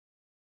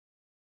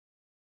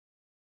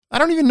I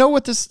don't even know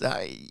what this,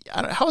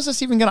 how is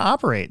this even going to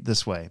operate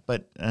this way?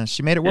 But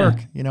she made it work,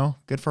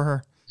 good for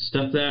her.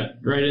 Stuff that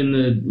right in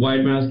the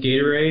wide mouth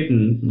Gatorade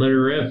and let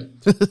her rip.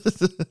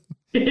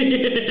 You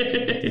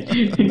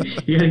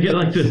gotta get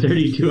like the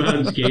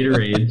 32-ounce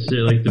Gatorades.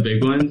 They're like the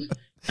big ones.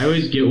 I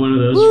always get one of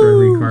those for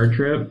every car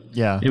trip.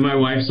 Yeah. And my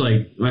wife's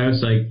like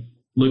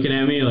looking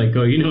at me like,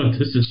 oh, you know what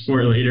this is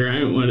for later. I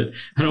don't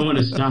want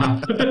to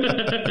stop.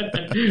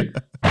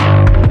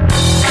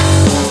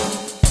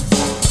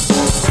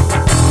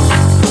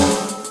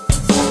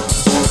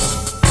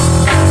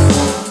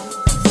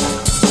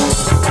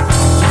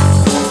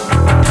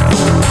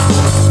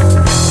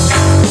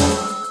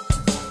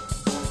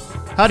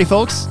 Howdy,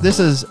 folks. This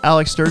is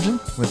Alex Sturgeon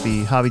with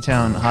the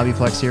Hobbytown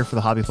Hobbyplex here for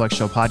the Hobbyplex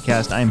Show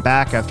podcast. I am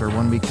back after a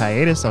 1 week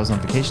hiatus. I was on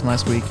vacation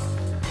last week,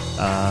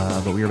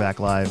 but we are back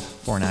live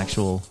for an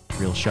actual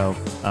real show.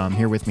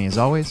 Here with me, as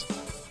always,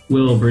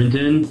 Will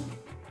Brinton.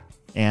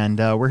 And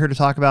we're here to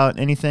talk about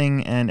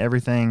anything and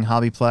everything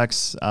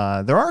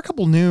Hobbyplex. There are a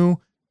couple new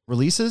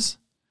releases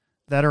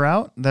that are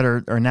out, that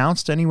are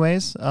announced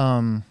anyways,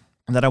 that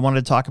I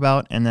wanted to talk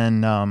about. And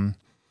then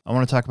I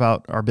want to talk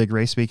about our big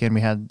race weekend.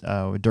 We had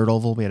with Dirt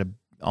Oval. We had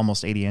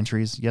almost 80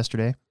 entries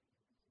yesterday,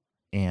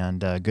 and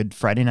good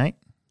Friday night,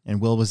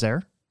 and Will was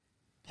there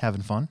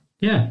having fun.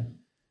 Yeah.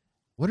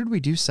 What did we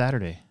do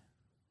Saturday?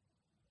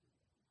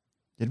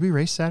 Did we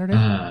race Saturday?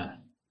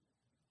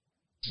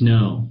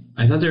 No.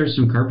 I thought there was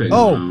some carpet.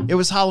 It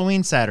was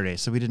Halloween Saturday,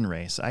 so we didn't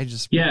race.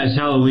 Yeah, it's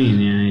Halloween.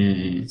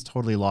 Yeah. It's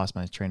totally lost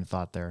my train of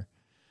thought there.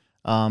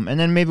 And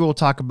then maybe we'll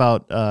talk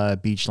about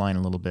Beachline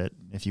a little bit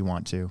if you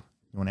want to. You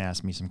want to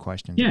ask me some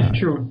questions? Yeah,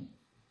 sure.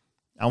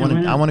 I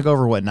want to go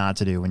over what not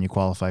to do when you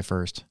qualify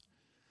first,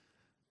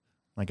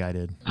 like I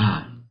did.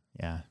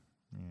 Yeah.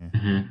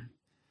 Uh-huh.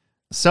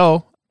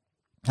 So,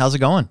 how's it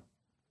going?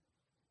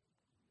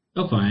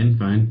 Oh,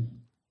 fine.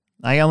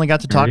 I only got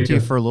to talk to you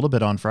for a little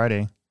bit on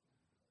Friday.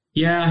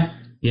 Yeah.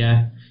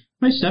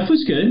 My stuff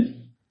was good.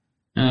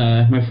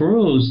 My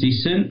 4-wheel was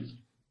decent.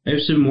 I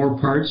have some more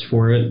parts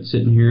for it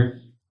sitting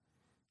here.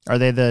 Are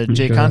they the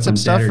J Concept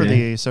stuff or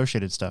the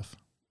associated stuff?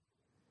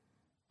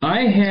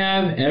 I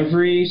have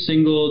every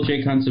single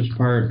J Concepts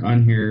part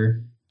on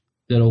here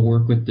that'll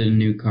work with the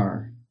new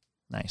car.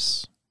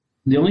 Nice.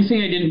 The only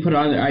thing I didn't put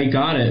on there, I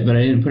got it, but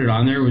I didn't put it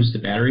on there, was the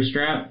battery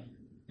strap,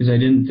 because I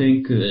didn't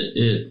think that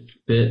it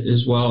fit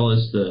as well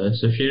as the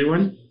associated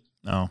one.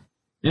 Oh.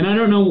 And I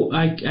don't know,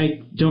 I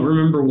don't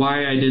remember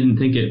why I didn't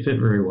think it fit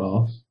very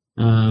well.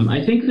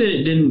 I think that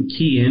it didn't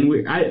key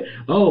in. I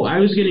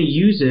was going to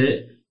use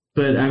it,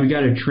 but I've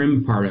got a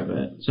trim part of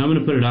it. So I'm going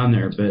to put it on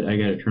there, but I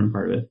got a trim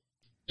part of it.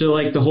 So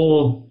like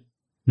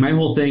my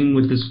whole thing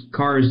with this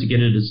car is to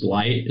get it as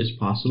light as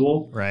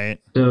possible. Right.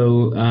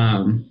 So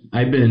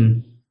I've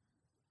been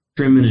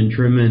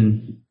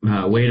trimming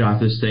weight off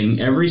this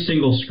thing. Every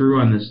single screw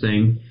on this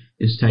thing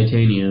is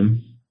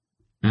titanium,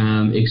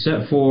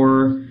 except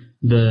for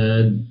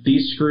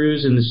these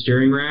screws in the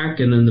steering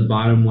rack, and then the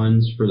bottom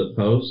ones for the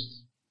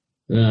posts.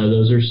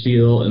 Those are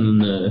steel,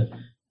 and then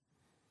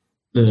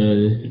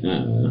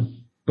the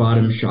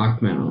bottom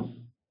shock mount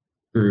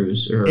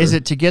screws. Is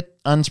it to get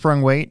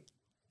unsprung weight,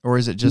 or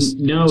is it just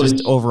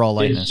overall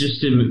lightness?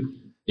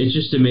 It's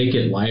just to make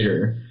it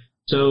lighter.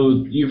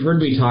 So you've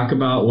heard me talk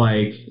about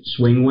like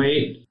swing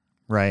weight,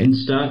 right, and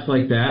stuff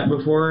like that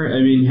before. I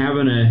mean,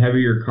 having a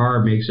heavier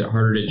car makes it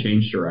harder to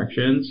change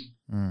directions.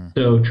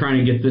 So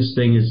trying to get this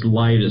thing as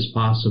light as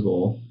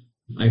possible,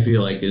 I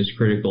feel like, is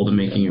critical to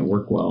making it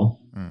work well.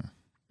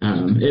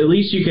 At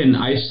least you can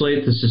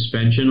isolate the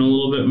suspension a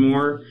little bit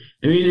more.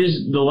 I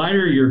mean, the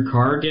lighter your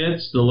car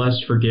gets, the less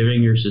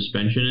forgiving your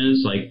suspension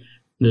is. Like,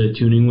 the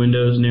tuning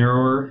window is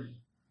narrower.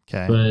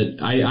 Okay.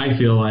 But I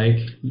feel like,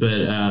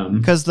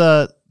 because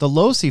the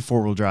Losi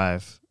 4-wheel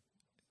drive,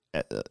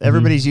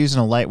 everybody's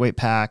using a lightweight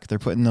pack. They're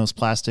putting those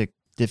plastic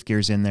diff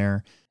gears in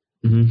there.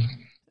 Mm-hmm.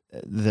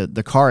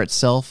 The car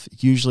itself,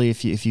 usually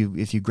if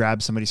you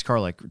grab somebody's car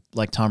like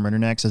Tom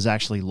Rinderneck's, is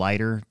actually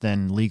lighter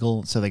than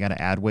legal, so they got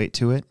to add weight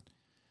to it.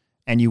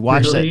 And you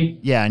watch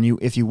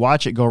if you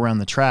watch it go around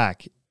the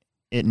track,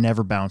 it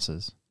never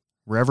bounces.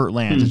 Wherever it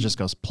lands, it just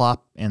goes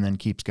plop and then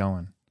keeps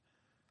going.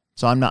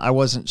 So I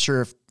wasn't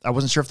sure if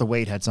the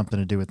weight had something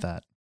to do with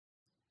that.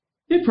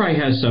 It probably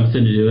has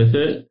something to do with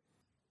it.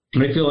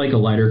 But I feel like a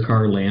lighter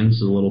car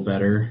lands a little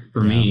better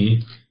for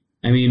me.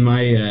 I mean, my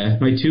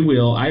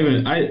 2-wheel, I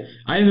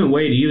haven't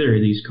weighed either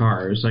of these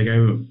cars. Like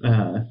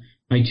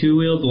my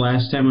 2-wheel, the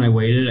last time I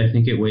weighed it, I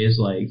think it weighs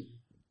like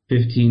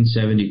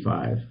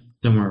 1575,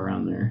 somewhere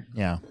around there.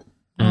 Yeah.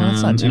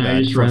 That's not too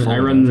bad. I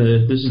run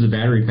this is the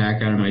battery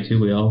pack out of my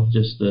 2-wheel,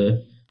 just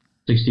the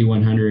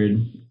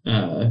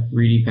 6100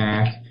 Reedy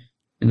pack,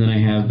 and then I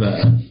have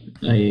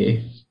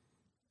a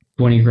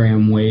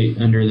 20-gram weight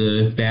under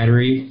the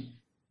battery,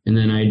 and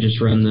then I just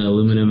run the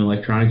aluminum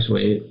electronics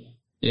weight,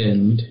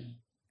 and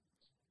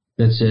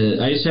that's it.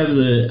 I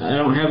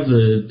don't have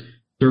the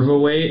servo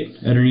weight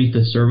underneath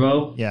the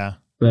servo. Yeah.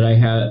 But I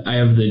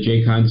have the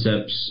J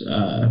Concepts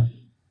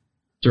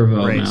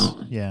servo Race.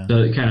 mount. Yeah. So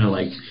it kind of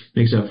like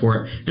makes up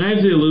for it. And I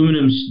have the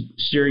aluminum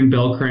steering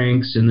bell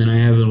cranks, and then I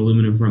have an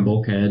aluminum front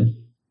bulkhead.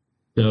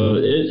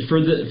 So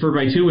for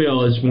my two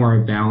wheel, it's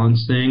more a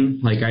balance thing.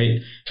 Like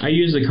I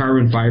use the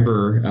carbon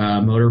fiber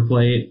motor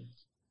plate,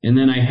 and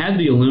then I had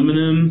the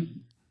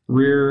aluminum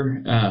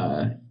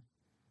rear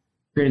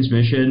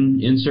transmission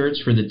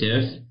inserts for the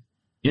diff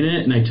in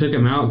it, and I took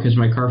them out because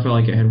my car felt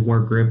like it had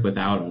more grip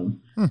without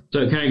them. So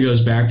it kind of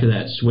goes back to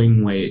that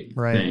swing weight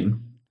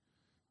thing.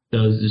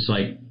 So it's just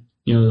like,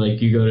 you know,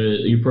 like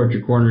you approach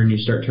a corner and you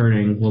start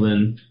turning. Well,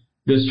 then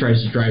this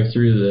tries to drive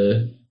through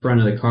the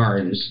front of the car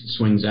and just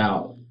swings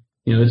out.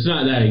 You know, it's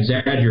not that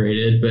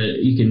exaggerated,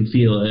 but you can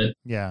feel it.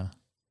 Yeah.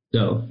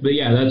 So, but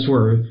yeah, that's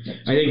where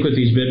I think with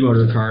these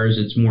mid-motor cars,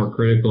 it's more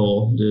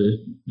critical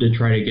to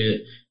try to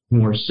get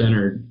more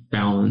centered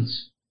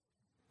balance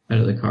out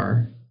of the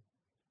car.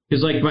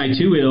 Because like my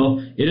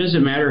two-wheel, it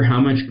doesn't matter how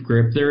much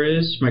grip there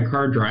is. My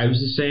car drives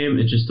the same.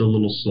 It's just a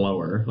little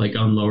slower. Like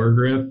on lower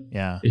grip,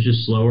 it's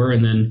just slower.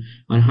 And then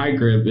on high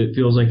grip, it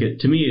feels like it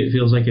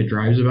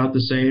drives about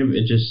the same.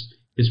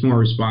 It's more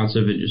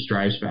responsive. It just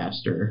drives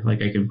faster.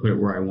 Like I can put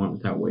it where I want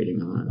without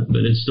waiting on it.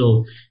 But it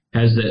still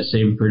has that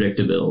same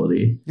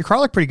predictability. Your car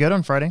looked pretty good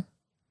on Friday.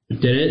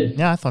 Did it?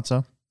 Yeah, I thought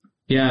so.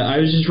 Yeah, I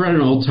was just running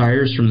old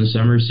tires from the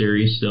summer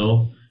series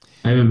still.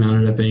 I haven't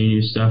mounted up any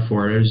new stuff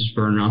for it. I was just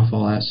burning off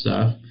all that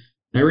stuff.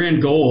 I ran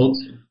gold.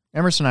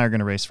 Emerson and I are going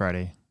to race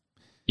Friday.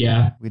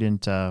 Yeah. We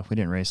didn't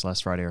race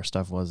last Friday. Our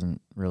stuff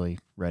wasn't really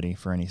ready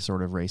for any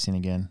sort of racing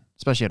again,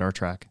 especially at our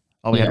track.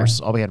 All we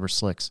had were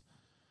slicks.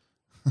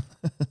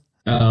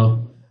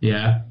 Oh,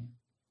 yeah.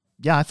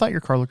 Yeah, I thought your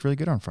car looked really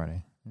good on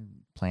Friday.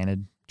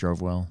 Planted, drove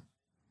well.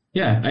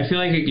 Yeah, I feel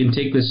like I can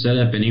take this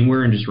setup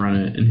anywhere and just run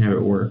it and have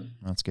it work.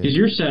 That's good. Because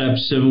your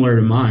setup's similar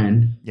to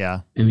mine. Yeah.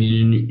 I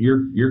mean,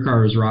 your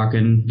car was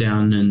rocking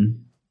down in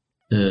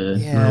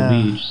Myrtle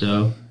Beach,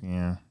 so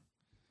yeah.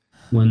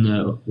 When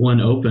the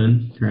one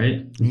opened,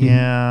 right?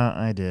 Yeah,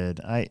 I did.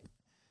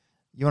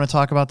 You want to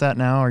talk about that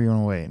now, or you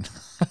want to wait?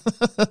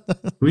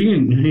 we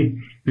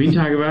can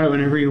talk about it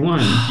whenever you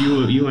want.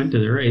 You went to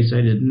the race,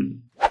 I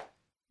didn't.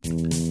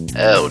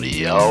 Howdy,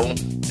 y'all,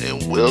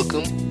 and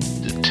welcome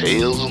to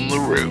Tales on the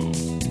Road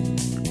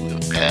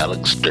with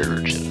Alex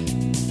Sturgeon.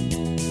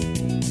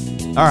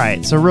 All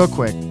right, so real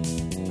quick,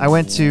 I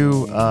went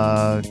to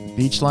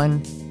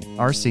Beachline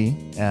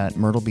RC at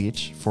Myrtle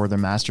Beach for the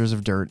Masters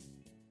of Dirt.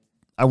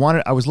 I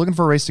was looking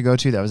for a race to go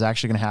to that was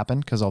actually going to happen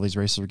because all these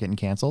races were getting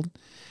canceled,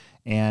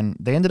 and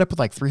they ended up with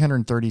like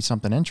 330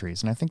 something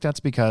entries, and I think that's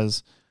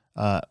because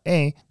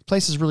the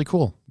place is really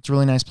cool. It's a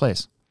really nice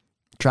place.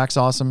 Track's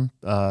awesome.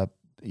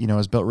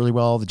 It's built really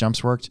well. The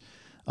jumps worked.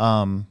 They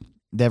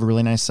have a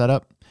really nice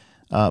setup,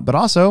 but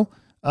also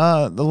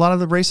a lot of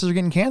the races are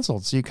getting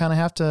canceled. So you kind of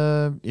have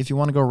to, if you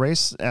want to go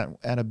race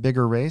at a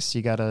bigger race,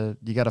 you gotta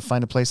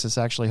find a place that's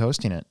actually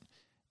hosting it.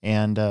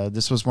 And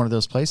this was one of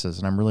those places,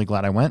 and I'm really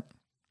glad I went.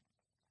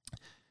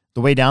 The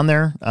way down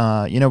there,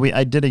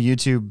 I did a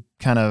YouTube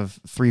kind of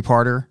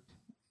 3-parter.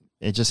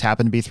 It just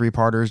happened to be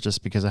 3-parters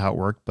just because of how it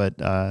worked. But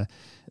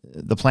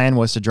the plan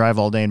was to drive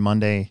all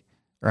day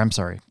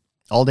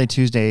all day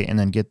Tuesday and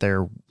then get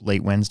there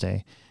late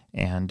Wednesday.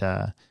 And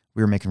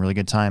we were making really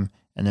good time.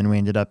 And then we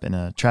ended up in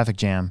a traffic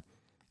jam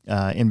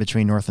in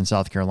between North and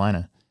South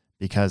Carolina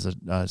because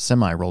a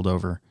semi rolled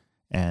over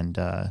and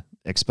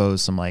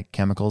exposed some like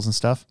chemicals and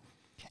stuff.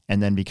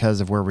 And then because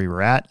of where we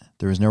were at,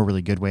 there was no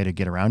really good way to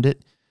get around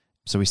it.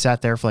 So we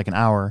sat there for like an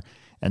hour,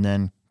 and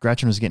then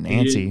Gretchen was getting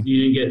antsy.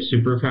 You didn't get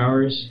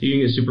superpowers?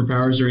 You didn't get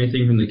superpowers or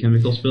anything from the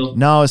chemical spill?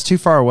 No, it's too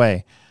far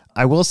away.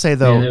 I will say,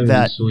 though,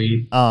 that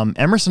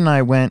Emerson and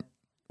I went,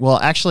 well,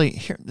 actually,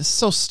 here, this is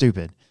so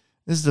stupid.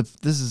 This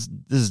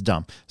is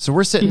dumb. So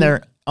we're sitting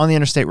there on the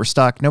interstate. We're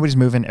stuck. Nobody's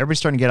moving. Everybody's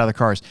starting to get out of their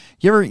cars.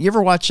 You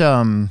ever watch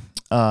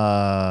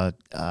the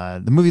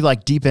movie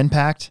like Deep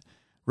Impact?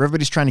 Where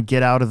everybody's trying to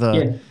get out of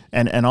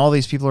and all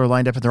these people are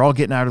lined up and they're all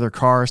getting out of their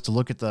cars to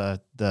look at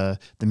the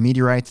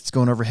meteorite that's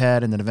going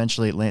overhead, and then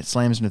eventually it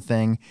slams into the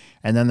thing,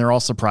 and then they're all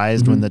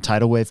surprised when the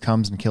tidal wave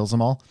comes and kills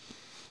them all.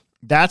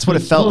 That's what it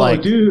felt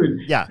like.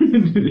 Dude. Yeah,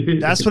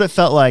 that's what it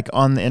felt like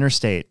on the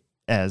interstate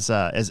as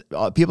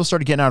people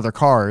started getting out of their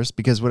cars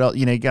because what else?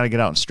 You got to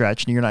get out and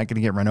stretch, and you're not going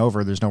to get run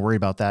over. There's no worry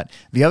about that.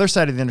 The other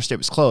side of the interstate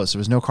was closed. There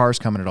was no cars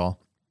coming at all,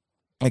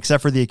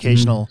 except for the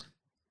occasional,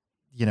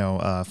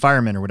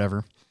 firemen or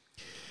whatever.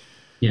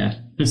 Yeah.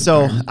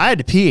 So I had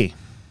to pee.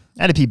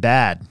 I had to pee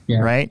bad,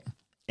 right?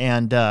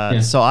 And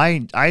so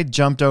I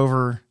jumped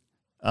over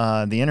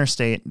the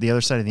interstate, the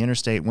other side of the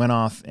interstate, went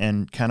off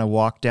and kind of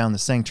walked down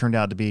this thing. Turned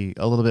out to be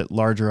a little bit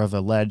larger of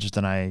a ledge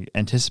than I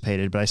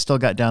anticipated, but I still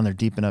got down there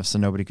deep enough so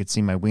nobody could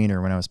see my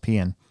wiener when I was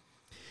peeing.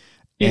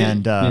 Yeah.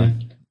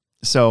 And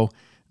so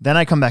then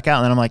I come back out,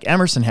 and then I'm like,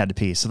 Emerson had to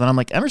pee. So then I'm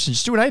like, Emerson,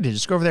 just do what I did.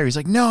 Just go over there. He's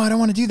like, no, I don't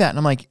want to do that. And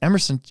I'm like,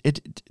 Emerson,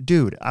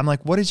 dude, I'm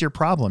like, what is your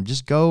problem?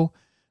 Just go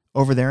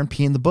over there and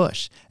pee in the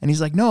bush. And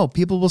he's like, no,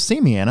 people will see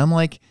me. And I'm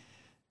like,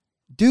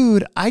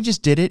 dude, I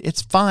just did it.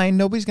 It's fine.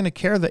 Nobody's going to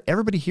care. That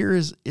everybody here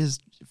is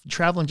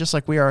traveling just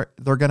like we are.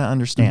 They're going to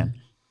understand.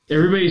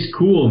 Everybody's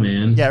cool,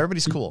 man. Yeah,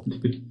 everybody's cool.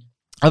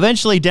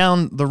 Eventually,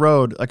 down the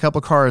road, a couple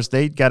cars,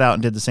 they got out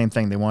and did the same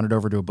thing. They wandered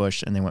over to a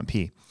bush and they went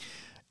pee.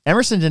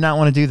 Emerson did not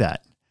want to do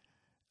that.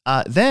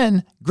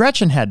 Then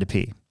Gretchen had to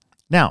pee.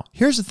 Now,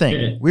 here's the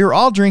thing. We were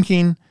all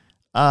drinking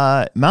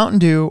Mountain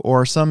Dew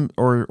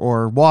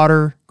or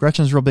water.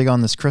 Gretchen's real big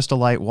on this Crystal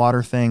Light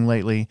water thing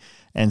lately.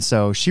 And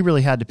so she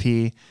really had to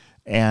pee.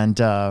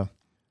 And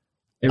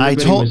I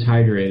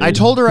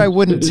told her I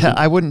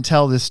wouldn't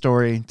tell this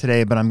story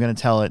today, but I'm going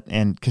to tell it,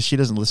 and because she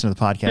doesn't listen to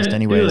the podcast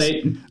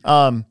anyways.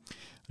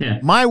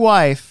 My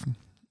wife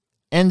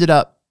ended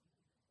up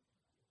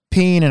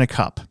peeing in a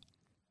cup,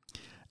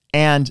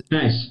 and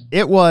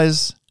it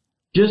was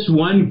just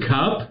one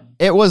cup.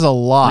 It was a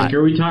lot. Like,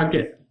 are we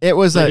talking? It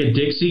was like a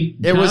Dixie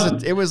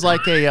cup? It was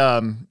like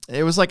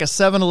a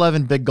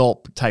 7-Eleven Big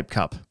Gulp type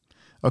cup.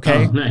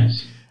 Okay. Oh,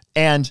 nice.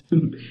 And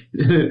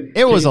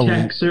it was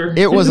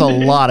a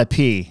lot of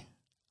pee.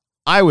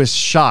 I was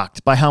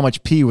shocked by how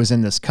much pee was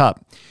in this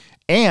cup.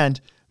 And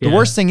the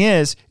worst thing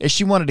is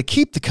she wanted to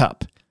keep the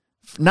cup,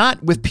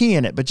 not with pee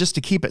in it, but just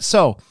to keep it.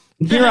 So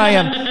here I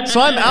am. So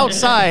I'm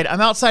outside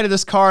of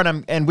this car,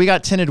 and we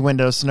got tinted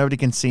windows so nobody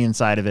can see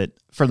inside of it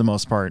for the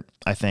most part,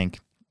 I think.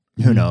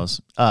 Who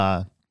knows?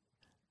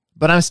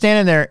 But I'm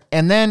standing there,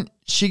 and then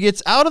she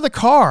gets out of the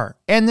car,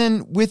 and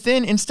then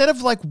instead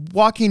of like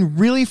walking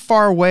really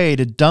far away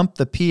to dump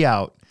the pee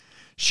out,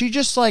 she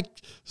just like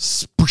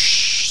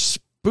spooshes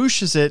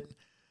it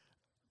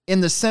in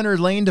the center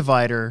lane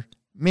divider,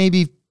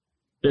 maybe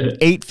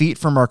 8 feet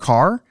from our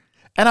car.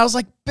 And I was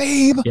like,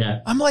 babe,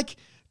 I'm like,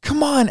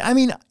 come on. I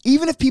mean,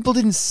 even if people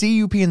didn't see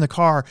you pee in the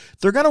car,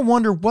 they're going to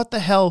wonder what the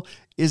hell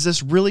is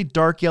this really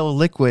dark yellow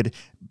liquid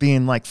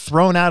being like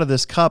thrown out of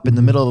this cup in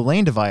the middle of the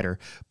lane divider.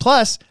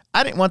 Plus,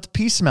 I didn't want the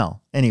pee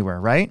smell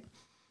anywhere, right?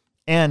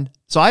 And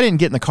so I didn't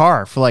get in the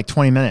car for like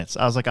 20 minutes.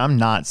 I was like, I'm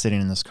not sitting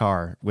in this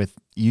car with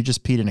you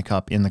just peed in a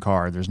cup in the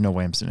car. There's no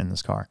way I'm sitting in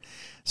this car.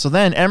 So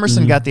then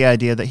Emerson got the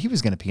idea that he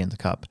was going to pee in the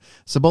cup.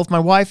 So both my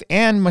wife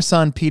and my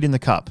son peed in the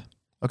cup.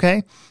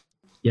 Okay.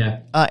 Yeah.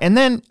 And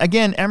then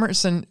again,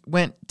 Emerson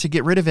went to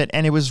get rid of it,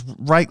 and it was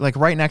right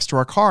next to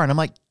our car. And I'm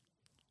like,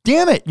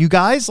 damn it, you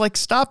guys, like,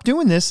 stop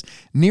doing this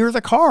near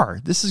the car.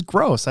 This is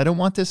gross. I don't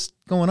want this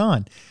going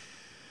on.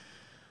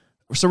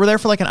 So we're there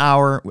for like an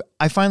hour.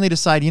 I finally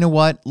decide, you know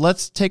what?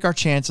 Let's take our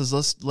chances.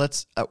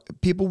 Let's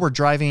people were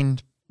driving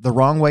the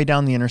wrong way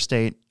down the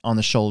interstate on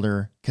the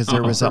shoulder because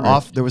there was an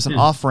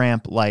off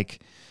ramp,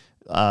 like,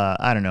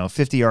 I don't know,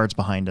 50 yards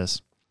behind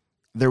us.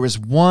 There was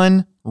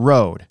one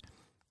road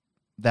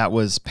that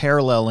was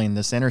paralleling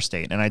this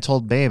interstate. And I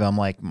told Babe,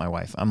 my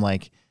wife,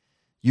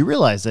 you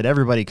realize that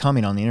everybody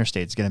coming on the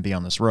interstate is going to be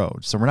on this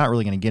road. So we're not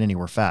really going to get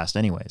anywhere fast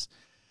anyways.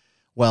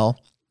 Well,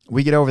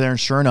 we get over there, and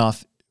sure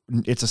enough,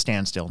 it's a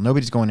standstill.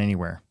 Nobody's going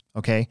anywhere.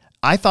 Okay.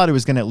 I thought it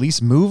was going to at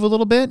least move a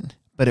little bit,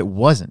 but it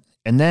wasn't.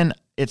 And then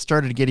it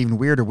started to get even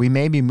weirder. We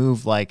maybe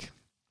moved like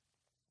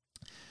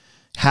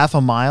half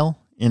a mile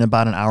in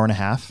about an hour and a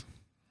half.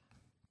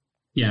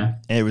 Yeah.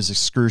 And it was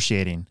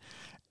excruciating.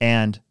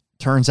 And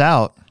turns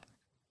out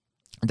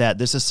that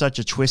this is such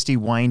a twisty,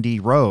 windy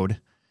road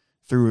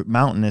through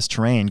mountainous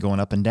terrain going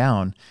up and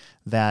down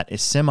that a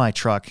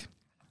semi-truck,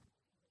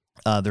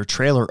 their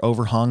trailer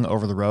overhung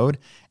over the road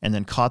and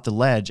then caught the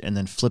ledge and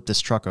then flipped this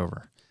truck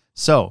over.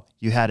 So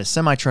you had a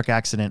semi-truck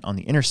accident on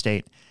the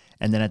interstate,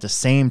 and then at the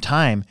same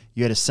time,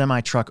 you had a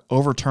semi-truck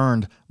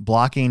overturned,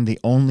 blocking the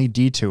only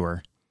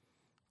detour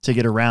to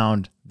get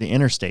around the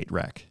interstate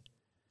wreck.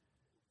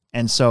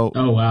 And so,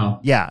 oh, wow.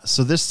 Yeah.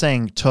 So this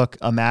thing took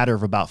a matter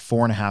of about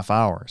 4.5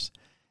 hours.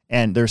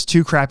 And there's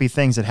two crappy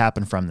things that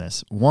happened from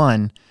this.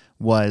 One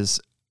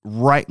was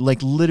right,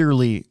 like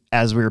literally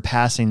as we were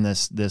passing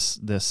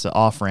this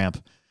off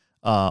ramp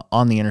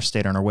on the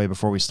interstate on our way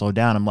before we slowed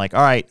down, I'm like,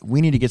 all right,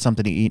 we need to get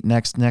something to eat.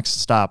 Next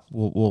stop,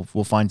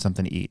 we'll find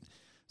something to eat.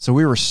 So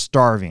we were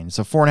starving.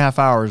 So 4.5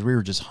 hours, we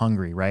were just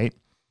hungry, right?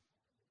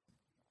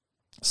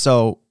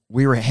 So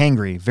we were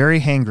hangry, very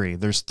hangry.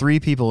 There's 3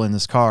 people in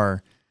this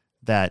car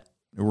that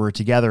were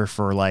together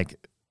for like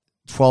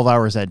 12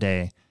 hours that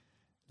day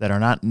that are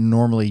not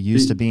normally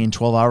used to being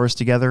 12 hours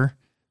together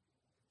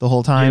the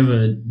whole time. Did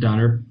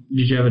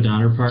you have a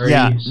Donner party?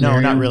 Yeah,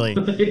 scenario? No, not really.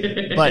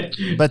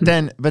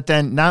 but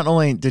then not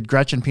only did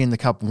Gretchen pee in the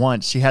cup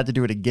once, she had to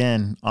do it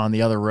again on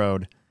the other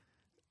road.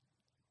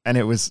 And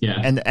it was,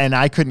 and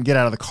I couldn't get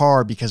out of the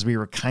car because we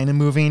were kind of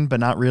moving, but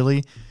not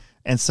really.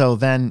 And so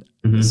then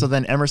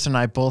Emerson and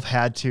I both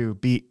had to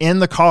be in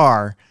the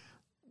car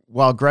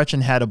while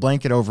Gretchen had a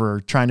blanket over her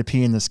trying to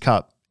pee in this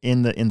cup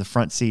in the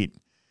front seat.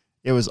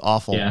 It was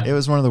awful. Yeah. It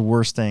was one of the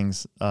worst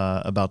things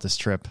about this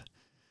trip,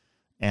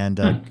 and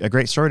a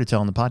great story to tell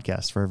on the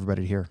podcast for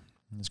everybody to hear.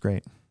 It was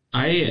great.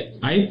 I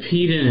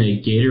peed in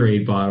a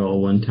Gatorade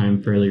bottle one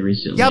time fairly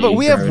recently. Yeah, but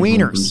we have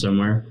wieners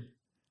somewhere.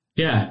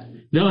 Yeah,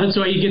 no, that's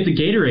why you get the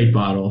Gatorade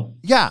bottle.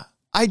 Yeah,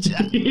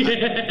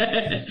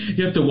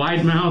 you have the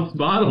wide mouth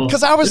bottle.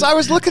 Because I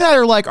was looking at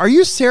her like, are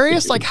you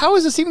serious? Like, how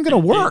is this even going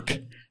to work?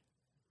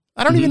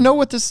 I don't even know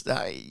what this.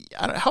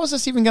 How is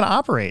this even going to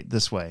operate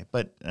this way?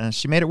 But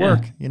she made it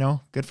work. You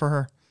know, good for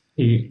her.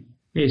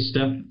 Hey,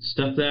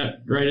 stuff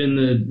that right in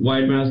the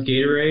wide mouth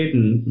Gatorade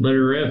and let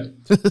her rip.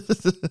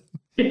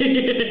 You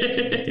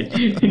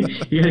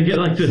gotta get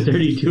like the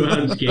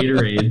 32-ounce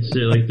Gatorades,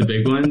 they're like the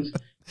big ones.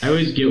 I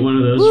always get one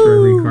of those for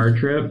every car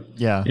trip.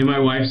 Yeah. And my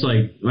wife's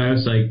like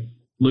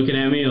looking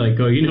at me like,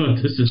 "Oh, you know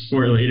what this is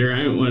for later.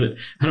 I don't want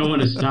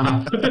to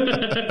stop."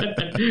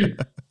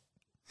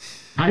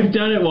 I've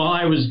done it while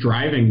I was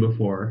driving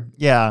before.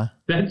 Yeah.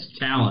 That's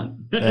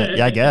talent.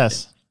 Yeah, I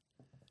guess.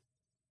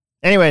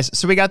 Anyways,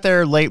 so we got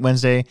there late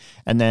Wednesday,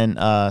 and then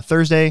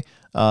Thursday,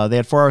 they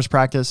had 4 hours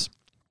practice.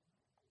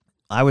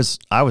 I was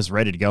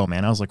ready to go,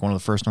 man. I was like one of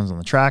the first ones on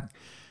the track.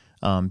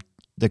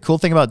 The cool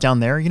thing about down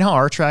there, you know how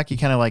our track, you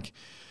kind of like,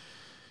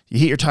 you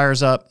heat your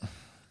tires up,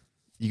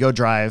 you go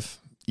drive.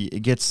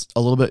 It gets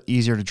a little bit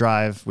easier to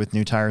drive with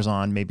new tires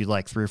on, maybe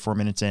like 3 or 4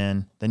 minutes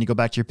in. Then you go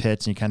back to your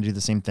pits and you kind of do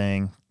the same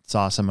thing. It's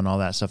awesome and all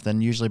that stuff.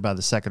 Then usually by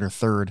the second or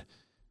third,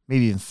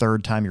 maybe even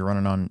third time you're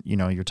running on,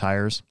 your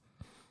tires,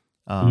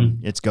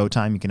 it's go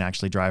time. You can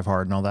actually drive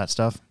hard and all that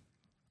stuff.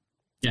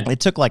 Yeah. It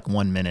took like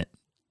 1 minute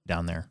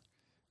down there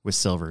with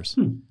silvers,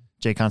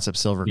 J Concept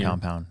silver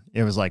compound.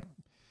 It was like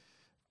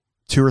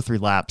 2 or 3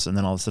 laps. And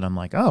then all of a sudden I'm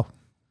like, oh,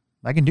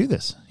 I can do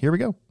this. Here we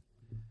go.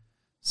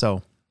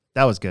 So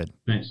that was good.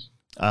 Nice.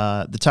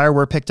 The tire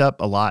wear picked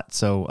up a lot.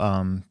 So,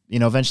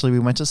 eventually we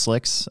went to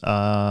slicks.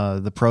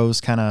 The pros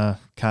kind of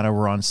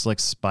were on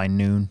slicks by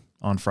noon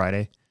on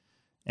Friday,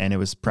 and it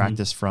was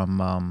practice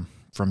from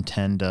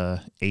 10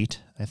 to 8,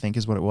 I think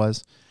is what it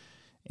was.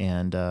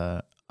 And,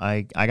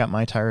 I got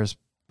my tires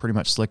pretty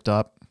much slicked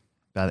up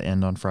by the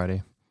end on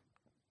Friday.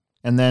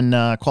 And then,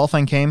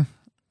 qualifying came.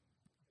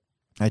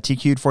 I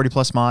TQ'd 40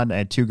 plus mod. I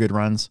had 2 good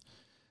runs.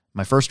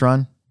 My first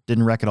run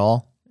didn't wreck at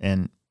all,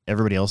 and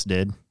everybody else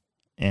did.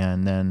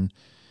 And then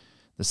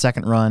the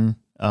second run,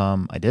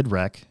 I did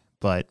wreck,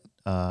 but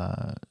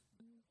I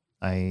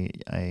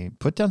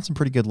put down some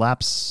pretty good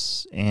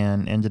laps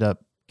and ended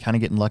up kind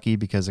of getting lucky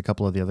because a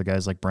couple of the other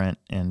guys like Brent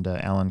and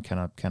Alan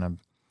kind of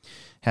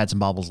had some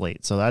bobbles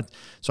late. So I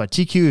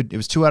TQ'd. It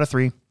was 2 out of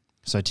 3.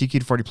 So I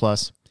TQ'd 40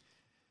 plus,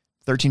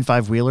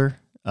 13.5 wheeler.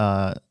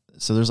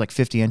 So there's like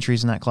 50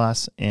 entries in that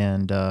class,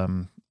 and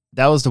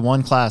that was the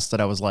one class that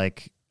I was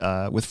like,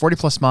 with 40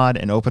 plus mod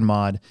and open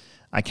mod,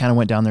 I kind of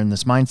went down there in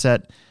this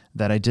mindset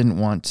that I didn't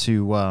want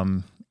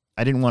to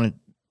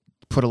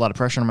put a lot of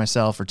pressure on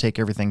myself or take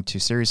everything too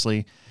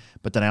seriously.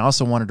 But then I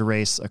also wanted to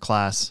race a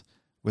class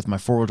with my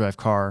 4-wheel drive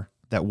car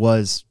that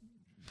was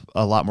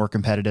a lot more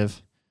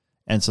competitive.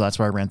 And so that's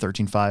why I ran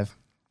 13.5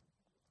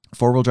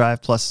 4-wheel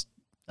drive. Plus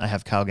I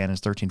have Kyle Gannon's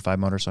 13.5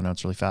 motor, so I know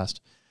it's really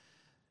fast.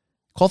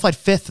 Qualified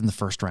 5th in the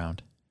first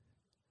round.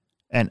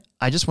 And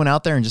I just went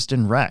out there and just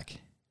didn't wreck,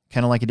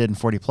 kind of like I did in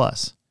 40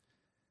 plus.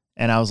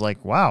 And I was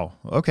like, wow,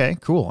 okay,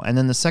 cool. And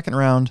then the second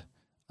round,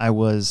 I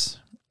was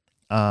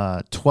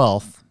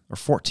 12th or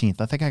 14th.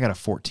 I think I got a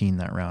 14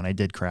 that round. I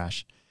did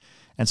crash.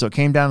 And so it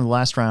came down to the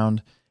last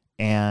round,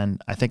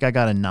 and I think I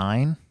got a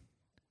 9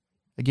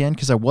 again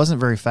because I wasn't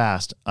very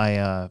fast.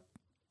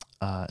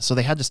 So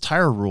they had this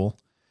tire rule,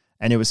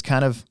 and it was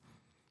kind of,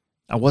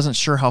 I wasn't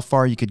sure how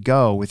far you could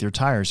go with your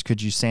tires.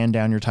 Could you sand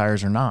down your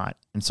tires or not?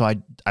 And so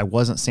I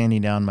wasn't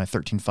sanding down my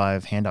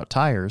 13.5 handout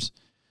tires.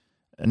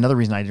 Another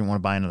reason I didn't want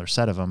to buy another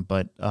set of them,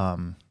 but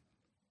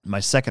my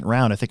second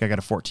round, I think I got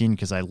a 14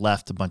 because I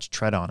left a bunch of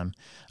tread on them.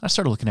 I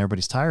started looking at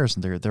everybody's tires,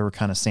 and they were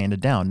kind of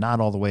sanded down, not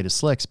all the way to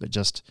slicks, but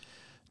just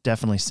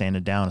definitely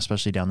sanded down,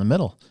 especially down the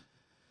middle.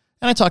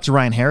 And I talked to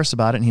Ryan Harris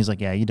about it, and he's like,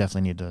 yeah, you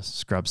definitely need to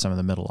scrub some of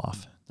the middle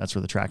off. That's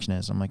where the traction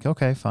is. I'm like,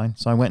 okay, fine.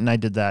 So I went and I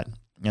did that,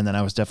 and then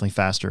I was definitely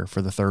faster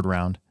for the third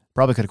round.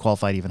 Probably could have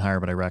qualified even higher,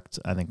 but I wrecked,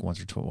 I think, once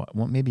or twice,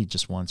 maybe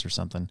just once or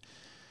something.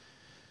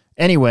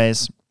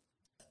 Anyways,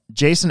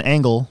 Jason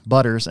Engel,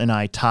 Butters, and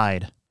I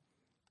tied.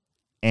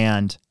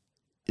 And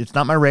it's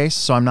not my race,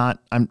 so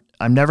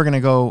I'm never going to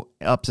go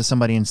up to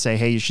somebody and say,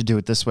 hey, you should do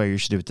it this way, or you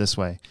should do it this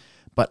way.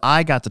 But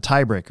I got the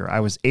tiebreaker. I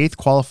was 8th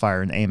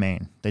qualifier in A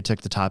main. They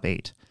took the top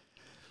 8.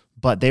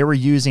 But they were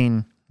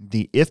using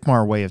the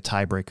IFMAR way of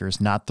tiebreakers,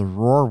 not the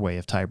Roar way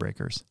of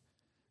tiebreakers.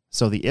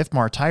 So the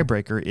IFMAR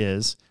tiebreaker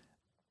is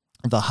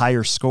the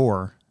higher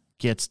score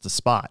gets the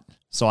spot.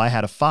 So I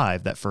had a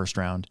 5 that first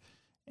round,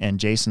 and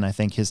Jason, I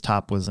think his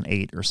top was an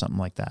 8 or something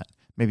like that,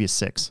 maybe a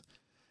 6.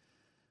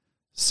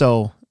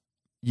 So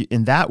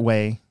in that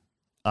way,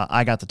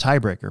 I got the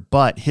tiebreaker.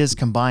 But his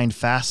combined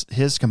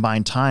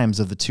times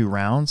of the 2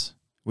 rounds,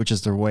 which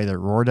is the way that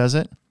Roar does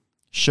it,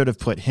 should have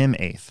put him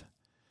 8th.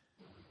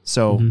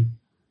 So,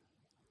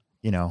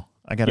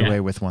 I got away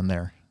with one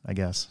there, I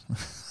guess.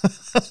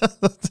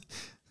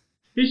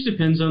 It just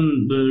depends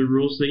on the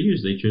rules they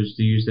use. They chose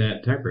to use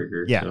that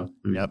tiebreaker. Yeah. So,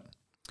 Yep.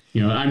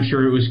 I'm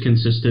sure it was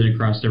consistent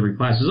across every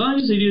class. As long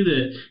as they do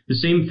the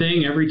same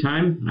thing every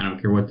time, I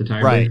don't care what the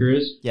tiebreaker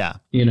is. Yeah.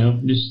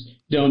 Just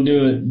don't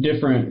do it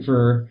different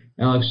for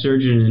Alex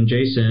Surgeon and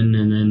Jason,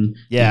 and then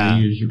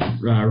use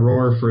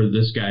Roar for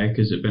this guy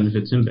because it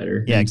benefits him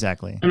better. Yeah,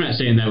 exactly. I'm not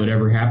saying that would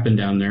ever happen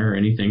down there or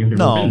anything. I've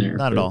never been there.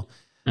 Not at all.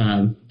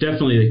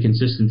 Definitely the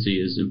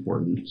consistency is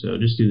important. So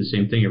just do the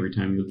same thing every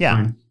time. You'll be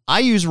fine. I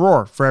use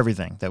Roar for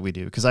everything that we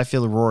do because I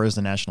feel the Roar is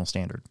the national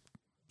standard.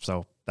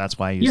 So that's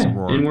why I use the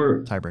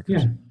Roar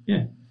tiebreakers.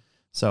 Yeah.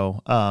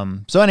 So,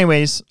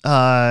 anyways,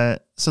 so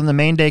the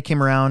main day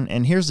came around,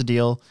 and here's the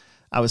deal.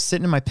 I was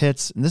sitting in my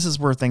pits, and this is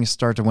where things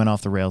start to went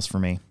off the rails for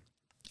me.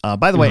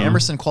 By the way,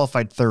 Emerson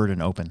qualified third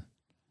in Open.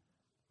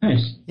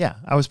 Nice. Yeah,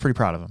 I was pretty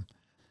proud of him.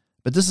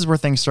 But this is where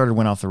things started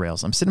went off the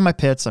rails. I'm sitting in my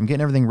pits. I'm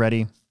getting everything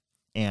ready,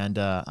 and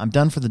I'm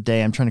done for the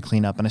day. I'm trying to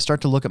clean up, and I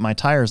start to look at my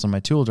tires on my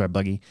two-wheel drive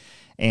buggy,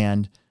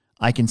 and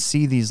I can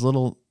see these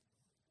little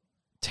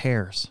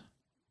tears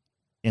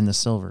in the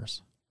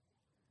silvers.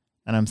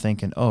 And I'm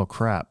thinking, oh,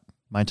 crap,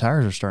 my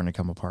tires are starting to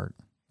come apart.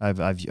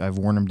 I've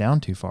worn them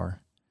down too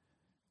far.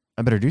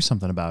 I better do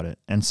something about it.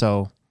 And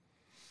so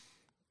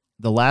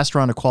the last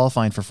round of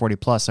qualifying for 40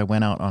 plus, I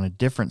went out on a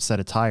different set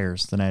of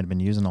tires than I had been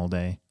using all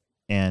day,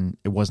 and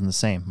it wasn't the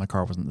same. My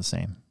car wasn't the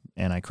same,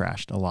 and I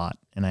crashed a lot.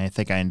 And I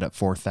think I ended up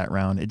fourth that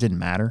round. It didn't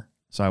matter,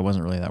 so I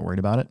wasn't really that worried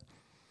about it.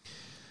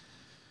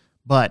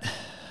 But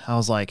I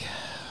was like,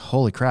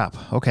 holy crap.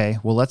 Okay,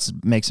 well, let's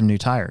make some new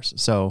tires.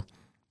 So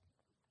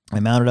I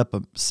mounted up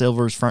a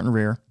Silvers front and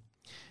rear,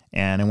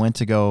 and I went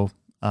to go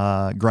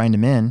grind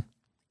them in,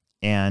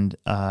 and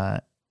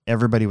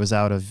everybody was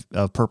out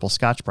of purple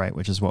Scotch-Brite,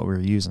 which is what we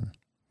were using.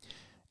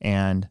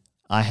 And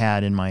I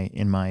had in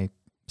my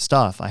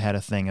stuff, I had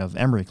a thing of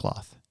emery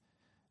cloth.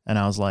 And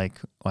I was like,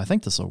 well, I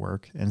think this will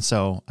work. And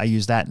so I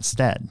used that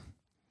instead.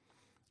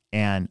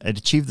 And it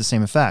achieved the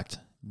same effect.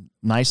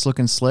 Nice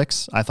looking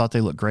slicks. I thought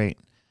they looked great.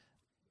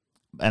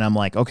 And I'm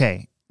like,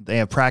 okay, they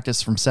have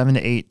practice from 7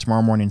 to 8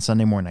 tomorrow morning,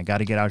 Sunday morning. I got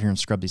to get out here and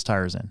scrub these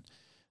tires in.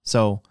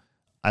 So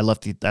I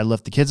left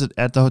the kids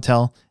at the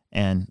hotel,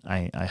 and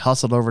I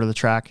hustled over to the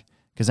track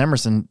because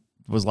Emerson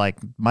was like,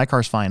 my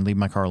car's fine, leave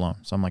my car alone.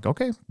 So I'm like,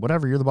 okay,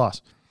 whatever, you're the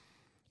boss.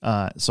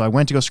 So I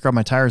went to go scrub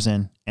my tires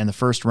in, and the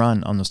first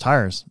run on those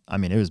tires, I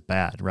mean, it was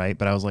bad, right?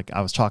 But I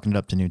was chalking it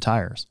up to new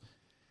tires.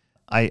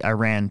 I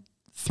ran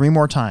 3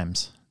 more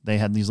times. They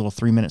had these little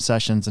 3-minute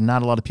sessions, and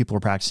not a lot of people were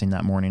practicing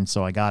that morning,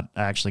 so I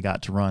actually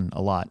got to run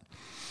a lot.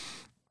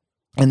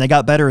 And they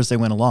got better as they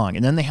went along.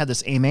 And then they had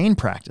this A-main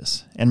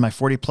practice, and my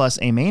 40-plus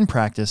A-main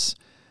practice,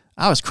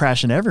 I was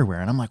crashing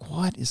everywhere, and I'm like,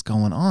 what is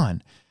going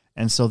on?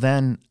 And so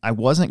then I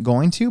wasn't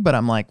going to, but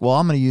I'm like, well,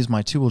 I'm going to use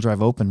my two-wheel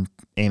drive open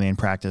A-main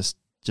practice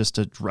I'm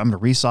going to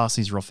resauce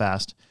these real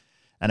fast.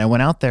 And I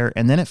went out there,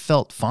 and then it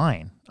felt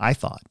fine, I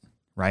thought,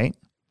 right?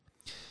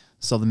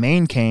 So the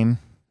main came,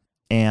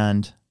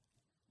 and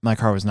my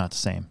car was not the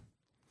same.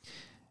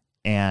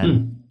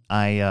 And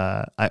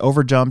I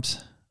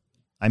overjumped.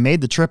 I made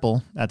the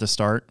triple at the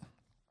start,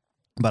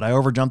 but I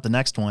overjumped the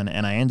next one,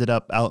 and I ended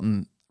up out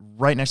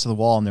right next to the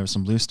wall, and there was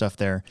some loose stuff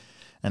there,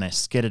 and I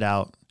skidded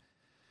out,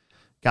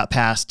 got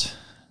past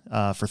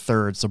for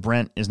third. So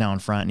Brent is now in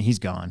front, and he's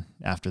gone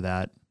after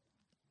that.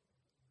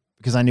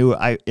 Because I knew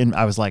I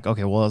was like,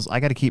 okay, well, I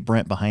got to keep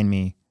Brent behind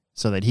me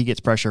so that he gets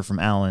pressure from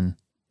Alan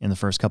in the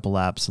first couple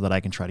laps so that I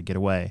can try to get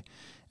away.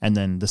 And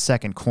then the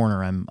second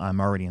corner,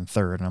 I'm already in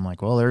third, and I'm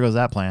like, well, there goes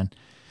that plan.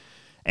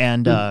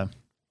 And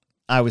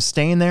I was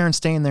staying there,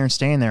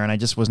 and I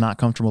just was not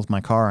comfortable with my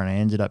car, and I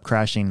ended up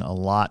crashing a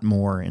lot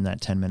more in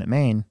that 10-minute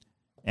main.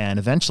 And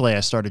eventually,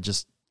 I started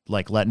just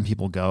like letting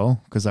people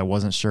go because I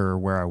wasn't sure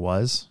where I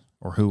was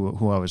or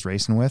who I was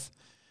racing with,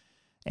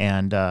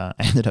 and I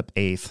ended up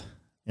 8th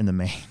in the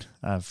main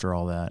after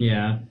all that.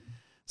 Yeah.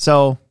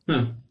 So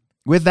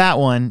with that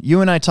one,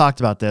 you and I talked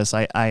about this.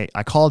 I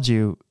called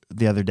you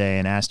the other day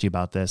and asked you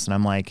about this, and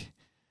I'm like,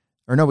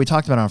 or no, we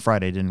talked about it on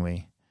Friday, didn't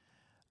we?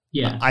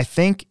 Yeah. I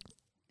think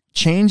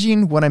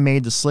changing what I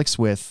made the slicks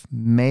with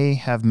may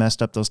have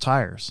messed up those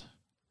tires,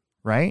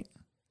 right?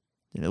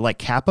 Did it like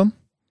cap them?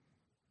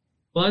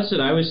 Well, that's what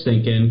I was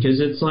thinking, because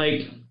it's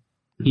like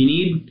you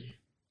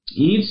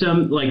need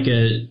some, like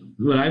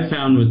what I've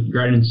found with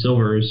grinding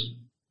silvers,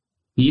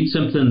 you need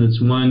something that's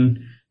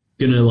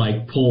gonna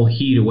like pull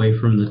heat away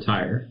from the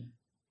tire.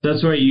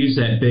 That's why I use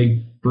that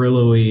big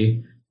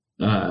Brillo-y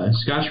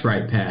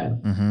Scotch-Brite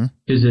pad,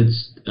 because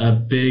it's a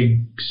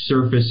big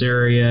surface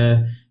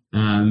area.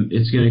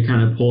 It's gonna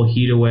kind of pull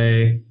heat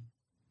away,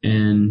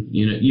 and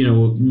you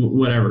know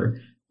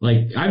whatever.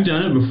 Like I've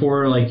done it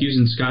before, like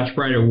using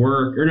Scotch-Brite at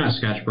work, or not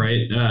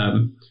Scotch-Brite,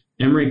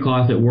 emery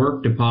cloth at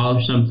work to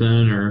polish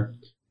something, or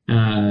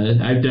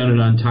I've done it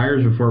on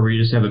tires before where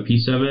you just have a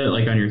piece of it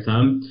like on your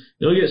thumb.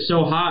 It'll get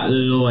so hot that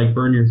it'll like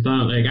burn your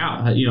thumb, like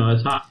ow,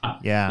 it's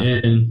hot. Yeah.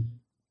 And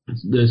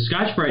the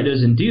Scotch-Brite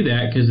doesn't do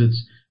that because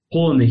it's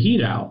pulling the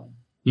heat out,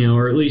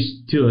 or at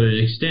least to an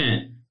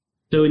extent.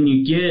 So when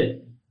you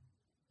get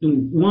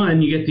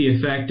the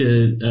effect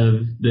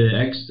of the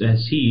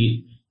excess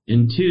heat,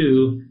 and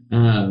 2,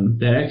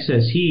 that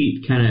excess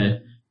heat kind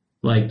of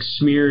like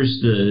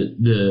smears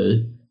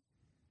the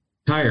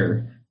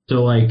tire.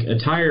 So like a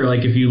tire,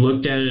 like if you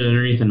looked at it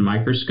underneath a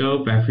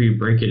microscope after you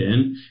break it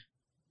in,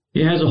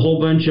 it has a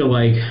whole bunch of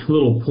like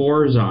little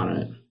pores on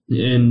it.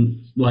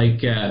 And like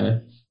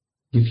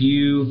if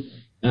you,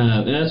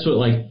 and that's what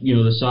like,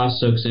 the sauce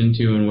soaks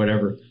into and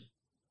whatever.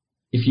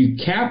 If you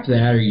cap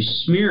that or you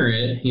smear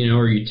it,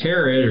 or you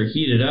tear it or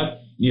heat it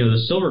up,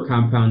 the silver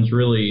compound's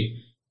really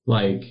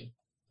like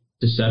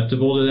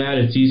susceptible to that.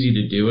 It's easy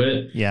to do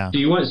it. Yeah. So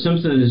you want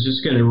something that's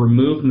just going to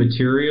remove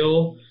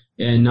material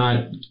and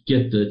not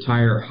get the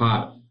tire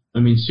hot. I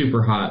mean,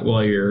 super hot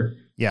while you're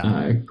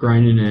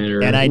grinding it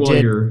or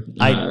you're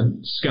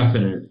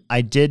scuffing it.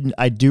 I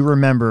do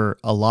remember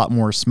a lot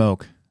more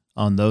smoke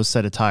on those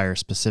set of tires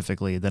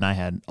specifically than I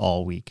had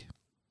all week.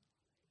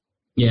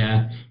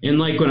 Yeah, and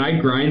like when I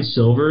grind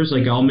silvers,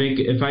 like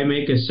if I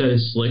make a set of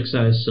slicks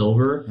out of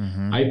silver,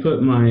 I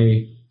put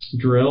my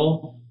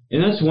drill,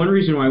 and that's one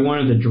reason why I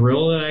wanted the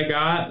drill that I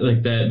got,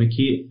 like that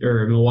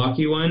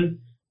Milwaukee one,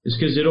 is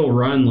because it'll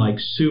run like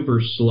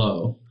super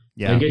slow.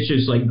 Yeah, like it's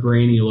just like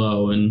grainy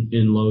low in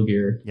low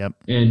gear. Yep,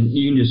 and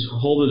you can just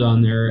hold it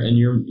on there, and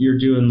you're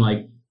doing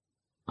like,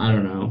 I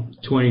don't know,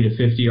 20 to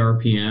 50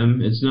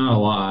 RPM. It's not a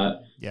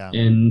lot. Yeah,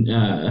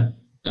 and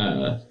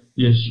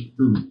just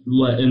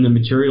letting the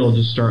material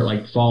just start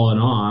like falling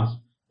off,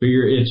 but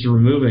it's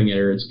removing it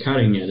or it's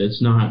cutting it.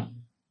 It's not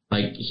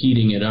like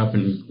heating it up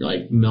and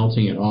like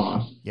melting it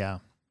off. Yeah.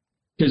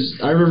 Because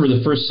I remember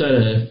the first set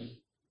of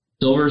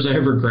silvers I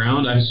ever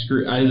ground, I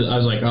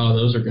was like, oh,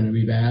 those are going to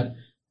be bad.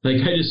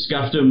 Like I just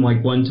scuffed them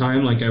like one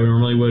time, like I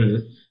normally would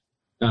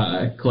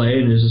with clay,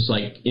 and it was just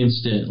like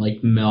instant,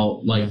 like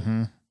melt, like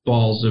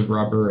balls of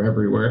rubber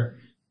everywhere.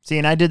 See,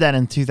 and I did that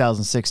in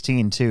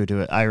 2016 too.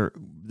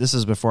 This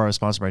is before I was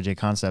sponsored by J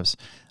Concepts.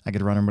 I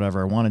could run them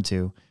whatever I wanted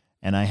to,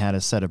 and I had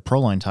a set of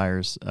Proline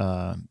tires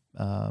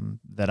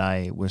that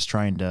I was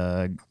trying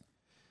to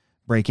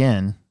break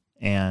in,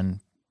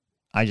 and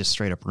I just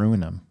straight up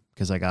ruined them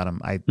because I got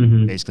them. I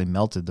basically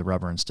melted the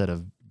rubber instead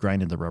of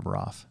grinded the rubber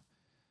off,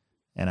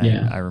 and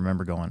I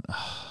remember going,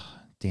 oh,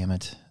 "Damn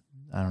it!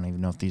 I don't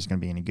even know if these are going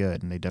to be any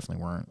good," and they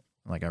definitely weren't.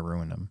 Like I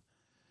ruined them.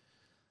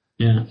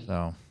 Yeah.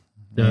 So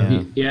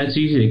it's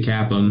easy to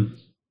cap them.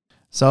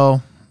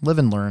 So live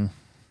and learn,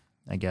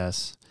 I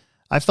guess.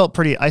 I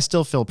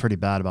still feel pretty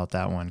bad about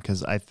that one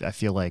because I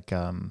feel like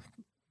I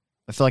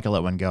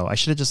let one go. I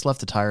should have just left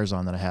the tires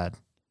on that I had.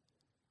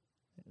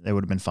 They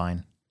would have been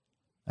fine,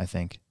 I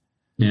think.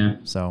 Yeah.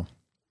 So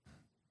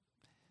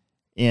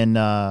in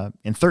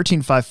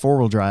 13.5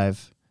 4-wheel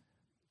drive,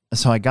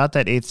 so I got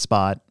that 8th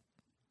spot.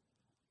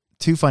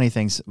 Two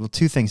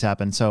things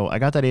happened. So I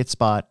got that 8th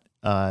spot.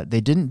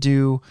 They didn't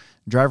do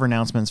driver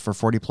announcements for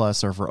 40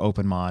 plus or for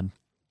open mod,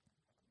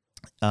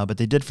 but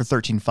they did for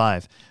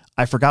 13.5.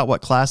 I forgot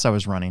what class I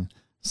was running.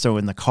 So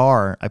in the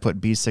car, I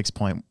put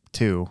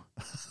B6.2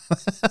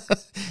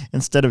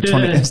 instead of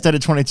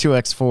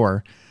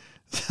 22X4.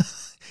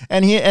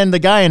 and the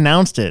guy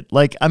announced it.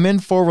 Like, I'm in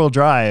 4-wheel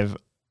drive.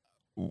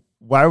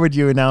 Why would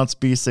you announce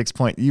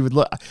B6 you would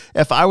look,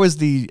 if I was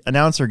the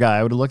announcer guy,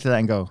 I would have looked at that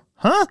and go,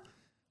 huh?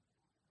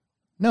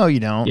 No, you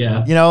don't.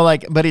 Yeah.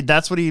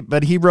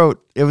 But he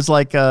wrote, it was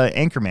like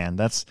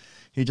Anchorman.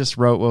 He just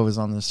wrote what was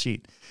on the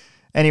sheet.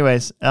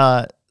 Anyways,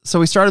 so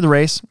we started the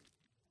race,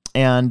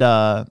 and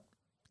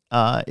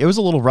it was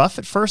a little rough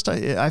at first.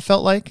 I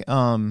felt like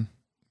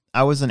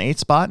I was in 8th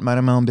spot,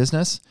 minding my own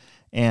business,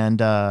 and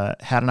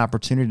had an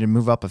opportunity to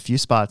move up a few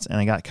spots, and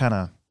I got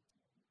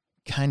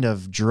kind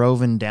of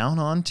driven down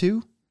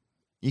onto.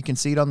 You can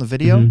see it on the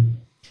video.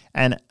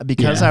 And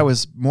because I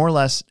was more or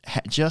less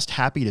just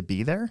happy to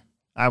be there,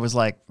 I was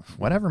like,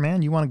 whatever,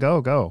 man, you want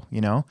to go,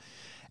 you know?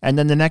 And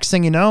then the next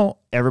thing you know,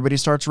 everybody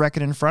starts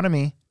wrecking in front of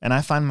me, and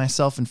I find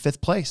myself in 5th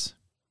place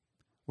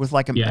with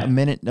like a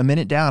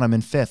minute down. I'm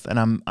in 5th, and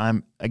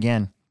I'm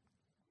again,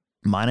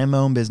 minding my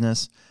own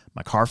business.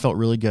 My car felt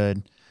really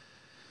good.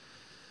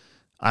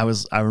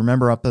 I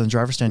remember up in the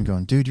driver's stand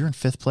going, dude, you're in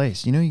 5th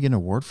place. You know, you get an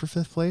award for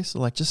 5th place.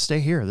 Like, just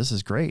stay here. This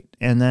is great.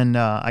 And then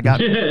I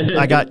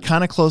got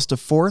kind of close to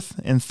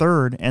 4th and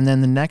 3rd. And then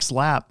the next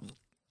lap,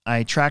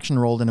 I traction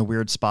rolled in a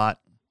weird spot,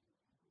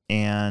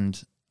 and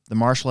the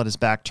marshal had his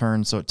back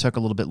turned, so it took a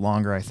little bit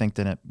longer, I think,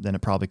 than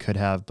it probably could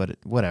have. But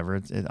whatever,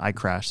 I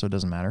crashed, so it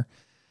doesn't matter.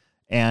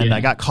 And I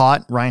got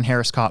caught. Ryan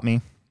Harris caught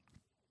me.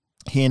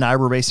 He and I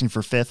were racing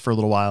for 5th for a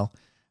little while.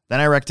 Then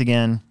I wrecked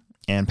again,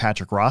 and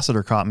Patrick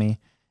Rossiter caught me.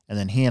 And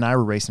then he and I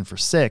were racing for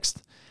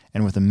 6th.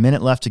 And with a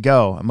minute left to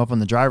go, I'm up on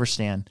the driver's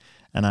stand,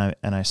 and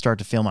I start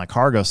to feel my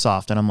car go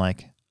soft, and I'm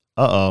like,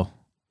 oh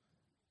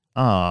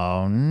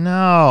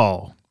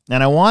no.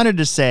 And I wanted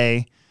to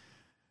say,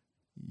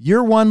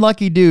 you're one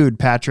lucky dude,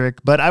 Patrick,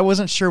 but I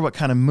wasn't sure what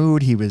kind of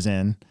mood he was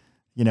in,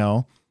 you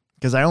know,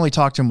 because I only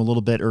talked to him a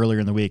little bit earlier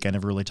in the week. I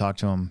never really talked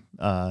to him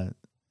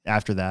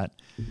after that.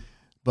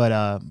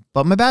 But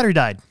my battery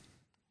died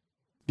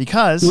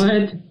because,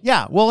 what?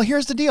 Yeah, well,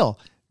 here's the deal.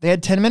 They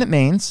had 10-minute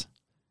mains,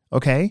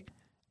 okay,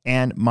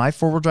 and my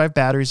 4-wheel drive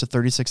battery is a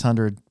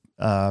 3600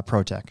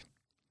 ProTech.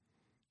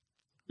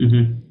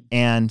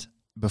 And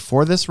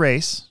before this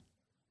race,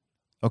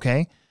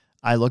 okay,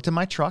 I looked at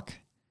my truck,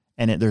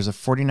 and there's a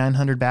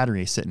 4900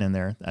 battery sitting in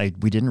there.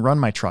 We didn't run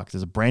my truck.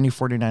 There's a brand new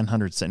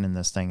 4900 sitting in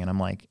this thing, and I'm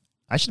like,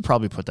 I should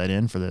probably put that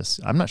in for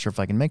this. I'm not sure if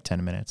I can make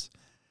 10 minutes.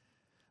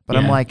 But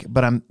I'm like,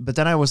 but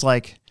then I was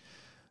like,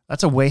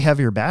 that's a way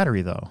heavier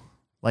battery though.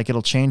 Like,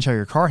 it'll change how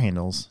your car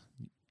handles.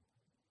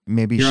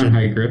 Maybe you're on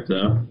high grip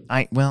though.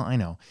 I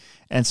know.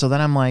 And so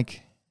then I'm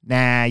like,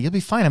 nah, you'll be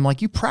fine. I'm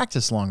like, you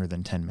practice longer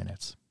than 10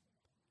 minutes.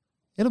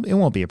 It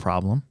won't be a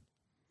problem.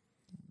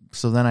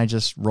 So then I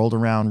just rolled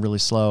around really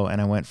slow,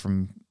 and I went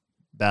from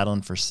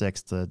battling for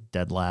 6th to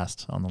dead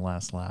last on the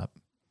last lap.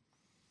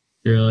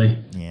 Really?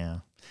 Yeah.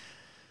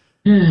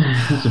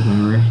 That's a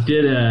bummer.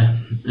 Did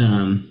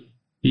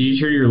you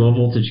turn your low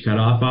voltage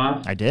cutoff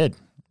off? I did.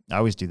 I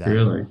always do that.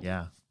 Really?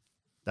 Yeah.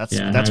 I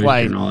That's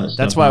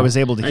why I was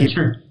able to keep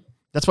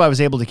that's why I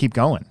was able to keep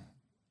going.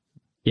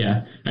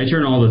 Yeah. I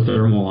turn all the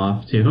thermal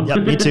off too. Yep,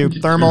 me too.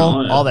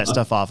 Thermal, all that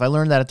stuff off. I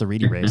learned that at the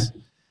Reedy race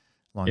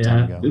a long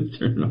time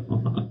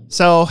ago.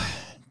 So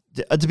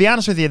to be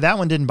honest with you, that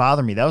one didn't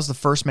bother me. That was the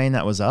first main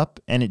that was up,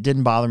 and it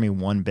didn't bother me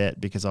one bit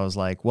because I was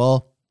like,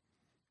 well,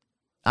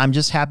 I'm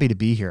just happy to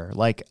be here.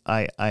 Like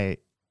I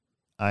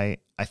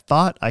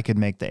thought I could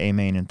make the A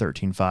main in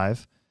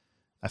 13.5.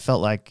 I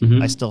felt like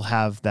I still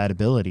have that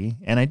ability,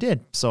 and I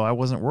did. So I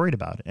wasn't worried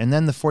about it. And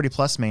then the 40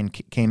 plus main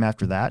came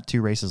after that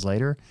 2 races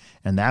later,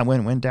 and that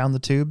went down the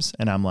tubes.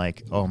 And I'm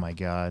like, oh my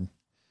God,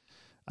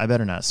 I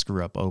better not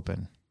screw up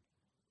open.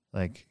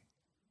 Like,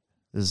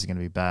 this is going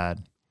to be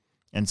bad.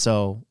 And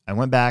so I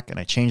went back and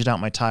I changed out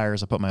my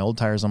tires. I put my old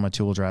tires on my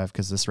 2-wheel drive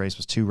because this race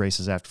was 2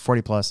 races after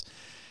 40 plus.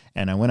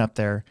 And I went up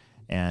there,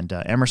 and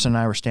Emerson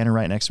and I were standing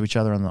right next to each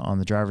other on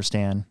the driver's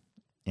stand.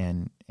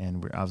 And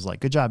I was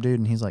like, good job, dude.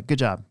 And he's like, good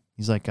job.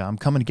 He's like, I'm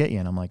coming to get you.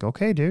 And I'm like,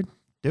 okay, dude,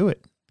 do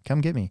it.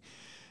 Come get me.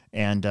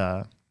 And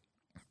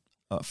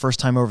first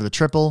time over the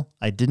triple,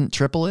 I didn't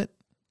triple it.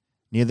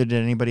 Neither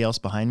did anybody else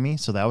behind me.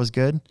 So that was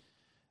good.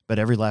 But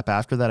every lap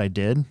after that, I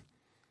did.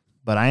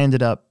 But I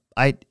ended up,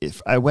 I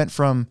went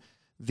from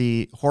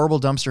the horrible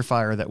dumpster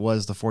fire that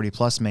was the 40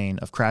 plus main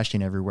of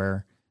crashing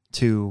everywhere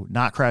to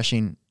not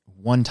crashing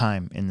one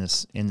time in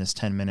this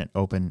 10-minute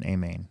open A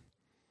main.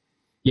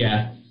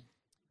 Yeah.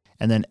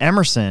 And then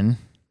Emerson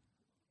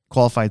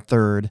qualified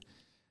 3rd,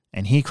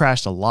 and he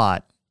crashed a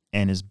lot,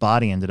 and his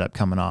body ended up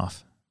coming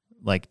off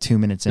like 2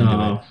 minutes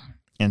into it.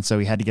 And so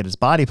he had to get his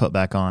body put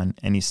back on,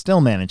 and he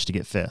still managed to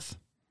get 5th.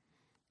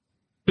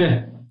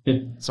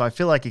 So I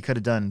feel like he could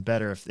have done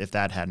better if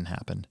that hadn't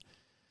happened.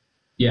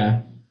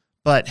 Yeah.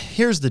 But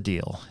here's the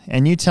deal,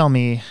 and you tell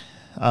me,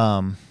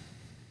 when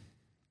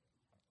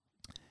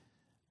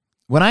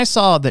I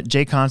saw that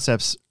J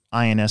Concepts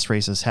INS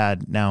races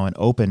had now an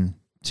open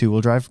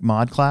 2-wheel drive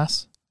mod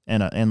class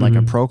and like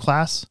a pro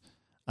class,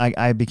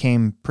 I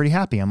became pretty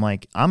happy. I'm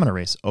like, I'm gonna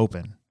race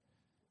open.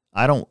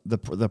 I don't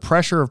the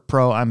pressure of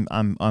pro. I'm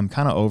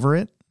kind of over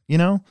it. You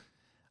know,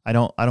 I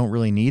don't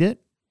really need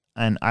it,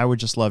 and I would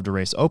just love to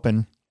race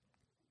open.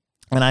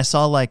 And I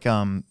saw like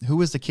who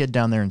was the kid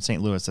down there in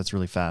St. Louis that's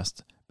really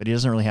fast, but he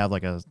doesn't really have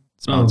like a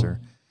sponsor.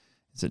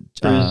 Is it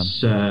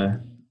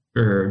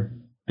or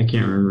I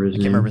can't remember his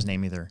name. I can't remember his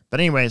name either. But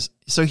anyways,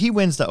 so he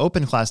wins the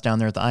open class down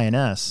there at the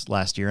INS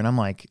last year, and I'm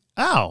like,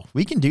 oh,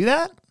 we can do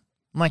that?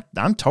 I'm like,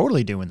 I'm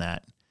totally doing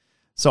that.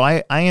 So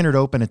I entered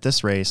open at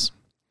this race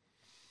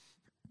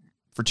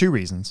for 2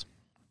 reasons.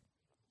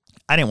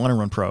 I didn't want to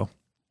run pro.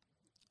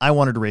 I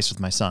wanted to race with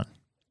my son.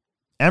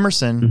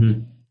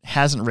 Emerson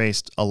hasn't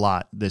raced a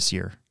lot this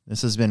year.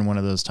 This has been one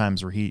of those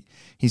times where he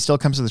still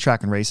comes to the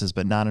track and races,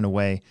 but not in a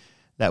way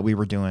that we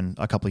were doing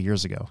a couple of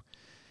years ago.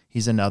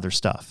 He's into other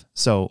stuff.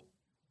 So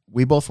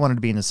we both wanted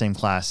to be in the same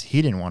class.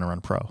 He didn't want to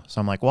run pro. So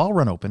I'm like, well, I'll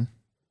run open.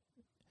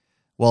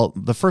 Well,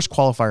 the first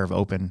qualifier of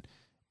open,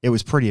 it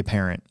was pretty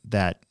apparent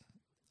that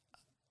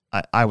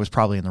I was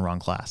probably in the wrong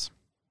class.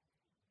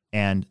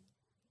 And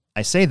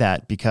I say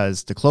that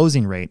because the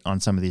closing rate on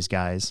some of these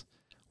guys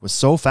was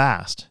so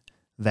fast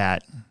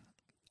that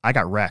I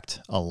got wrecked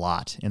a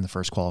lot in the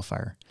first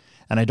qualifier.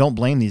 And I don't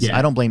blame these. Yeah.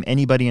 I don't blame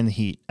anybody in the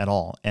heat at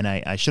all. And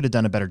I should have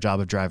done a better job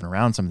of driving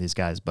around some of these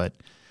guys. But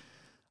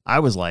I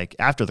was like,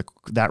 after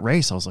that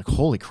race, I was like,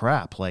 holy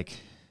crap. Like,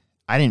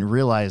 I didn't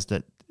realize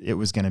that it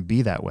was going to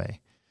be that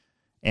way.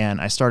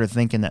 And I started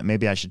thinking that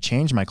maybe I should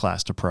change my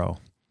class to pro.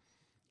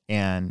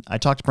 And I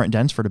talked to Brent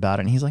Densford about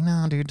it, and he's like,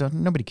 no, dude,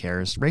 nobody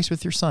cares. Race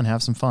with your son.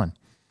 Have some fun.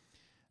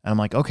 And I'm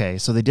like, okay.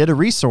 So they did a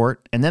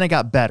resort, and then it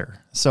got better.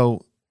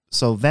 So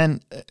then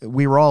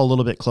we were all a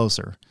little bit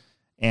closer.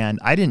 And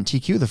I didn't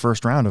TQ the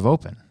first round of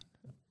open,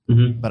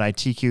 but I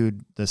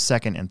TQ'd the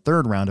second and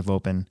third round of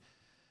open.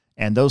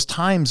 And those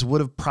times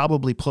would have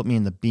probably put me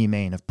in the B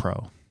main of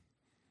pro.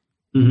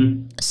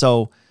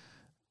 So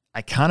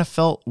I kind of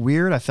felt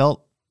weird. I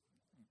felt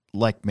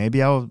like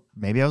maybe I was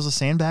a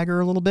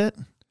sandbagger a little bit,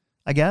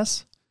 I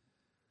guess.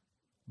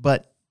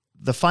 But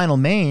the final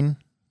main,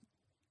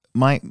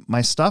 my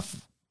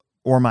stuff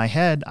or my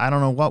head, I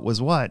don't know what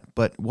was what,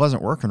 but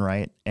wasn't working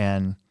right.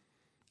 And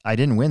I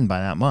didn't win by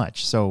that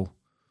much. So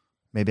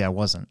maybe I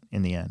wasn't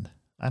in the end.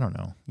 I don't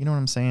know. You know what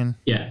I'm saying?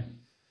 Yeah.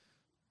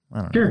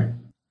 I don't know.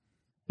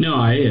 No,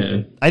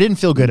 I didn't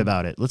feel good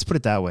about it. Let's put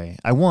it that way.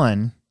 I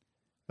won,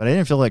 but I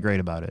didn't feel that great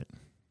about it.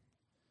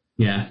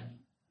 Yeah.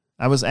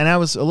 I was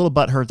a little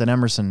butthurt that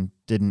Emerson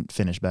didn't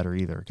finish better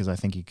either, because I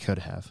think he could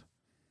have.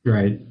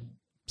 Right.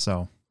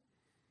 So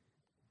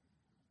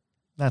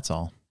that's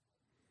all.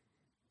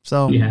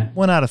 So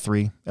 1 out of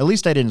 3. At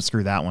least I didn't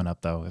screw that one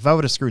up, though. If I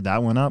would have screwed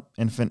that one up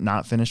and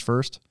not finished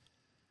first,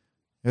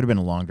 It would have been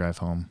a long drive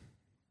home.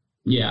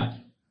 Yeah.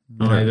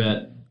 Oh, I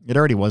bet. It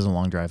already was a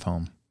long drive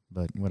home,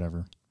 but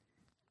whatever.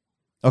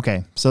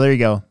 Okay, so there you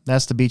go.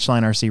 That's the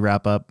Beachline RC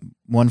wrap up.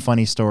 One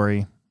funny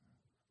story,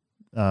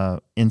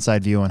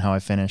 inside view on how I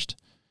finished.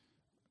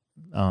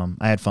 I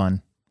had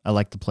fun. I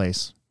liked the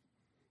place.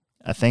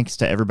 Thanks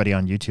to everybody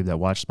on YouTube that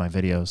watched my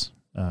videos.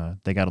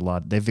 They've got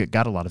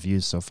a lot of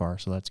views so far,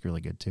 so that's really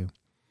good too.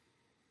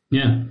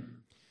 Yeah.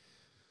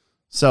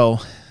 So,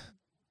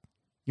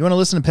 you want to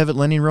listen to Pivot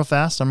Lending real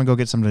fast? I'm gonna go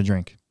get something to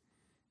drink.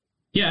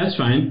 Yeah, that's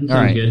fine. Sounds All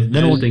right. good.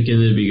 Then I was thinking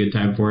it'd be a good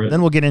time for it.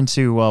 Then we'll get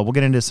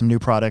into some new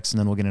products, and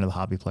then we'll get into the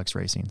Hobbyplex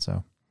racing.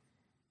 So.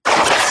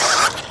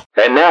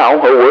 And now,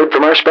 a word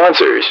from our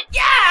sponsors.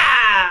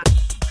 Yeah!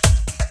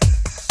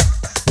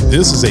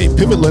 This is a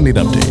Pivot Lending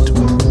Update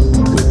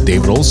with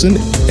David Olson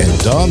and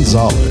Don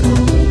Zoller.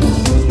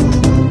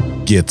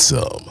 Get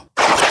some.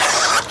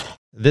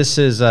 This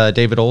is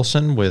David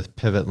Olson with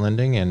Pivot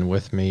Lending, and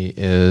with me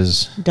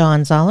is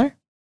Don Zoller.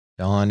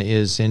 Don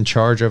is in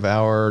charge of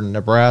our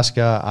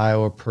Nebraska,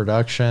 Iowa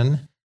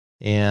production,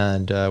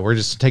 and we're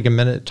just take a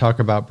minute to talk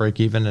about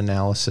break-even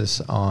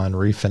analysis on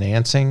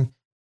refinancing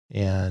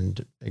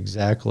and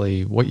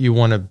exactly what you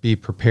want to be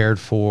prepared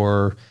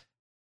for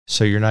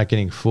so you're not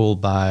getting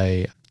fooled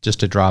by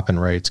just a drop in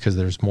rates, because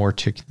there's more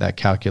to that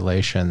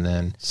calculation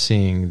than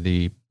seeing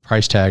the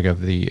price tag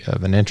of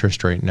an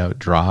interest rate note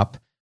drop.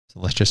 So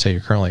let's just say you're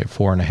currently at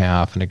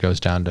 4.5 and it goes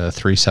down to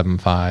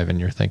 3.75,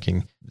 and you're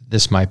thinking,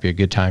 this might be a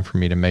good time for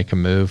me to make a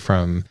move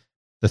from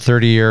the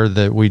 30-year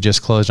that we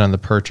just closed on the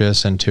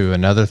purchase into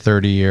another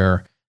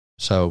 30-year.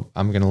 So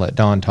I'm going to let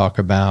Don talk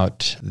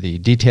about the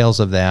details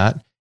of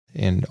that,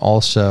 and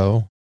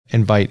also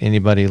invite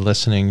anybody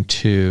listening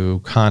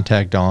to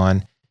contact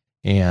Don.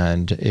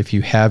 And if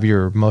you have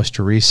your most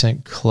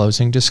recent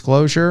closing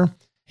disclosure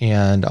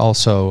and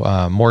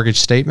also mortgage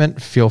statement,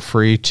 feel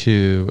free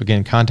to,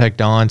 again, contact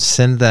Don,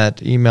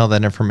 email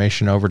that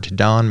information over to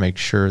Don, make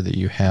sure that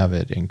you have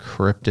it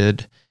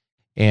encrypted,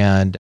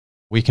 and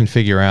we can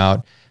figure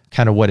out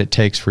kind of what it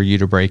takes for you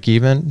to break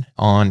even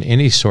on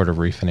any sort of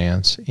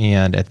refinance.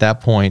 And at that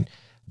point,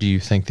 do you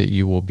think that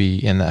you will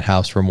be in that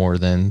house for more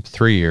than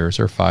 3 years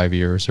or 5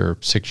 years or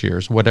 6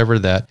 years, whatever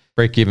that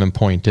break even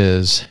point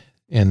is,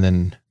 and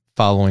then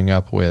following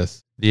up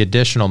with the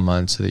additional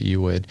months that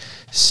you would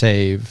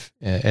save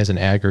as an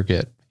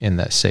aggregate in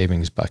that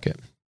savings bucket.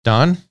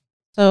 Don?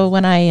 So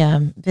when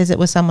I visit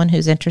with someone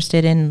who's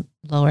interested in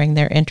lowering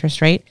their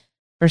interest rate,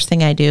 first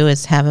thing I do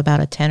is have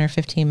about a 10 or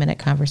 15 minute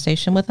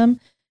conversation with them,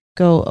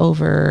 go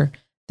over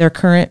their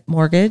current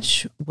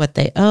mortgage, what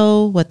they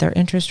owe, what their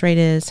interest rate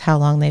is, how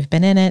long they've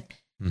been in it.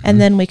 Mm-hmm. And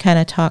then we kind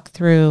of talk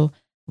through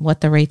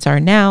what the rates are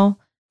now,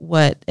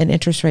 what an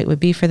interest rate would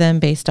be for them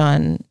based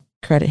on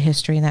credit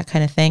history and that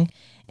kind of thing.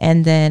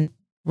 And then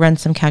run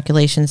some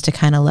calculations to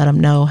kind of let them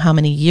know how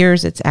many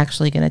years it's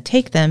actually going to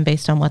take them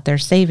based on what they're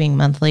saving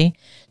monthly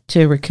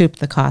to recoup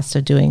the cost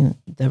of doing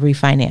the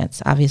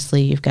refinance.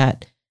 Obviously, you've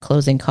got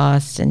closing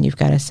costs and you've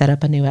got to set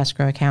up a new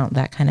escrow account,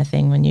 that kind of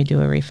thing when you do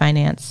a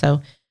refinance.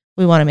 So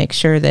we want to make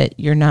sure that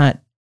you're not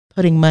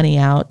putting money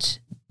out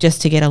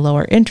just to get a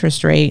lower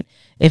interest rate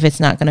if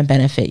it's not going to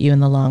benefit you in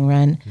the long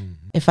run. Mm-hmm.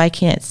 If I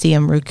can't see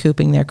them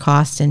recouping their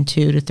costs in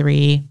 2 to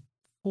 3,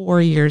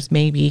 4 years,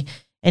 maybe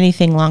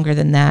anything longer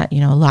than that,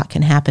 a lot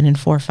can happen in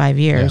 4 or 5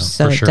 years. Yeah,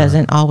 so it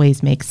doesn't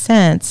always make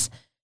sense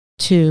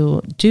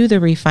to do the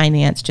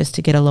refinance just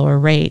to get a lower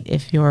rate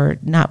if you're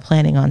not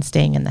planning on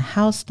staying in the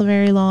house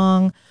very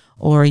long,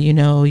 or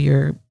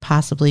you're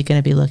possibly going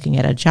to be looking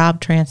at a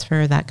job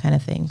transfer, that kind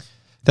of thing.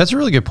 That's a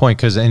really good point,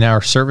 because in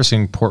our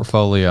servicing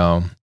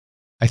portfolio,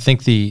 I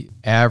think the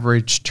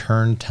average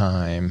turn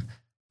time,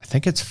 I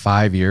think it's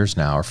 5 years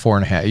now, or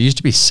 4.5. It used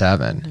to be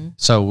 7. Mm-hmm.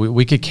 So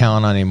we could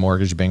count on a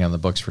mortgage being on the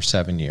books for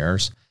 7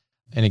 years.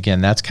 And again,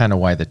 that's kind of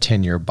why the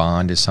 10-year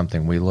bond is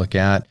something we look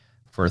at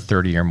for a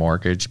 30-year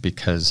mortgage,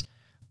 because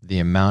the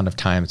amount of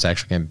time it's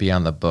actually going to be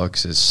on the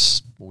books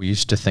is, we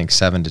used to think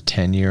 7 to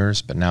 10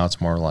 years, but now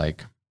it's more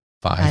like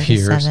 5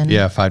 years. 7.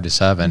 Yeah, 5 to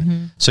 7.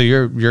 Mm-hmm. So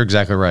you're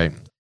exactly right.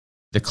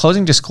 The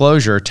closing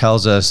disclosure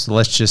tells us,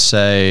 let's just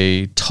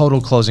say total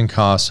closing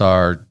costs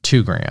are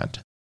 $2,000.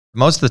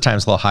 Most of the time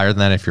it's a little higher than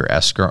that if your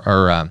escrow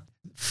or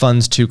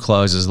funds to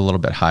close is a little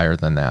bit higher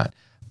than that.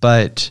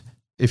 But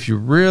if you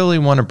really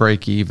want to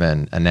break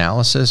even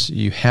analysis,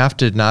 you have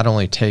to not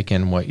only take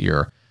in what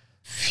your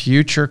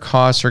future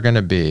costs are going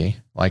to be,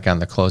 like on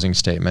the closing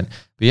statement,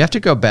 but you have to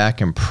go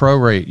back and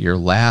prorate your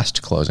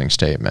last closing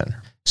statement.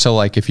 So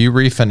like if you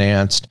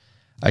refinanced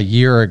a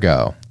year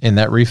ago and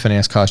that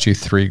refinance cost you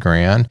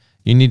 $3,000,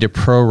 you need to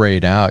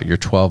prorate out your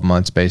 12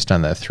 months based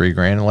on that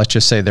 $3,000. And let's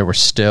just say there were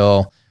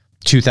still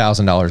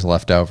 $2,000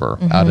 left over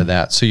out of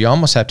that. So you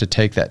almost have to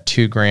take that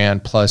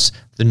 $2,000 plus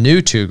the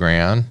new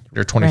 $2,000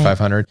 or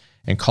 $2,500 right,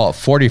 and call it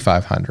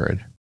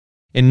 $4,500.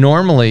 And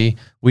normally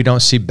we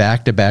don't see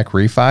back-to-back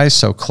refis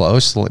so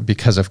close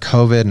because of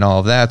COVID and all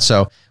of that.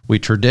 So we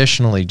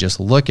traditionally just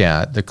look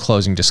at the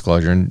closing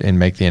disclosure and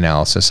make the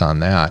analysis on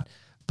that.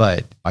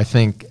 But I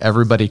think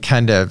everybody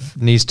kind of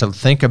needs to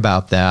think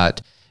about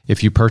that.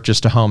 if you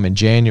purchased a home in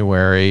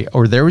January,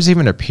 or there was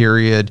even a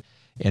period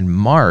in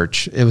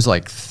March, it was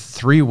like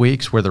 3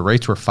 weeks where the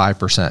rates were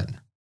 5%.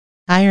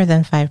 Higher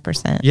than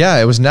 5%.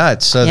 Yeah, it was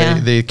nuts. So Yeah.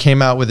 they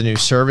came out with the new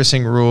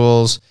servicing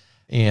rules,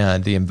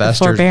 and the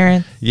investors,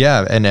 Forbearance.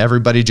 yeah, and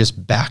everybody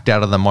just backed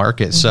out of the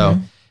market. So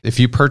if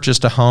you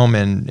purchased a home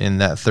in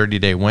that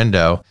 30-day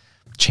window,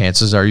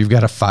 chances are you've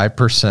got a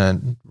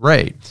 5%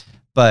 rate.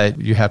 But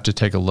you have to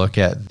take a look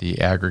at the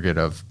aggregate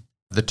of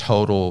the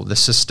total, the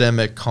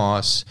systemic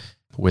costs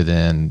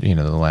within,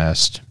 the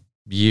last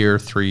year,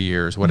 3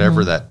 years,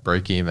 whatever that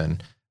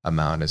break-even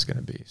amount is going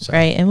to be. So.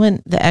 Right. And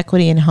when the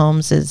equity in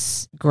homes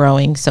is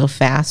growing so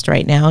fast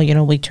right now,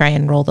 we try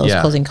and roll those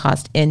closing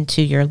costs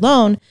into your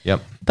loan.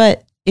 Yep.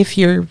 But if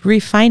you're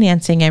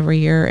refinancing every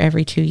year,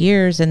 every 2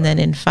 years, and then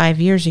in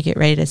 5 years you get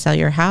ready to sell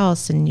your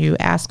house and you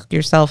ask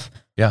yourself,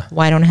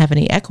 why don't I have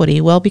any equity?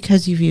 Well,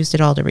 because you've used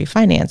it all to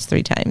refinance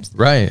 3 times.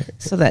 Right.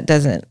 So that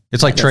doesn't.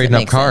 It's like trading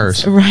up cars.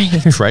 Sense.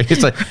 Right. Right.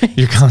 It's like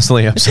you're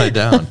constantly upside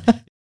down.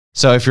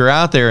 So if you're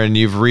out there and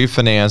you've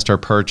refinanced or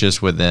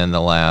purchased within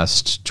the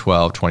last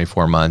 12,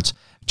 24 months,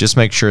 just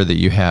make sure that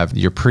you have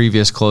your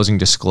previous closing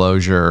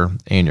disclosure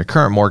and your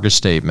current mortgage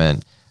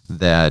statement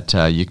that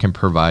you can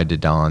provide to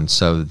Dawn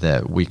so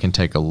that we can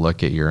take a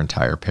look at your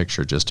entire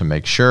picture just to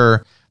make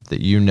sure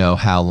that you know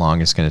how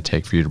long it's going to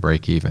take for you to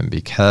break even.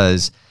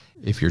 Because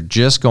if you're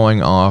just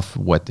going off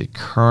what the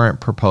current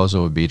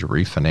proposal would be to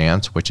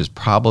refinance, which is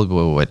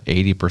probably what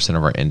 80%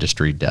 of our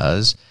industry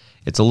does,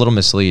 it's a little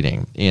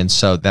misleading. And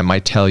so that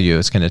might tell you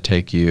it's going to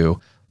take you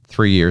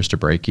 3 years to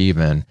break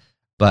even.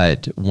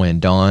 But when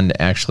Dawn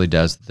actually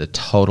does the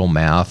total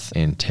math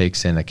and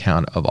takes in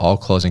account of all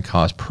closing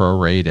costs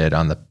prorated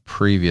on the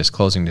previous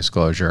closing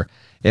disclosure,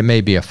 it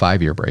may be a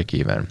 5-year break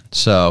even.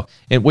 So,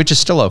 which is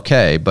still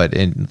okay. But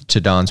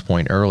to Dawn's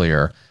point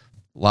earlier,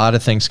 a lot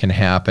of things can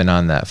happen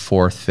on that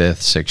 4th, 5th,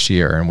 6th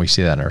year. And we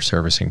see that in our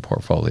servicing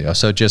portfolio.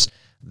 So just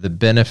the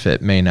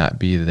benefit may not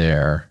be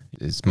there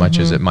as much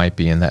as it might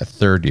be in that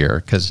 3rd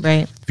year. Because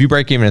if you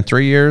break even in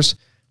 3 years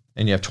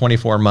and you have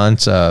 24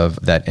 months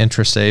of that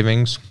interest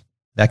savings,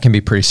 that can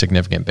be pretty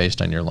significant based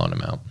on your loan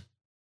amount.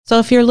 So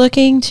if you're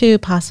looking to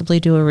possibly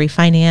do a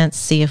refinance,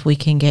 see if we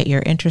can get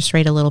your interest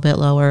rate a little bit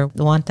lower,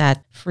 want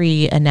that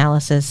free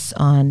analysis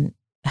on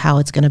how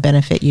it's going to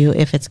benefit you,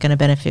 if it's going to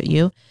benefit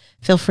you,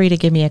 feel free to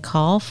give me a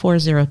call,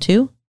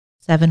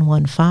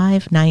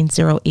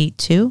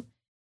 402-715-9082,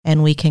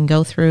 and we can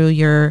go through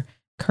your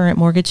current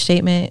mortgage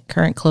statement,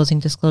 current closing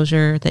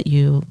disclosure that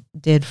you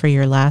did for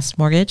your last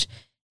mortgage,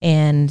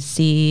 and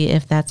see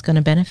if that's going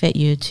to benefit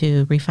you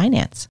to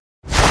refinance.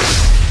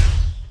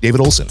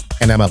 David Olson,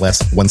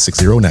 NMLS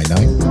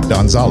 16099.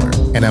 Don Zoller,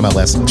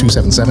 NMLS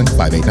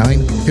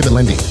 277589. Pivot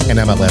Lending,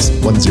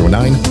 NMLS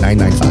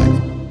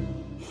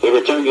 109995. We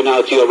return you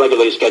now to your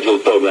regularly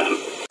scheduled program.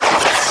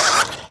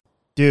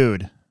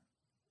 Dude,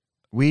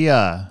 we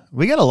got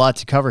a lot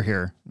to cover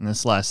here in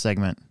this last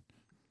segment.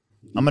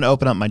 I'm going to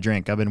open up my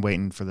drink. I've been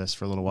waiting for this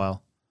for a little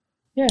while.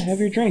 Yeah, have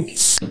your drink.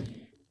 This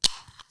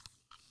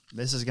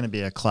is going to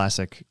be a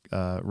classic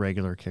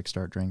regular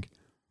Kickstart drink.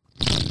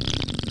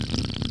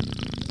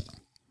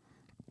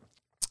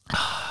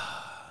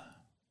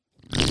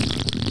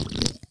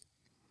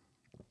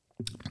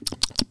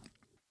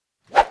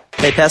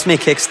 Hey, pass me a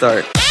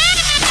Kickstart.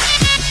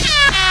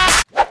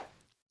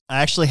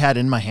 I actually had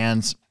in my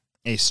hands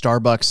a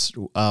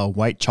Starbucks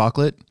white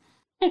chocolate,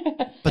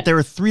 but they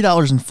were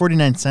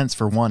 $3.49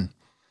 for one.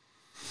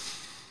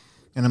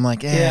 And I'm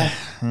like,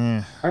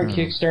 Aren't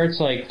Kickstarts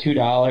like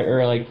 $2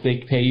 or like they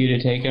pay you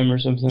to take them or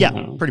something? Yeah,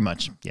 pretty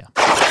much. Yeah.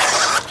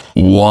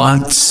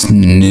 What's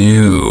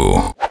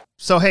new?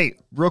 So, hey,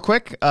 real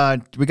quick,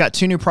 we got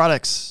 2 new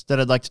products that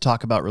I'd like to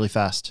talk about really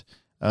fast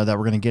that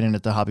we're going to get in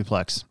at the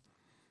Hobbyplex.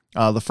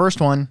 The first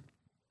one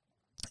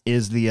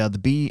is the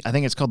B, I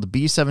think it's called the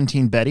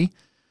B17 Betty.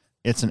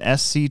 It's an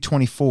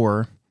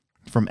SC24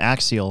 from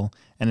Axial,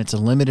 and it's a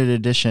limited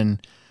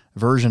edition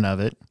version of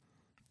it.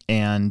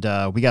 And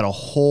we got a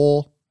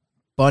whole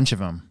bunch of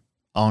them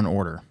on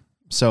order.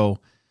 So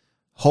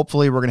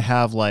hopefully we're going to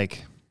have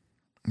like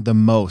the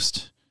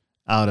most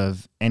out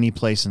of any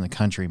place in the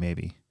country,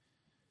 maybe.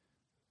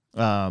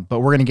 But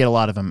we're going to get a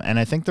lot of them. And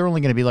I think they're only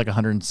going to be like they're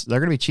going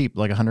to be cheap,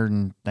 like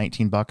 $119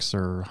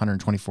 or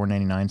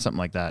 $124.99, something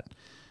like that,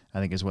 I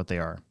think is what they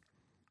are.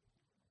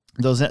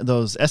 Those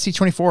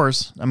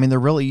SC24s, I mean, they're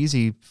really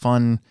easy,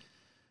 fun,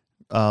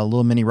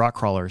 little mini rock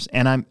crawlers.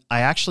 And I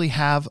actually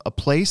have a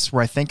place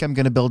where I think I'm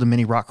going to build a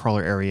mini rock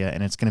crawler area,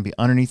 and it's going to be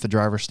underneath the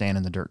driver's stand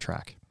in the dirt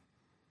track.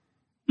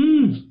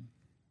 That'd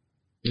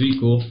be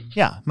cool.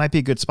 Yeah, might be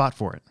a good spot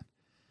for it.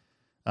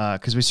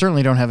 Because we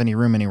certainly don't have any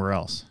room anywhere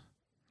else.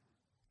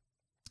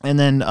 And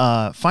then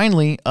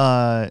finally,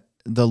 the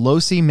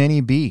Losi Mini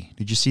B.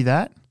 Did you see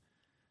that?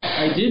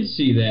 I did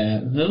see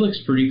that. That looks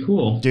pretty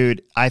cool,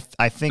 dude. I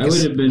think I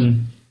would have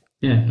been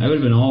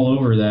all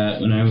over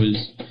that when I was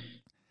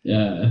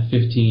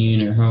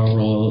 15 or however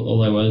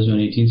old I was when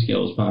 18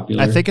 scale was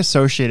popular. I think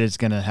Associated's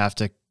going to have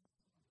to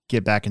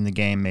get back in the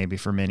game maybe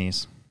for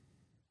minis.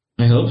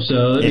 I hope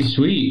so. That'd be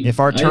sweet. If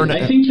our turn,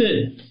 I think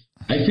that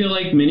I feel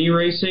like mini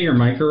racing or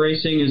micro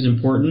racing is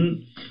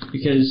important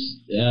because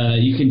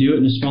you can do it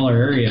in a smaller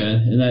area,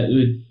 and that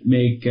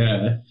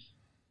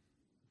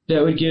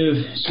would give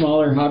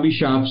smaller hobby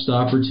shops the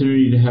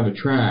opportunity to have a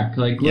track.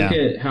 Like, look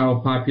at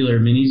how popular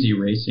Mini Z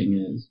racing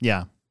is.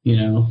 Yeah.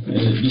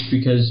 Just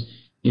because,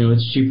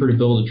 it's cheaper to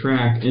build a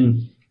track.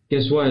 And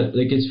guess what?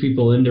 That gets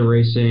people into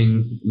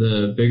racing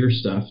the bigger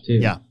stuff, too.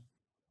 Yeah.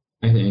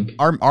 I think.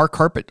 Our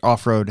carpet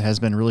off-road has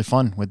been really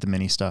fun with the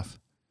mini stuff.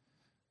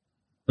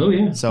 Oh,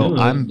 yeah. So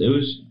it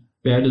was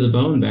bad to the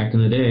bone back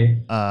in the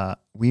day.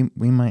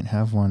 We might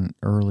have one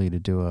early to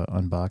do a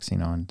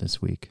unboxing on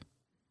this week.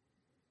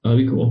 That'd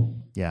be cool.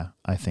 Yeah,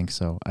 I think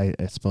so.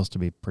 It's supposed to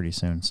be pretty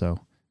soon, so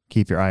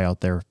keep your eye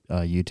out there,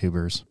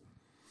 YouTubers.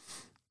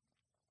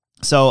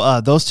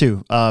 So those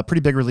two pretty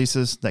big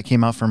releases that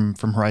came out from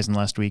Horizon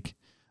last week.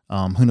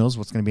 Who knows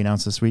what's going to be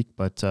announced this week,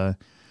 but I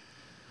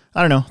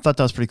don't know. Thought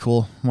that was pretty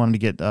cool. Wanted to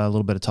get a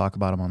little bit of talk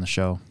about them on the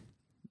show.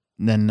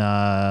 And then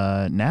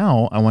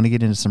now I want to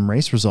get into some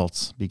race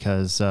results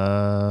because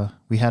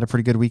we had a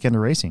pretty good weekend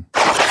of racing.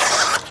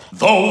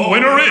 The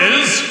winner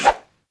is...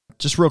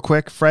 Just real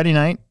quick, Friday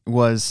night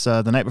was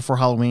the night before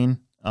Halloween.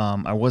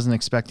 I wasn't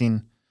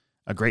expecting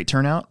a great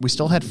turnout. We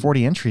still had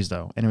 40 entries,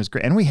 though, and it was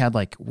great. And we had,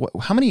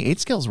 how many 8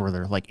 scales were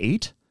there?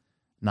 8?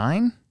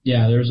 9?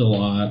 Yeah, there's a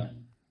lot.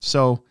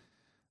 So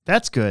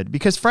that's good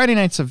because Friday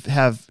nights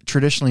have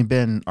traditionally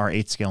been our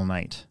 8 scale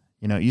night.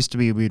 It used to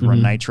be we'd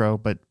run Nitro,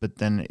 but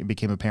then it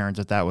became apparent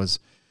that was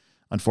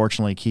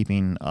unfortunately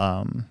keeping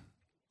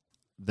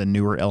the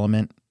newer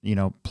element,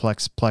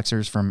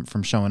 plexers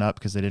from showing up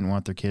because they didn't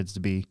want their kids to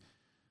be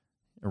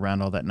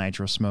around all that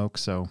nitro smoke.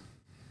 So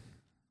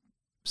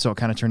it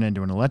kind of turned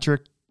into an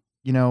electric,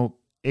 8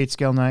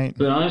 scale night.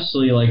 But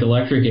honestly,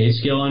 electric 8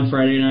 scale on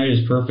Friday night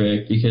is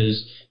perfect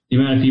because the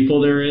amount of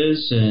people there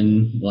is,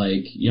 and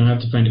you don't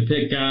have to find a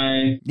pit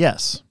guy.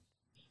 Yes.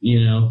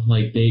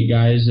 The 8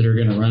 guys that are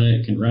going to run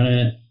it can run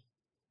it,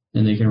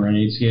 and they can run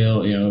 8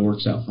 scale. It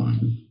works out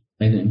fine,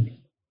 I think.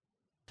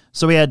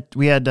 So we had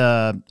 2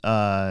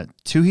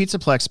 heats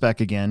of Plex Spec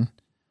again.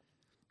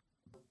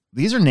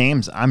 These are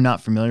names I'm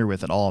not familiar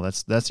with at all.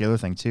 That's the other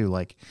thing too.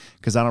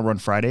 Because I don't run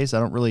Fridays, I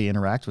don't really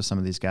interact with some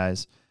of these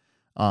guys.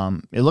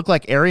 It looked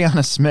like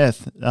Ariana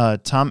Smith,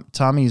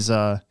 Tommy's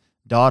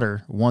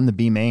daughter, won the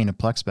B main of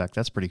Plex Spec.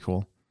 That's pretty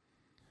cool.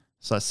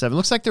 So that's 7.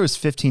 Looks like there was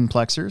 15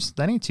 Plexers.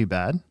 That ain't too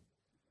bad.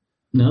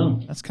 No,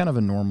 that's kind of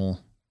a normal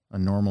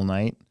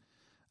night.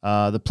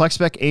 The Plex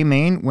Spec A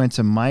main went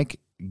to Mike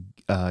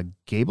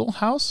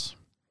Gablehouse.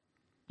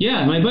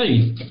 Yeah, my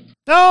buddy.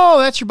 Oh,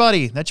 that's your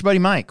buddy. That's your buddy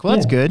Mike. Well,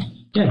 that's good.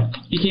 Yeah,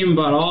 he came and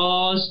bought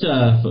all the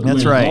stuff.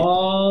 That's right.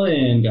 All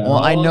in, got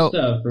all the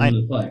stuff from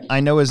the Plex.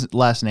 I know his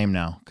last name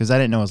now because I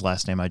didn't know his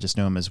last name. I just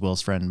knew him as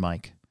Will's friend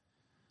Mike.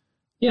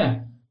 Yeah,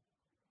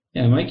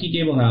 Mikey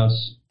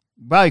Gablehouse.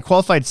 Wow, he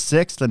qualified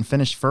 6th and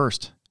finished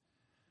 1st.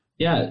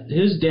 Yeah,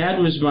 his dad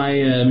was my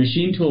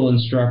machine tool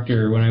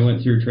instructor when I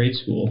went through trade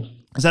school.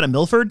 Is that at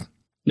Milford?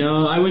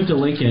 No, I went to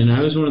Lincoln. I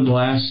was one of the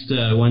last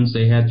ones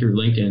they had through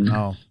Lincoln.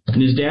 Oh.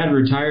 And his dad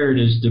retired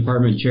as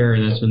department chair,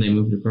 and that's when they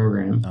moved the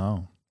program.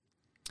 Oh.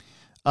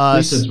 At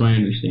least that's my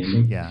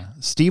understanding. Yeah.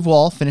 Steve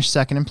Wall finished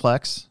 2nd in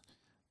Plex.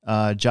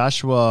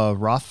 Joshua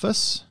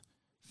Rothfuss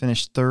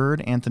finished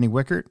 3rd. Anthony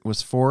Wickert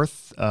was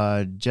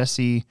 4th.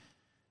 Jesse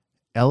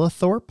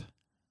Ellithorpe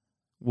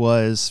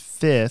was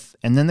 5th.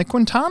 And then the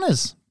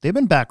Quintanas, they've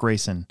been back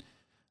racing.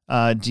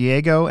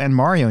 Diego and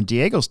Mario. And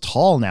Diego's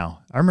tall now.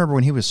 I remember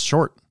when he was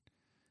short.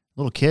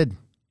 Little kid.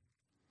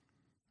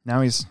 Now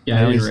he's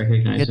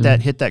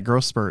hit that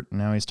growth spurt. And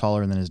now he's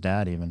taller than his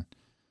dad even.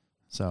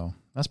 So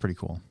that's pretty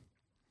cool.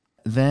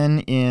 Then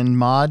in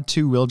Mod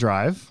 2-wheel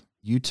drive,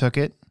 you took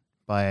it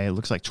by, it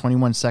looks like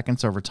 21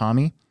 seconds over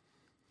Tommy.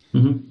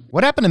 Mm-hmm.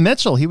 What happened to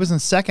Mitchell? He was in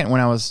 2nd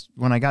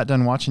when I got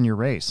done watching your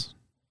race.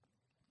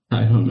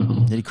 I don't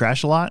know. Did he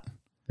crash a lot?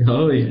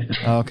 Oh, yeah.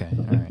 Okay.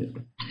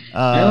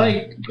 All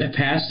right. I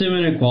passed him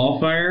in a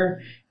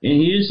qualifier, and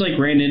he just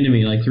ran into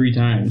me 3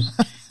 times.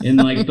 And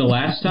the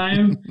last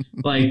time,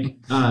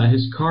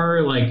 his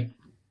car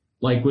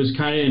was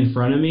kind of in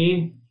front of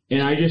me,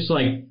 and I just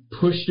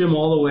pushed him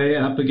all the way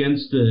up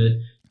against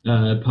the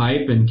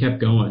pipe and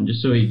kept going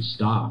just so he'd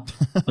stop.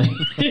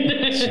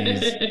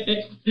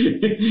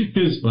 It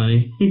was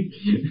funny.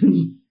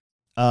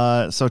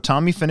 So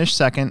Tommy finished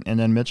 2nd, and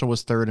then Mitchell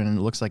was 3rd, and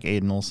it looks like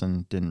Aiden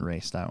Olson didn't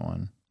race that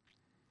one.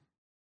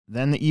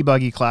 Then the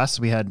e-buggy class,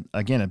 we had,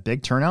 again, a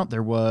big turnout.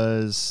 There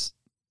was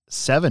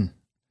 7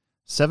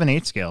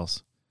 8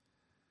 scales.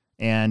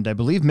 And I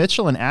believe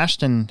Mitchell and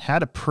Ashton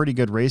had a pretty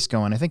good race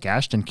going. I think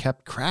Ashton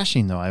kept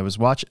crashing, though. I was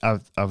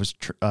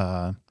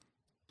trying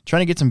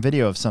to get some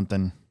video of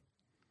something.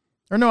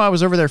 Or no, I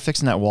was over there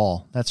fixing that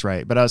wall. That's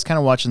right. But I was kind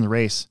of watching the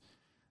race,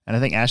 and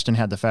I think Ashton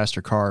had the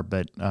faster car,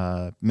 but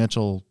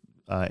Mitchell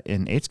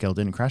in 8 scale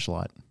didn't crash a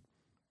lot.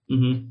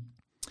 Mm-hmm.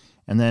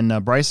 And then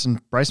Bryson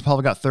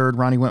Palva got 3rd.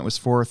 Ronnie Went was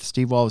 4th.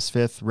 Steve Wall was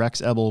 5th.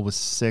 Rex Ebel was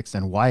 6th.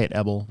 And Wyatt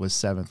Ebel was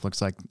 7th.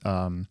 Looks like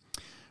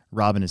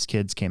Rob and his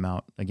kids came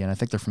out again. I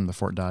think they're from the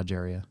Fort Dodge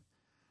area.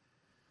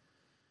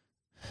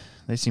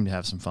 They seem to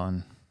have some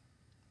fun.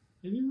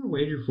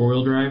 weighed your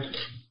 4-wheel drive?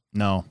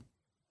 No,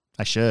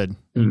 I should,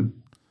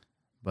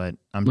 but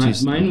I'm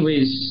Mine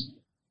weighs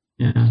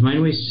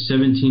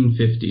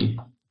 1750.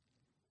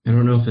 I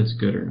don't know if that's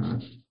good or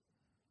not.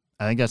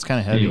 I think that's kind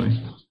of heavy.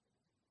 Anyway.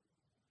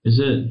 Is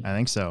it? I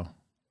think so.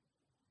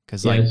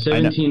 Because it's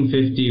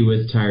 1750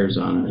 with tires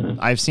on it.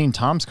 I've seen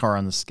Tom's car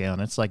on the scale,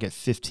 and it's like at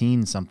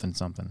 15 something.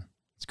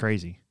 It's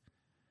crazy.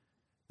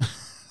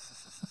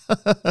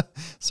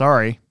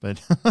 Sorry,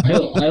 but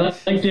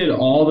I did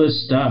all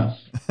this stuff.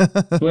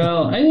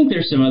 Well, I think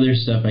there's some other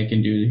stuff I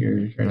can do here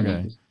to try to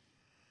make this.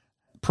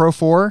 Pro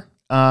 4.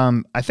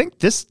 I think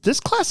this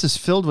class is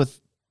filled with.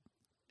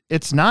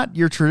 It's not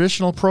your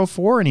traditional Pro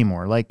 4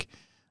 anymore. Like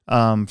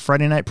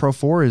Friday Night Pro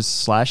 4 is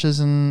Slashes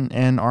and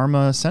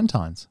Arrma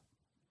Centons.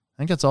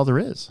 I think that's all there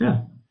is.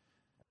 Yeah.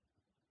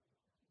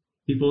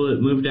 People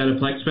that moved out of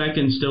PlexSpec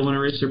and still want to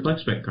race their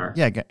PlexSpec car.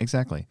 Yeah,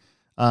 exactly.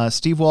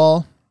 Steve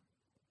Wall,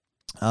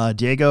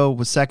 Diego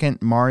was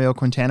second. Mario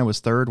Quintana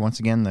was third. Once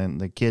again,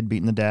 the kid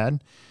beating the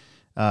dad.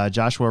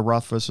 Joshua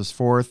Rothfuss was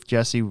fourth.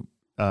 Jesse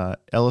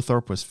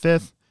Ellithorpe was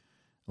fifth.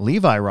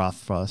 Levi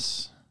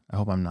Rothfuss, I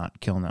hope I'm not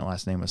killing that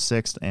last name, was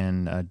sixth.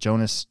 And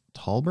Jonas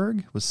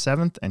Tallberg was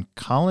seventh. And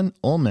Collins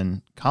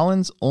Ullman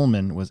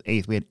was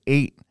eighth. We had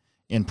 8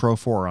 in Pro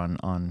 4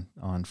 on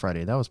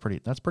Friday. That's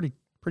pretty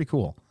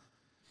cool.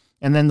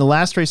 And then the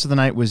last race of the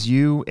night was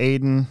you,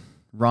 Aiden,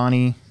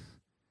 Ronnie,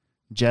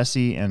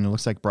 Jesse, and it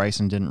looks like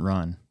Bryson didn't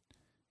run.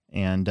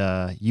 And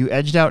you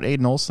edged out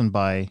Aiden Olson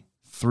by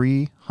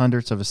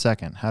 0.03 of a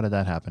second. How did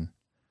that happen?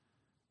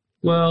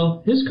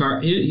 Well, his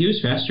car, he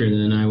was faster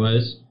than I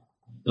was.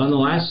 On the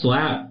last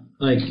lap,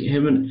 like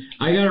him and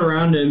I got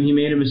around him. He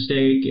made a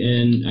mistake,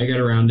 and I got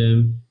around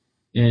him.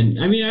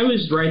 And I mean, I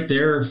was right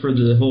there for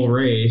the whole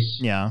race.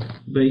 Yeah.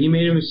 But he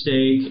made a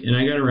mistake, and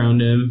I got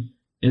around him.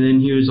 And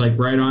then he was like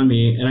right on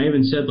me. And I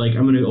even said, like,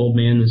 I'm going to old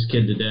man this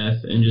kid to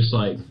death and just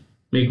like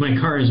make my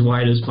car as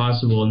wide as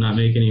possible and not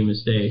make any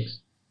mistakes.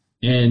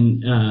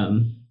 And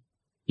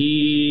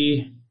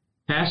he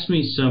passed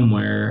me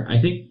somewhere.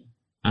 I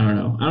don't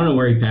know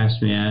where he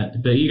passed me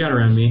at, but he got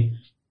around me.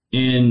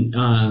 And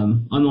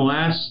on the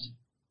last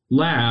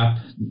lap,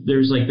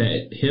 there's like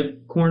that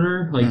hip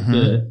corner, like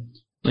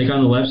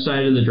on the left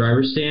side of the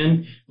driver's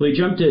stand. Well, he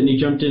jumped it, and he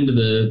jumped into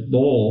the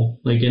bowl,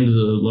 like into the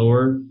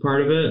lower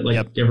part of it, like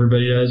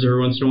everybody does every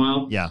once in a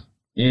while. Yeah.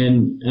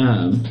 And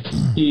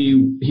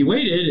he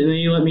waited, and then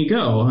he let me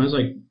go. I was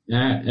like,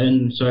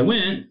 and so I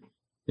went,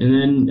 and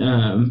then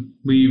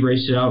we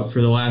raced it out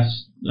for the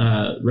last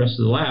rest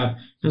of the lap.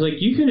 I was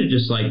like, you could have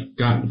just like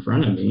got in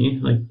front of me,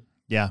 like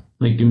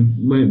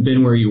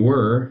been where you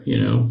were, you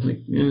know, like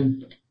he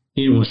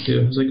didn't want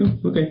to. I was like, oh,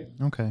 okay.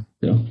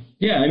 So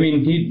yeah, I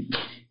mean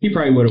he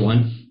probably would have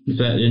won if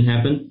that didn't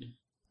happen.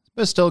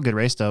 But it's still a good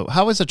race, though.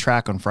 How was the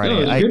track on Friday? Oh,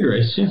 it was a good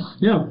race.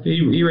 Yeah,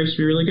 he raced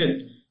me really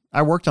good.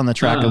 I worked on the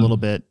track a little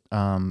bit.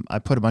 I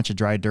put a bunch of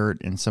dry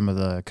dirt in some of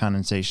the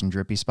condensation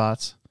drippy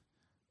spots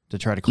to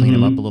try to clean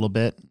them up a little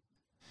bit.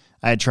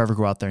 I had Trevor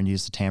go out there and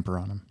use the tamper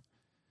on them.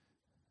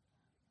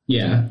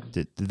 Yeah.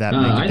 Did that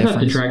make a difference? I thought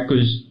the track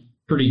was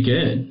pretty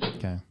good.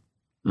 Okay.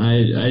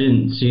 I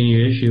didn't see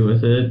any issue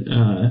with it.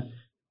 I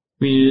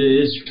mean,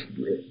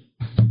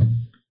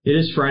 it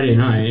is Friday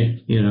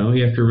night, you know,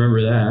 you have to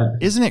remember that.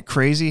 Isn't it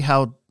crazy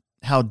how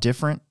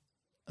different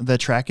the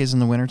track is in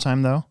the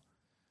wintertime, though?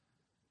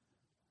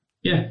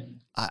 Yeah.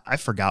 I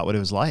forgot what it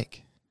was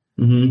like.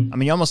 Mm-hmm. I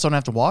mean, you almost don't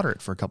have to water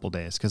it for a couple of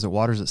days because it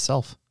waters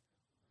itself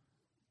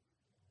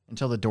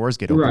until the doors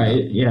get open.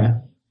 Right, yeah.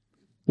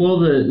 Well,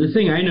 the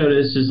thing I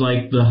noticed is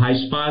like the high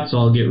spots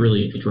all get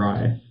really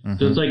dry. Mm-hmm.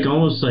 So it's like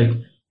almost like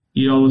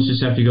you almost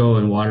just have to go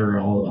and water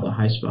all of the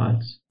high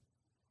spots.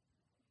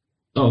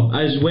 Oh,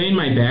 I was weighing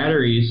my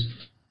batteries.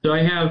 So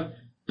I have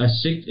a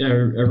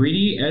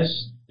Reedy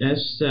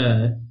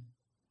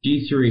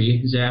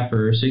G3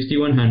 Zapper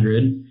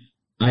 6100.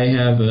 I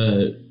have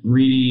a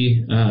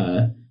Reedy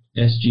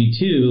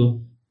SG2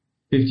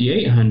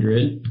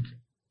 5800,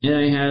 and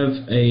I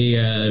have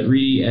a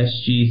Reedy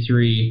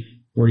SG3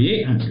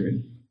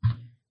 4800.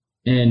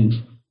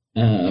 And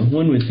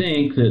one would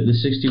think that the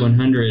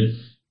 6100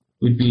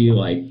 would be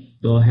like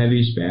the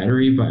heaviest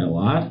battery by a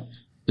lot.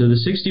 So the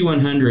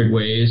 6100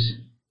 weighs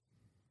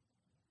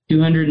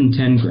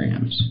 210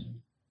 grams.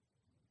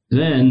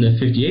 Then the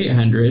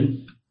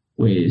 5800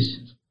 weighs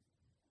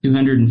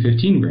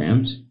 215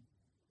 grams.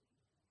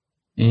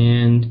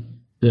 And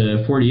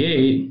the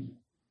 48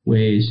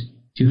 weighs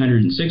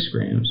 206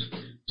 grams.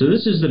 So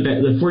this is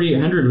the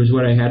 4800 was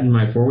what I had in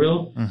my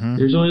 4-wheel. Mm-hmm.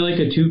 There's only like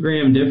a 2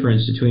 gram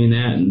difference between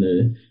that and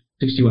the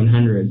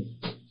 6100.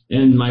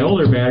 And my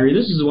older battery,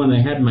 this is the one that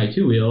I had in my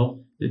 2-wheel.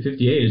 The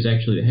 58 is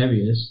actually the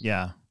heaviest.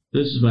 Yeah.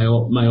 This is my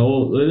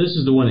old. This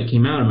is the one that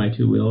came out of my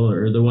 2-wheel,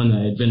 or the one that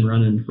I had been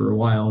running for a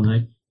while, and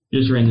I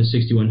just ran the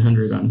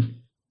 6100 on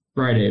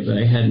Friday, but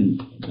I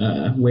hadn't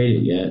weighed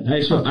it yet.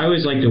 I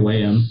always like to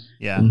weigh them,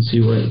 and see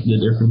what the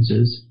difference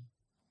is.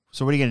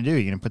 So what are you gonna do? Are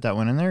you gonna put that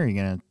one in there? Or are you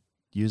gonna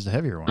use the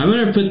heavier one? I'm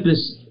gonna put the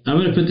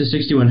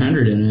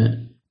 6100 in it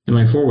in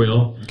my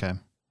 4-wheel. Okay.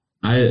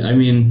 I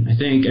mean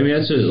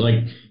that's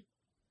like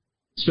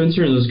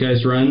Spencer and those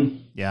guys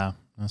run. Yeah,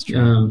 that's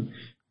true.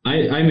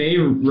 I may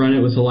run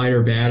it with a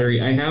lighter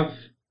battery. I have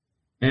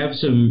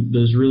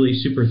those really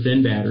super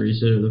thin batteries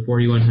that are the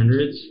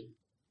 4100s.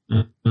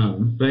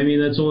 But I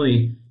mean, that's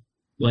only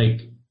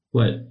like,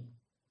 what,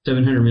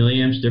 700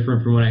 milliamps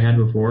different from what I had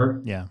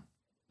before. Yeah.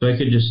 So I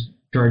could just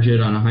charge it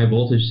on a high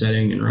voltage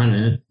setting and run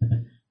it.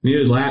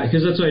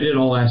 Because that's what I did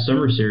all last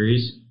summer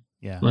series.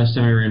 Yeah. Last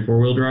time I ran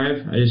 4-wheel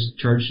drive, I just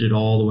charged it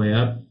all the way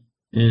up,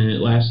 and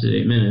it lasted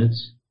 8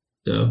 minutes.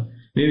 So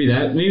maybe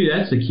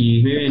that's the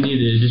key. Maybe I need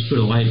to just put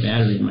a light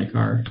battery in my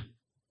car,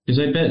 because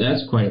I bet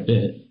that's quite a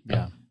bit.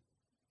 Yeah.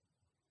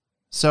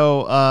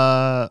 So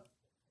I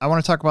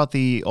want to talk about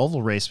the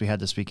oval race we had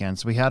this weekend.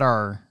 So we had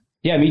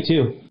me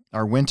too.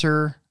 Our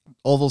winter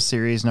oval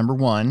series number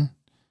 1,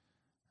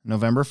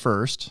 November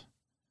 1st,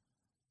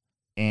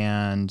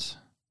 and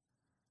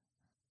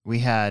we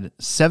had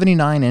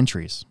 79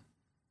 entries.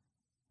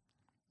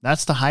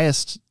 That's the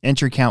highest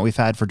entry count we've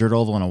had for dirt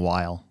oval in a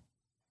while.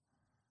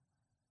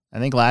 I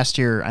think last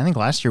year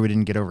we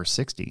didn't get over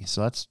 60,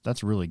 so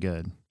that's really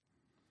good.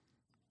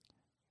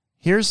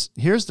 Here's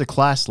the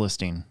class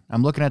listing.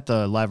 I'm looking at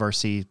the Live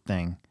RC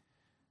thing.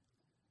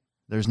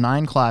 There's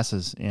 9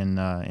 classes in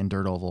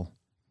dirt oval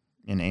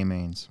in A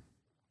mains.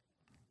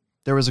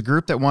 There was a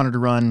group that wanted to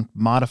run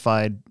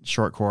modified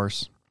short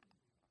course,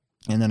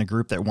 and then a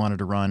group that wanted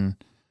to run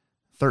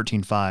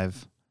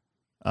 13.5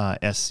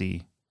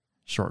 SC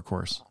short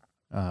course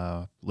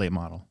late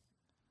model.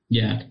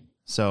 Yeah.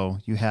 So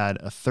you had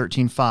a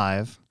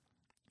 13.5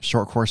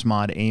 short course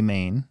mod A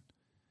main.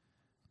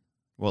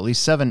 Well, at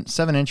least seven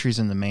entries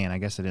in the main. I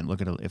guess I didn't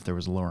look at if there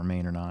was a lower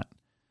main or not.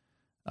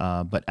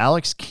 But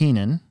Alex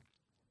Keenan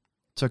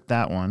took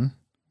that one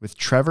with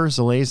Trevor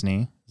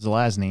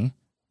Zelazny,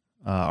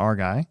 our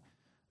guy,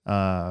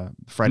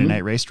 Friday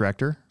Night Race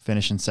Director,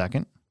 finishing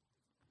second.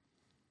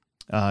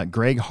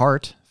 Greg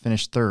Hart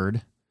finished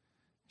third.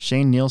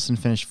 Shane Nielsen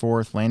finished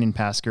fourth. Landon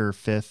Pasker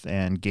fifth,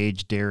 and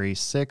Gage Derry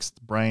sixth.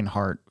 Brian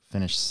Hart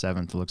finished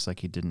seventh. It looks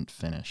like he didn't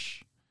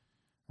finish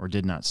or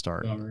did not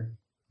start. Bummer.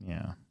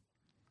 Yeah.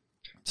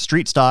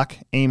 Street stock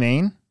A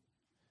main.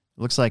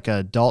 Looks like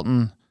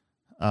Dalton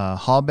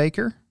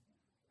Hawbaker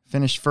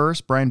finished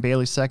first. Brian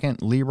Bailey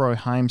second. Leroy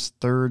Himes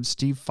third.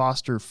 Steve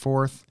Foster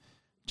fourth.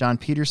 John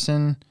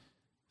Peterson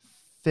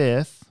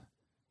fifth.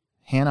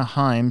 Hannah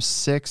Himes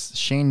sixth.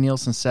 Shane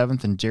Nielsen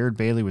seventh, and Jared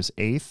Bailey was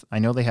eighth. I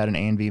know they had an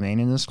A and B main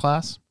in this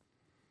class.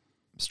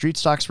 Street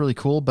stock's really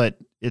cool, but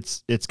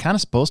it's kind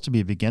of supposed to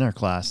be a beginner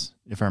class,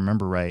 if I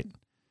remember right.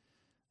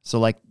 So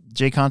like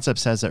J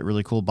Concepts has that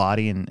really cool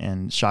body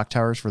and shock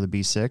towers for the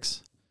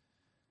B6,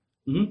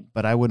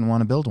 but I wouldn't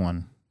want to build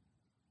one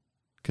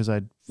because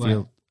I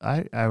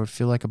would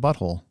feel like a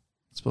butthole.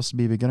 It's supposed to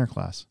be a beginner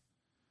class.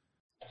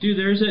 Dude,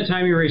 there's that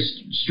time you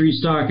raced street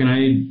stock and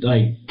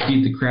I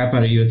beat the crap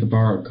out of you at the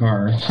borrowed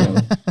car. So.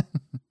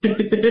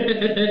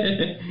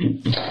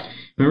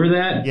 Remember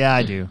that? Yeah,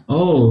 I do.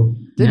 Oh,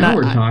 we're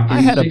talking.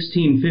 I had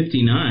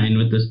 1659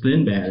 with this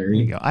thin battery.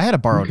 There you go. I had a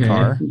borrowed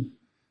car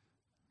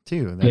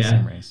too. That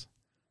same race.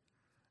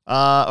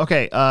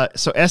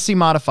 So SC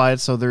modified.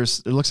 So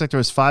it looks like there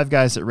was 5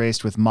 guys that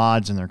raced with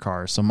mods in their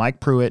cars. So Mike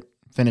Pruitt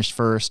finished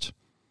first.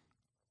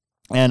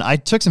 And I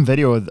took some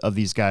video of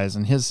these guys,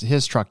 and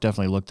his truck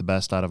definitely looked the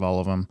best out of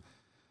all of them.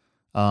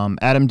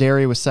 Adam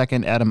Derry was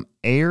second. Adam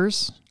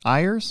Ayers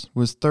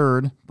was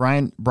third.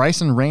 Bryson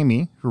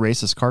Ramey, who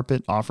races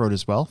carpet off-road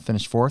as well,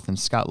 finished fourth, and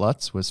Scott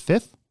Lutz was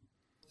fifth.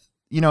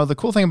 You know, the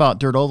cool thing about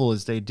Dirt Oval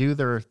is they do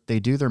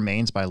their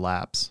mains by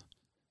laps.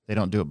 They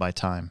don't do it by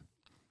time.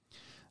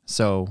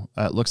 So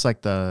it looks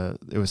like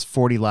it was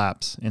 40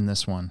 laps in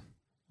this one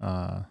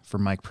for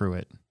Mike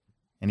Pruitt,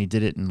 and he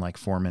did it in like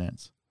 4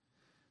 minutes.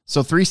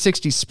 So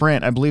 360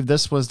 sprint, I believe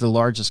this was the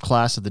largest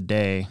class of the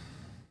day.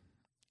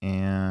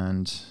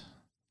 And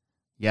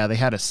yeah, they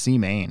had a C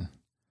main.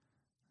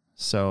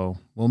 So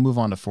we'll move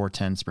on to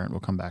 410 sprint. We'll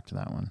come back to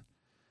that one.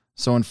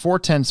 So in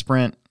 410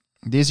 sprint,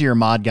 these are your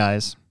mod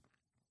guys.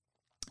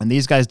 And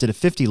these guys did a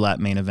 50 lap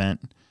main event.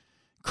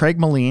 Craig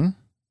Moline,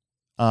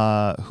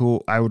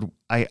 who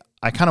I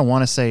kind of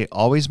want to say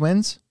always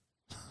wins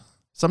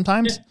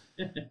sometimes.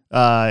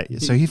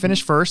 So he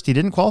finished first. He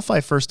didn't qualify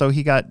first though.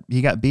 He got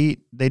beat.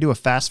 They do a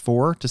fast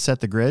 4 to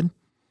set the grid,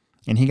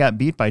 and he got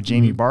beat by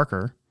Jamie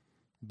Barker,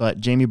 but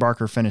Jamie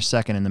Barker finished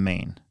second in the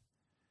main.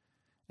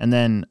 And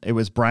then it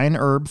was Brian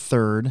Erb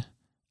third,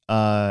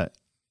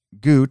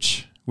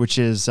 Gooch, which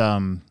is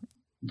Darren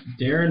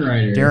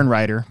Ryder. Darren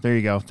Ryder. There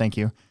you go. Thank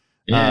you.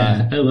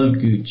 Yeah, I love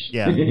Gooch.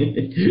 Yeah.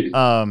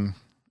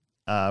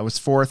 Was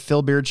fourth.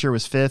 Phil Beardshire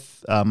was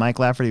fifth. Mike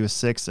Lafferty was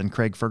sixth, and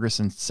Craig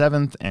Ferguson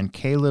seventh, and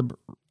Caleb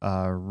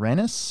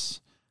Rennis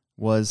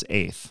was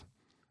eighth.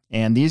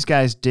 And these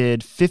guys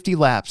did 50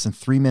 laps in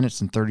 3 minutes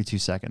and 32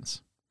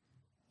 seconds.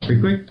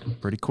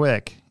 Pretty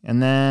quick.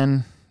 And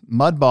then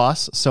Mud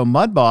Boss. So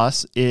Mud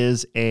Boss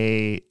is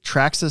a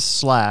Traxxas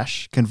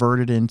Slash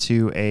converted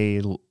into a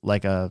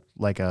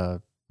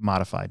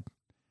modified.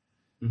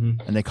 And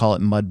they call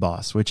it Mud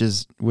Boss, which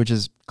is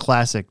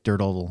classic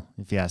Dirt Oval,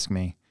 if you ask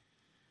me.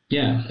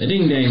 Yeah, a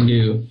ding dang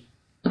do.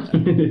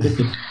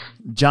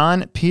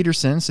 John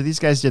Peterson. So these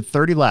guys did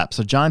 30 laps.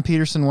 So John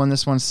Peterson won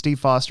this one. Steve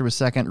Foster was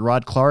second.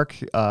 Rod Clark,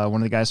 one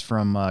of the guys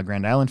from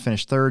Grand Island,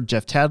 finished third.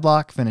 Jeff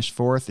Tadlock finished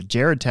fourth.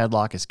 Jared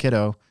Tadlock, his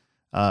kiddo,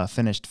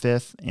 finished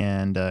fifth.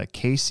 And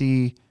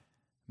Casey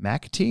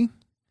McAtee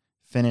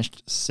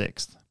finished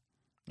sixth.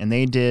 And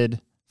they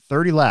did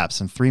 30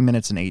 laps in 3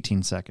 minutes and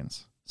 18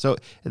 seconds. So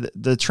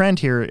the trend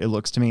here, it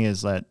looks to me,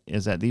 is that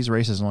these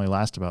races only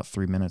last about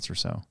 3 minutes or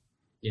so.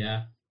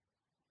 Yeah.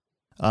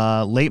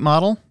 Late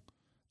model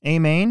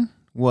A-Main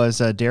was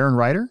Darren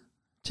Ryder,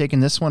 taking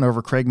this one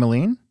over Craig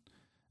Moline.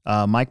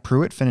 Mike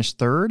Pruitt finished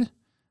third.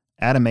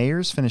 Adam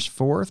Ayers finished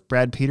fourth.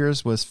 Brad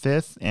Peters was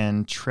fifth,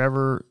 and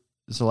Trevor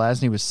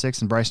Zelazny was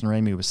sixth, and Bryson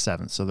Ramey was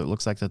seventh. So it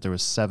looks like that there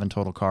was 7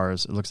 total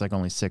cars. It looks like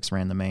only 6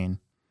 ran the main.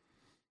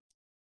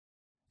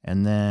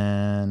 And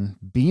then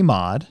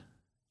B-Mod.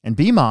 And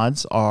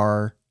B-Mods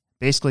are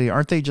basically,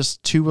 aren't they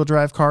just 2-wheel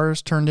drive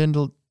cars turned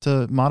into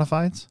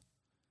modifieds?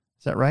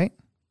 Is that right?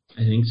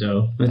 I think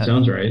so. That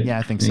sounds right. Yeah,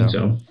 I think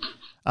so.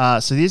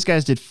 So these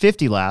guys did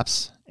 50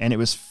 laps, and it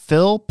was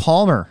Phil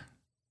Palmer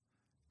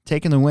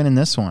taking the win in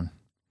this one.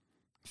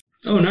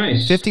 Oh,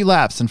 nice. 50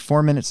 laps in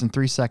 4 minutes and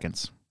 3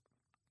 seconds.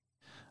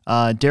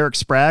 Derek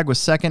Sprague was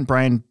second.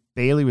 Brian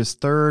Bailey was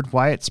third.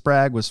 Wyatt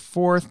Sprague was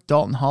fourth.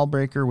 Dalton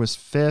Hallbreaker was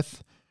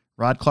fifth.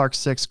 Rod Clark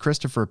sixth.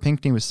 Christopher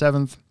Pinkney was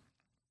seventh.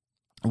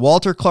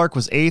 Walter Clark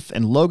was eighth,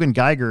 and Logan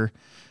Geiger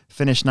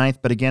finished ninth,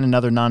 but again,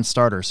 another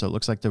non-starter, so it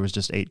looks like there was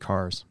just 8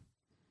 cars.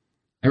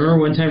 I remember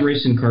one time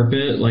racing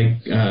carpet,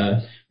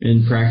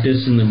 in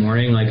practice in the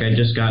morning, I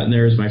just got in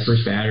there as my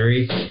first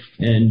battery,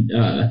 and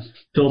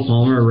Phil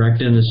Palmer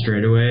wrecked in the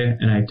straightaway,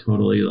 and I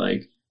totally,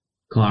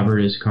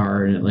 clobbered his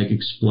car, and it,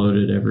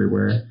 exploded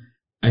everywhere.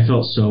 I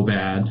felt so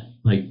bad,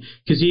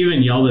 because he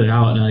even yelled it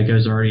out, and, I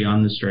was already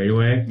on the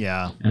straightaway.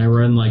 Yeah. And I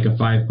run, a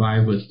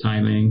 5.5 with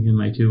timing in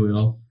my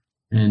 2-wheel.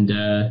 And,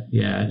 and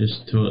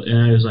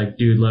I was like,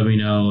 dude, let me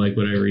know,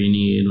 whatever you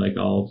need.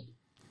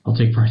 I'll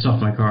take parts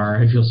off my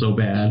car. I feel so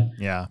bad.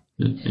 Yeah.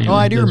 Anyway,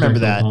 I do remember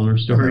that. I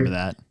remember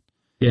that.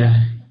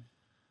 Yeah.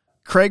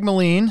 Craig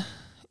Moline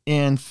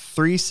in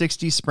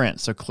 360 sprint.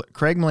 So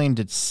Craig Moline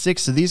did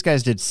 6. So these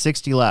guys did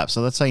 60 laps.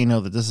 So that's how you know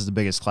that this is the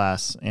biggest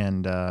class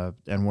and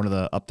one of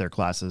the up there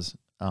classes.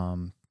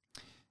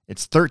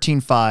 It's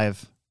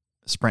 13.5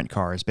 sprint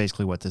car is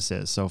basically what this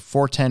is. So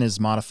 410 is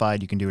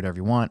modified. You can do whatever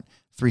you want.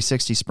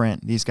 360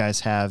 sprint. These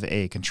guys have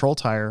a control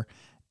tire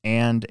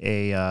and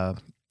a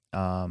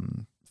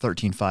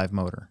 13.5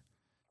 motor.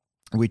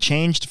 We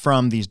changed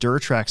from these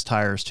Duratrax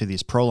tires to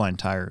these Proline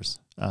tires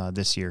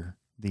this year.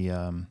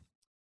 The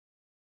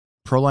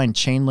Proline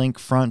chain link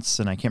fronts,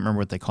 and I can't remember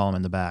what they call them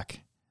in the back,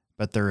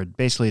 but they're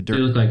basically a They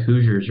look like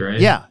Hoosiers, right?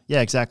 Yeah,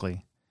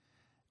 exactly.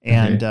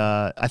 And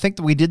I think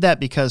that we did that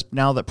because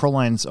now that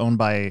Proline's owned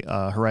by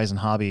Horizon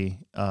Hobby,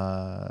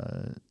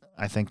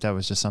 I think that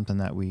was just something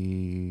that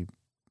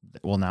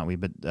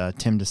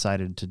Tim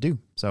decided to do.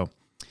 So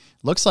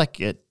looks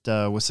like it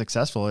was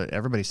successful.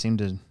 Everybody seemed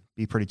to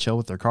be pretty chill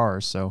with their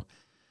cars. So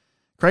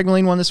Craig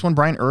Moline won this one.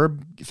 Brian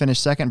Erb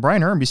finished second.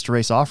 Brian Erb used to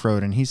race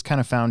off-road, and he's kind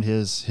of found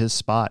his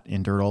spot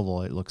in Dirt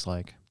Oval, it looks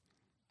like.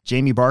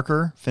 Jamie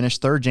Barker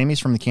finished third. Jamie's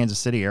from the Kansas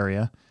City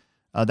area.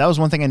 That was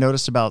one thing I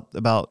noticed about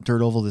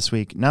Dirt Oval this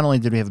week. Not only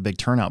did we have a big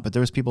turnout, but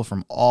there was people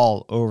from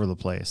all over the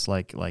place,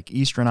 like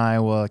Eastern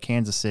Iowa,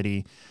 Kansas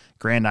City,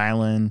 Grand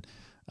Island,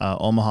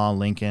 Omaha,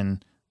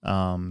 Lincoln.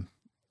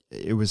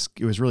 It was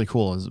really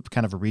cool. It was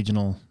kind of a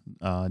regional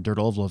Dirt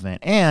Oval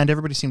event, and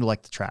everybody seemed to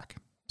like the track,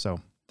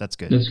 so that's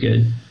good. That's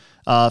good.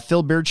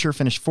 Phil Beardshire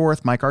finished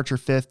fourth, Mike Archer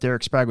fifth,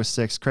 Derek Sprague was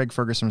sixth, Craig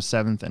Ferguson was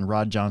seventh, and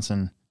Rod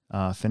Johnson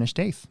finished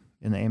eighth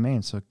in the A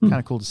main. So kind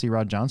of cool to see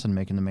Rod Johnson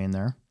making the main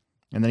there.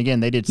 And then again,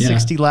 they did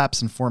 60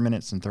 laps in 4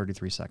 minutes and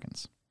 33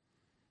 seconds.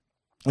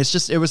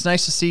 It was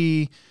nice to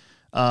see.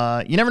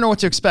 You never know what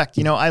to expect.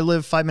 I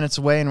live 5 minutes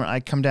away, and when I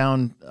come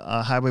down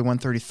Highway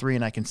 133,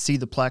 and I can see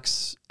the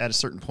Plex at a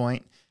certain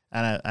point,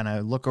 and I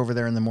look over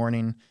there in the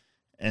morning,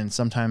 and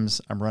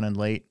sometimes I'm running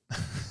late.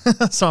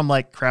 So I'm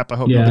like, crap, I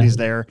hope nobody's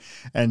there.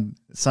 And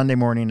Sunday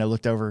morning, I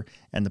looked over,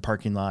 and the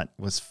parking lot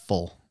was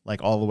full,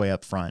 all the way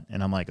up front.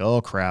 And I'm like,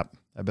 oh, crap,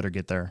 I better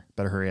get there.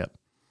 Better hurry up.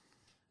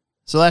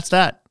 So that's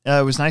that.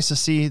 It was nice to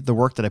see the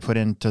work that I put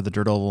into the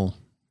Dirt Oval.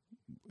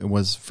 It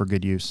was for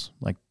good use.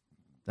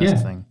 That's the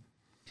thing.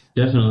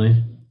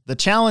 Definitely. The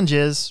challenge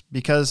is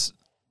because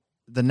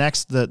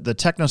the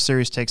Techno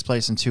Series takes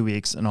place in 2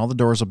 weeks, and all the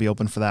doors will be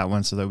open for that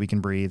one so that we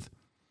can breathe.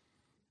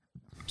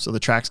 So the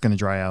track's going to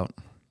dry out,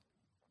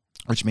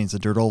 which means the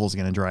Dirt Oval is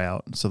going to dry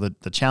out. So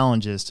the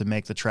challenge is to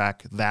make the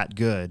track that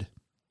good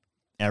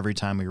every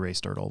time we race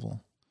Dirt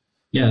Oval.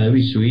 Yeah, that'd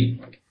be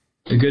sweet.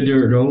 A good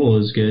Dirt Oval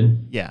is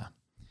good. Yeah.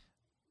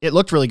 It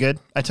looked really good.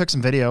 I took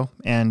some video,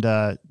 and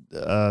the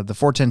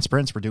 410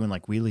 sprints were doing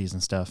wheelies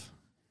and stuff.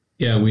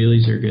 Yeah,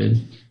 wheelies are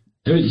good.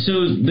 So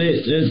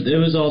it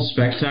was all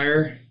spec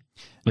tire?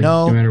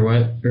 No. No matter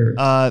what?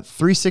 Or?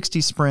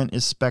 360 sprint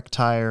is spec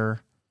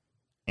tire,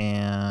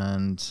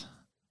 and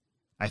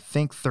I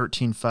think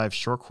 13.5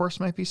 short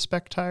course might be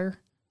spec tire.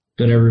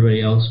 that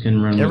everybody else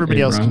can run.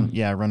 Everybody else can,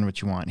 run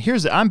what you want.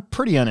 I'm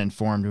pretty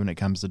uninformed when it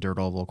comes to dirt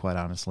oval, quite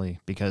honestly,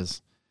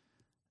 because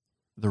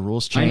the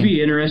rules change. I'd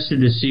be interested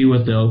to see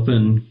what the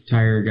open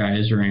tire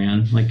guys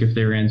ran, like if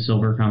they ran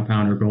silver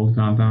compound or gold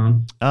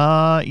compound.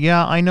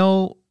 Yeah, I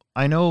know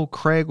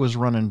Craig was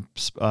running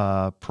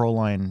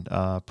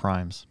Proline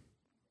primes.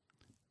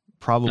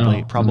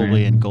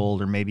 Probably in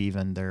gold, or maybe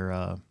even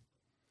their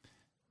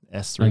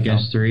S3. Like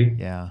S3?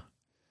 Yeah.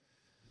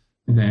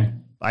 Okay.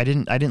 I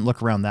didn't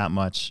look around that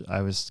much.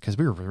 Because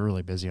we were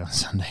really busy on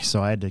Sunday,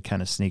 so I had to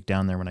kind of sneak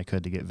down there when I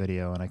could to get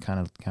video, and I kind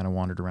of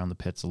wandered around the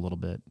pits a little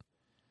bit.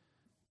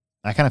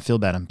 I kind of feel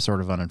bad I'm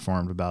sort of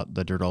uninformed about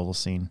the dirt oval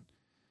scene.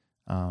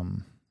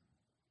 When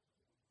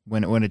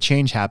a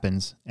change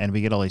happens and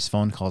we get all these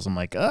phone calls, I'm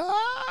like,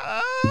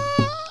 I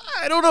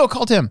don't know,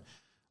 call Tim.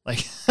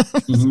 Like,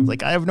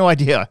 like I have no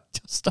idea.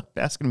 Just stop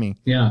asking me.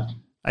 Yeah.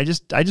 I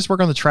just work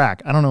on the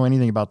track. I don't know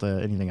anything about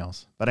anything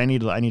else, but I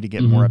need to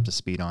get more up to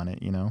speed on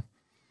it, you know?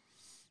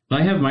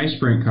 I have my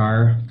sprint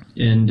car,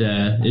 and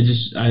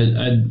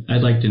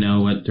I'd like to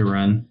know what to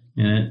run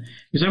in it,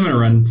 because I'm going to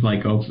run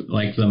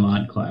like the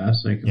mod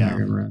class. Like, I'm not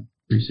going to run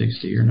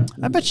 360 or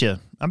nothing. I bet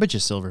you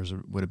silvers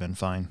would have been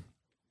fine.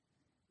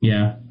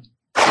 Yeah.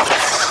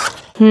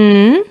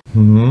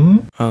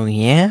 Oh,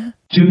 yeah?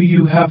 Do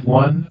you have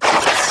one?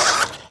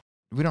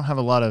 We don't have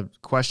a lot of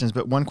questions,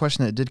 but one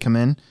question that did come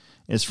in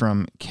is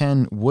from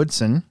Ken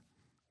Woodson,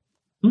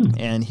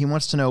 and he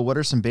wants to know, what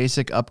are some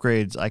basic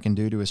upgrades I can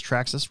do to his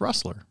Traxxas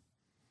Rustler?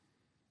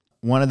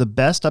 One of the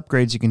best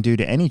upgrades you can do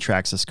to any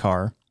Traxxas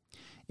car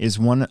is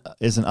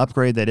an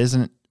upgrade that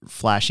isn't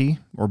flashy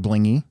or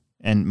blingy,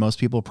 and most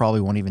people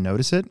probably won't even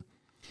notice it,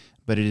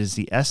 but it is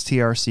the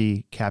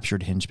STRC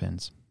captured hinge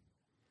pins.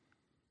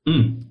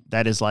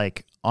 That is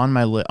like on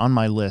my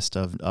list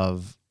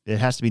of it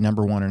has to be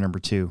number 1 or number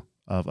 2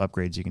 of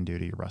upgrades you can do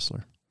to your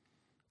Rustler.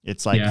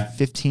 It's like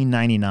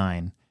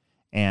 $15.99,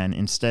 and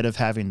instead of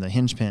having the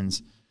hinge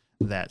pins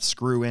that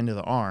screw into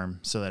the arm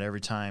so that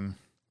every time,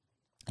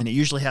 and it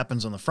usually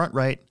happens on the front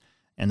right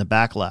and the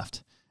back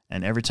left,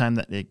 and every time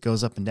that it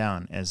goes up and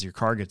down as your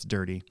car gets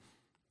dirty,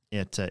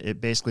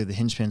 it basically, the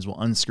hinge pins will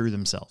unscrew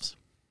themselves.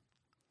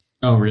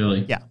 Oh,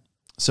 really? Yeah.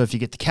 So if you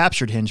get the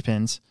captured hinge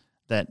pins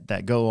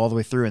that go all the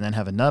way through and then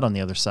have a nut on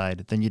the other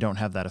side, then you don't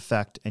have that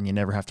effect, and you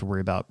never have to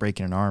worry about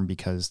breaking an arm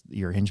because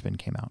your hinge pin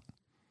came out.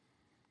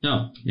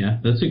 Oh, yeah,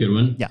 that's a good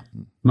one. Yeah.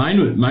 Mine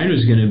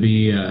was going to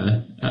be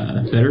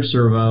better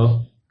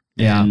servo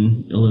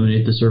and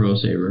eliminate the servo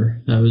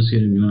saver. That was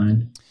going to be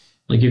mine.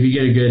 Like, if you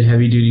get a good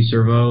heavy-duty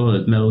servo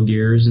with metal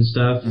gears and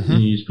stuff,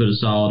 and you just put a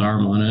solid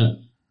arm on it.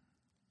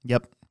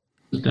 Yep.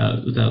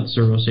 Without the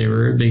servo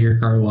saver, it'd make your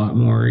car a lot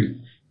more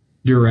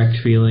direct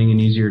feeling and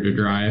easier to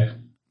drive.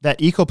 That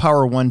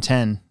EcoPower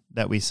 110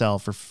 that we sell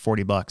for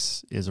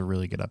 $40 is a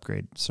really good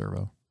upgrade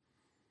servo.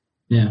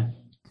 Yeah.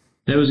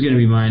 That was going to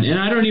be mine. And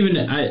I don't even,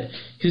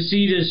 because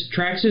see, does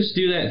Traxxas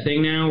do that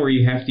thing now where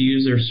you have to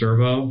use their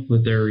servo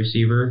with their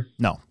receiver?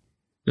 No.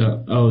 They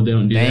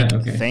don't do that?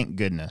 Okay. Thank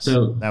goodness.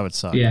 So that would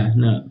suck. Yeah,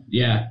 no.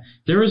 Yeah.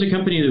 There was a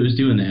company that was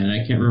doing that, and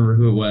I can't remember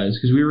who it was,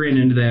 because we ran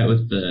into that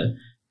with the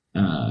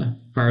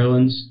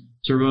Firelands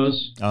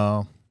servos.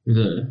 Oh.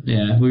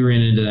 We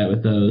ran into that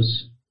with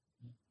those.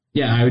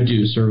 Yeah, I would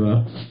do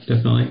servo,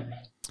 definitely.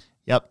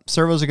 Yep,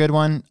 servo's a good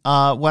one.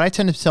 What I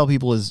tend to tell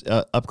people is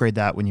upgrade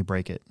that when you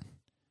break it,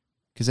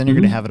 because then you're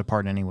going to have it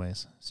apart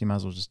anyways. So you might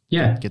as well just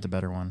get the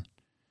better one.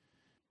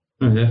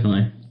 Oh,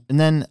 definitely. And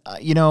then,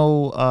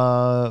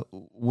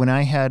 when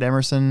I had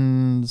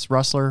Emerson's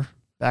Rustler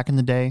back in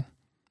the day,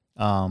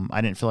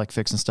 I didn't feel like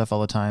fixing stuff all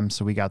the time,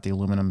 so we got the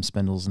aluminum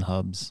spindles and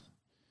hubs.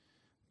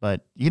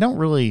 But you don't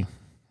really,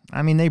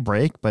 they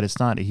break, but it's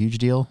not a huge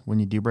deal when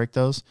you do break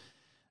those.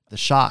 The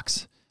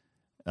shocks,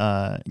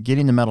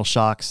 getting the metal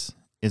shocks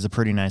is a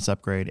pretty nice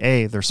upgrade.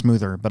 They're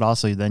smoother, but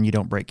also then you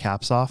don't break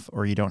caps off,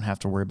 or you don't have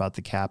to worry about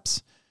the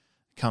caps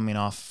coming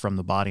off from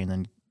the body and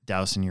then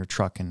dousing your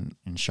truck in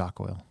shock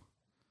oil.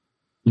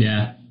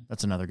 Yeah.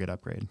 That's another good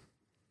upgrade.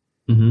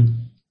 Mm-hmm.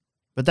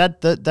 But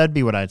that'd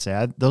be what I'd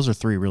say. Those are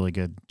 3 really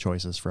good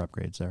choices for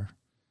upgrades there.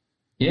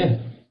 Yeah.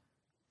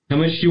 How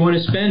much do you want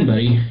to spend,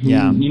 buddy?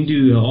 Yeah. You can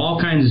do all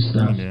kinds of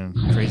stuff.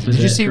 Crazy. Did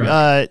you see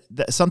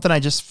something I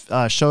just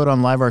showed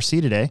on Live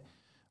RC today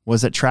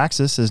was that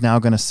Traxxas is now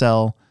going to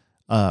sell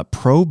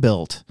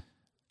pro-built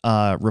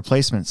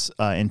replacements,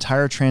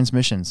 entire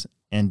transmissions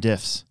and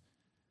diffs.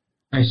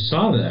 I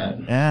saw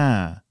that.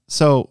 Yeah.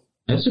 So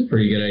that's a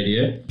pretty good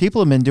idea.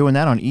 People have been doing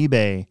that on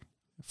eBay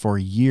for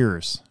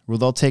years, where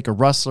they'll take a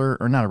Rustler,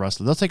 or not a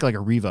Rustler, they'll take like a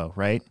Revo,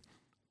 right?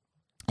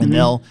 And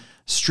they'll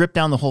strip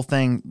down the whole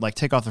thing, like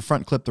take off the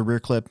front clip, the rear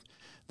clip,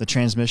 the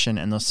transmission,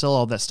 and they'll sell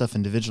all that stuff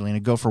individually, and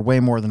it'd go for way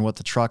more than what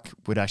the truck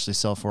would actually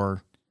sell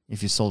for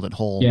if you sold it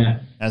whole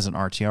as an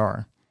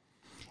RTR.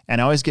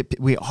 And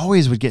we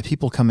always would get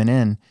people coming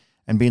in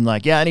and being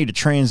like, yeah, I need a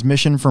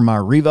transmission for my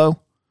Revo.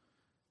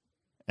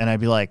 And I'd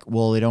be like,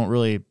 well, they don't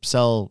really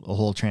sell a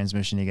whole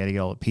transmission. You got to get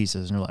all the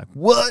pieces. And they're like,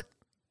 what?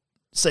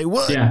 Say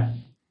what? Yeah.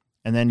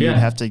 And then you'd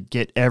have to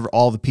get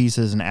all the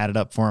pieces and add it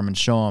up for them and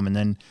show them. And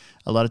then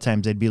a lot of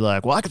times they'd be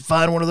like, well, I could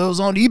find one of those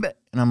on eBay.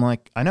 And I'm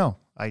like, I know.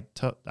 I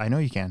know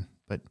you can,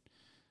 but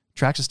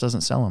Traxxas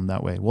doesn't sell them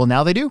that way. Well,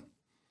 now they do.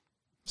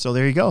 So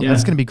there you go.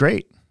 That's going to be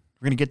great.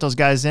 We're going to get those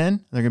guys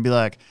in. They're going to be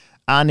like,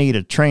 I need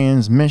a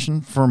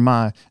transmission for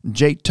my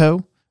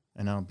J-Tow.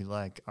 And I'll be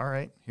like, all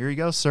right, here you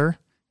go, sir.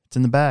 It's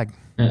in the bag.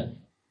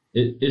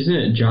 Isn't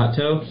it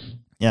Giotto?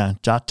 Yeah,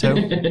 Giotto.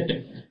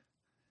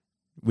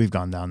 We've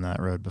gone down that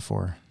road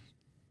before.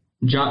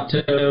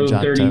 Giotto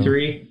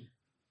 33.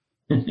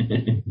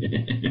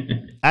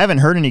 I haven't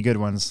heard any good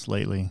ones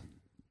lately.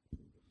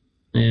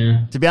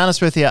 Yeah. To be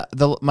honest with you,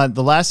 the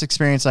last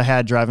experience I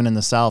had driving in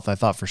the South, I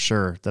thought for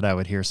sure that I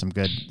would hear some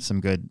good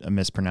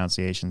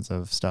mispronunciations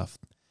of stuff,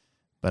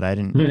 but I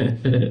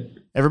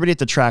didn't. Everybody at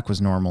the track was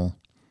normal.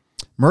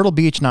 Myrtle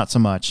Beach, not so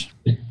much.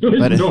 It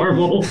was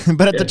normal.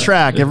 But at the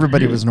track,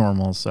 everybody was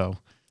normal. So,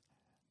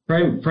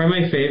 probably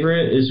my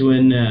favorite is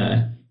when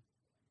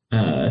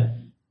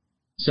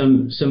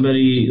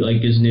somebody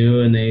like is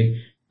new and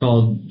they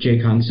call J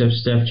Concept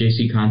stuff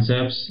JC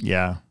Concepts.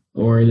 Yeah.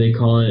 Or they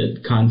call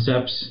it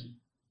Concepts.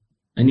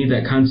 I need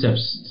that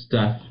Concepts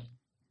stuff.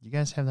 You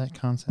guys have that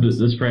concept?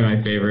 That's probably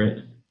my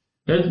favorite.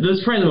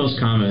 That's probably the most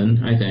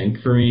common, I think,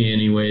 for me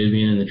anyway,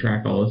 being in the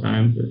track all the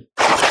time.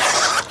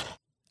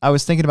 I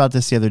was thinking about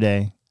this the other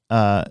day.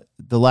 The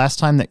last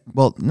time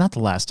not the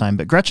last time,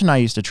 but Gretchen and I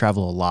used to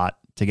travel a lot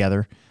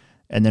together.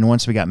 And then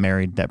once we got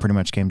married, that pretty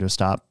much came to a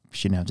stop.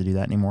 She didn't have to do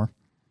that anymore.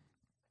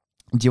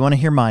 Do you want to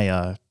hear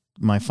my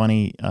my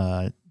funny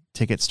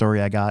ticket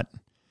story I got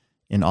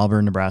in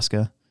Auburn,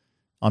 Nebraska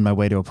on my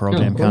way to a Pearl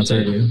Jam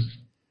concert? I do.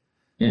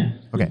 Yeah.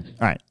 Okay.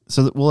 All right.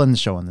 So we'll end the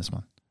show on this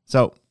one.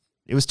 So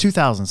it was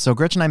 2000. So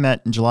Gretchen and I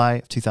met in July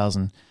of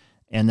 2000.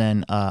 And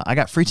then I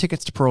got free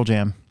tickets to Pearl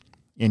Jam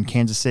in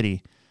Kansas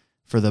City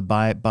for the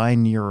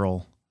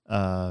binaural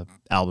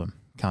album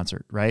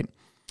concert, right?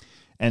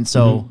 And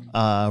so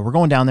we're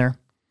going down there.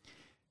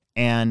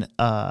 And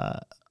I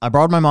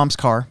borrowed my mom's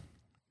car.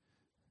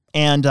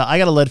 And I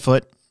got a lead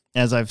foot,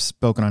 as I've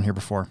spoken on here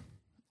before.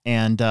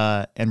 And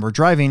we're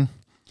driving.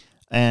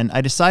 And I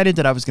decided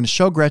that I was going to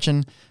show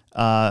Gretchen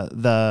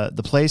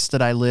the place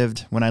that I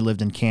lived when I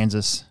lived in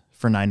Kansas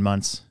for 9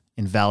 months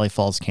in Valley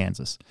Falls,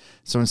 Kansas.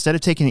 So instead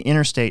of taking the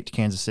interstate to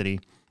Kansas City,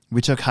 we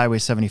took Highway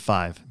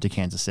 75 to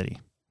Kansas City.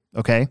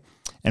 Okay?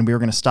 And we were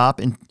going to stop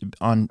in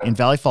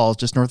Valley Falls,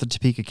 just north of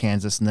Topeka,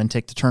 Kansas, and then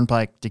take the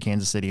turnpike to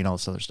Kansas City and all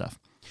this other stuff.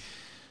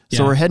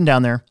 So we're heading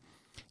down there,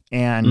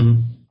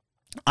 and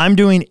I'm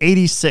doing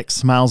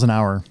 86 miles an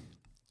hour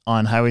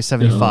on Highway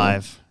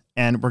 75,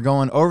 and we're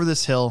going over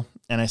this hill,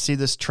 and I see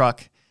this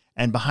truck,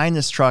 and behind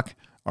this truck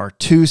are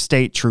two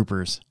state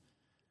troopers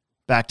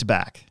back to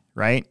back,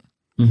 right?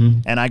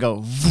 And I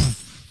go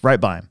right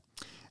by him,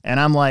 and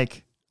I'm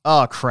like,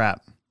 oh,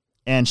 crap.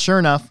 And sure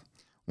enough,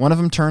 one of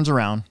them turns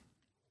around,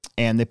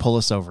 and they pull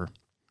us over.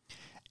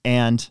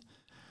 And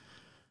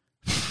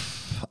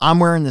I'm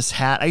wearing this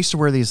hat. I used to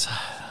wear these,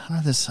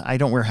 I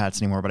don't wear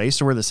hats anymore, but I used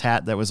to wear this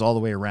hat that was all the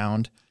way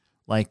around,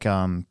 like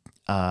Gilligan?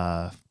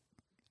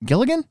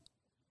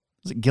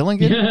 Was it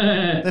Gilligan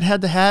that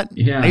had the hat?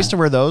 Yeah. I used to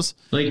wear those.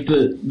 Like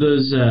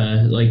those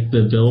like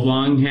the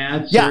Billabong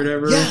hats or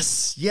whatever?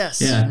 Yes.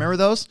 Yeah. Remember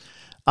those?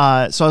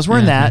 So I was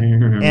wearing that,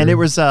 and it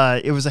was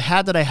a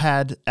hat that I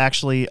had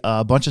actually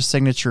a bunch of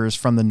signatures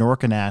from the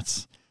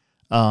Norcanats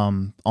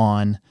on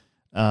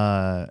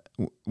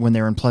when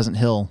they were in Pleasant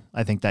Hill,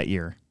 I think that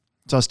year.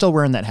 So I was still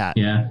wearing that hat.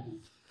 Yeah.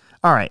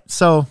 All right.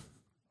 So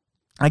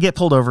I get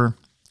pulled over,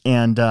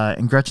 and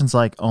Gretchen's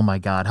like, "Oh my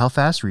God, how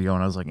fast were you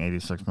going?" I was like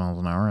 86 miles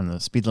an hour, and the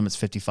speed limit's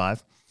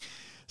 55.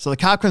 So the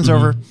cop comes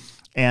over,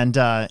 and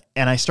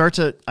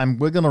I'm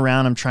wiggling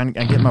around.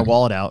 I get my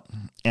wallet out,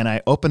 and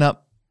I open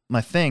up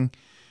my thing,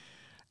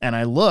 and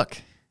I look,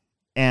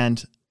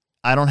 and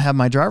I don't have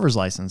my driver's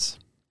license.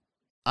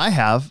 I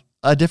have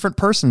a different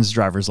person's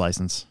driver's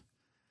license.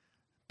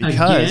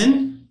 Because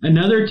again?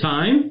 Another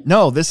time?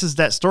 No, this is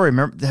that story.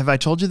 Remember, have I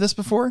told you this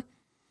before?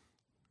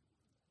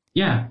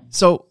 Yeah.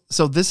 So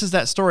this is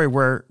that story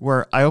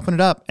where I open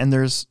it up and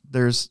there's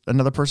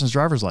another person's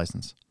driver's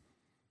license.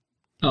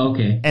 Oh,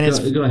 okay.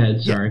 And go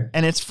ahead. Sorry. Yeah,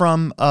 and it's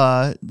from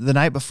the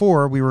night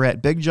before. We were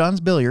at Big John's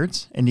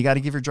Billiards, and you got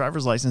to give your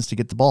driver's license to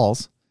get the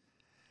balls.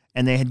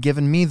 And they had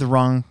given me the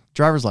wrong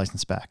driver's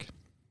license back.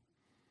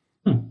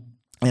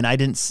 And I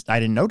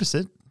didn't notice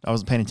it. I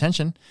wasn't paying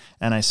attention,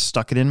 and I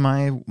stuck it in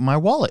my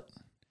wallet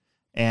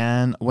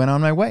and went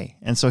on my way.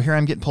 And so here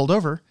I'm getting pulled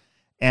over,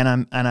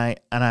 and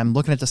I'm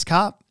looking at this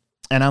cop,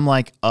 and I'm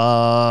like,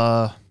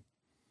 and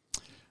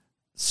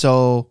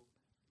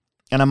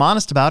I'm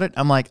honest about it.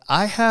 I'm like,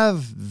 I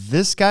have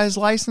this guy's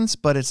license,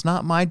 but it's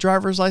not my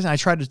driver's license. I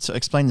tried to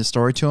explain the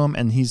story to him,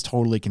 and he's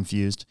totally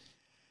confused.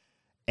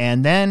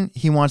 And then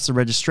he wants the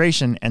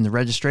registration, and the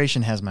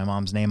registration has my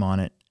mom's name on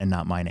it and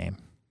not my name.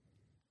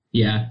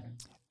 Yeah.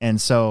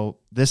 And so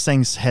this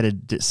thing's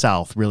headed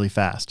south really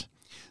fast.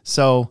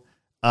 So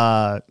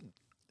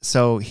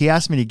he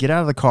asked me to get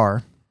out of the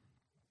car,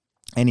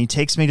 and he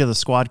takes me to the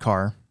squad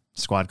car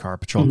squad car,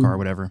 patrol car,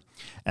 whatever.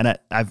 And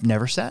I've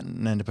never sat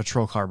in a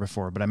patrol car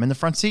before, but I'm in the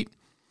front seat.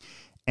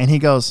 And he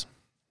goes,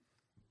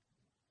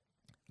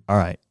 all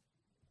right,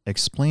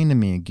 explain to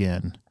me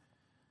again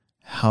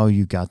how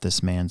you got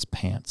this man's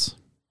pants.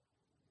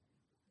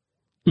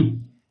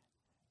 And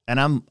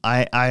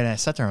I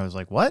sat there and I was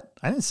like, what?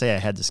 I didn't say I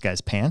had this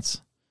guy's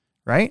pants,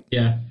 right?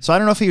 Yeah. So I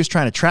don't know if he was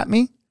trying to trap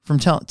me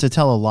to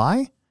tell a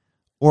lie,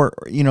 or,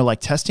 you know,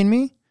 like testing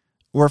me,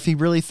 or if he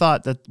really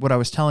thought that what I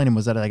was telling him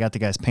was that I got the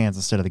guy's pants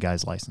instead of the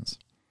guy's license.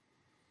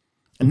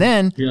 And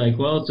then you're like,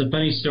 well, it's a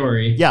funny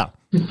story. Yeah.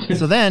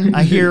 So then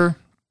I hear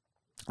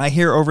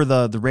over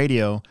the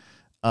radio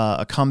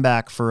a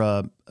comeback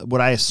for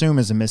what I assume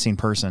is a missing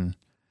person,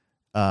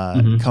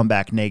 come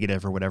back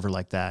negative or whatever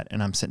like that.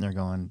 And I'm sitting there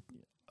going,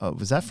 oh,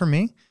 was that for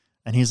me?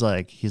 And he's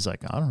like,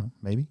 I don't know,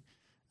 maybe.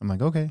 I'm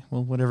like, okay,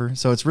 well, whatever.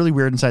 So it's really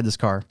weird inside this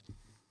car.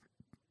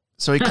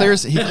 So I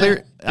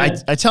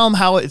tell him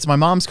how it's my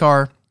mom's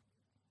car.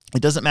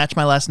 It doesn't match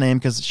my last name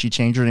because she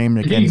changed her name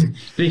to Mackenzie.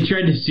 They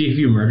tried to see if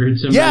you murdered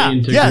somebody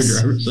and took your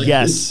driver's license.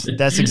 Yes,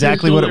 that's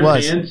exactly what it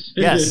was. Pants.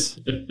 Yes.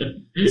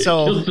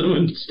 So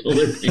someone stole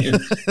their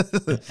pants.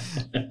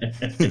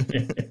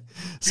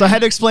 So I had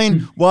to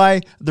explain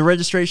why the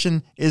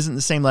registration isn't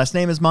the same last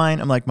name as mine.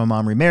 I'm like, my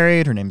mom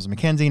remarried. Her name is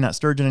Mackenzie, not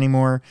Sturgeon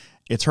anymore.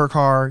 It's her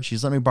car.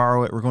 She's let me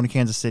borrow it. We're going to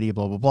Kansas City,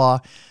 blah, blah, blah.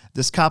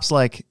 This cop's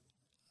like,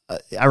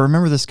 I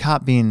remember this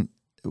cop being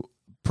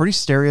pretty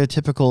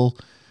stereotypical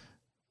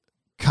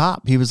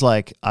cop. He was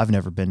like, I've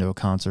never been to a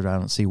concert. I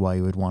don't see why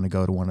you would want to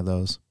go to one of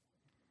those.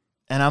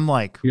 And I'm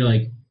like, you're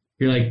like,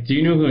 do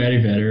you know who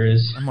Eddie Vedder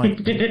is? I'm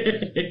like,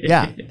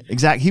 yeah,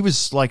 exactly. He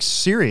was like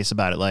serious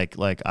about it.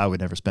 Like I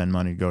would never spend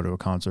money to go to a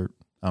concert.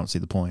 I don't see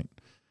the point.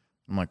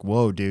 I'm like,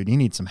 whoa, dude, you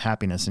need some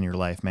happiness in your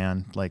life,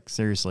 man. Like,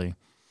 seriously.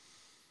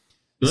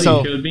 Well, so,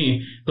 you showed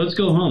me. Let's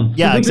go home.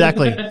 Yeah,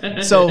 exactly.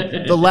 So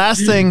the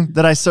last thing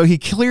that so he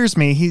clears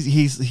me.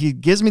 He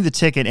gives me the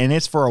ticket, and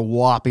it's for a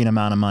whopping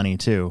amount of money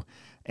too.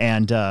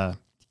 And I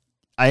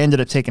ended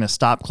up taking a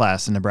stop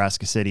class in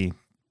Nebraska City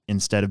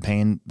instead of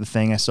paying the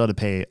thing. I still had to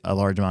pay a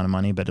large amount of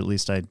money, but at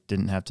least I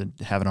didn't have to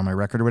have it on my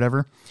record or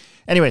whatever.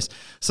 Anyways,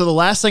 so the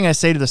last thing I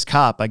say to this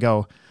cop, I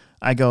go,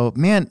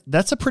 man,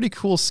 that's a pretty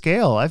cool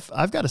scale.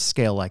 I've got a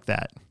scale like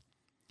that.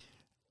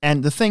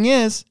 And the thing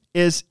is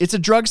it's a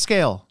drug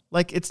scale.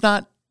 Like, it's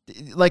not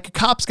like a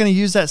cop's going to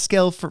use that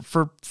scale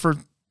for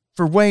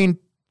weighing,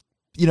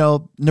 you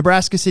know,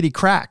 Nebraska City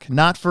crack,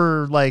 not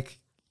for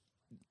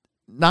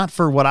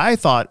what I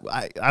thought.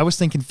 I was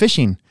thinking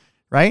fishing,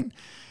 right?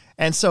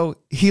 And so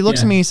he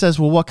looks at me, he says,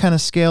 well, what kind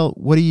of scale,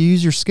 what do you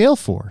use your scale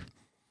for?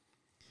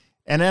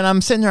 And then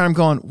I'm sitting there and I'm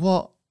going,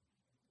 well,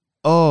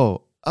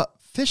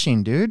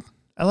 fishing, dude.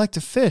 I like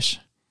to fish.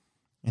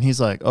 And he's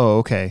like, oh,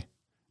 okay.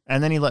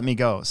 And then he let me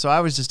go. So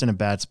I was just in a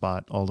bad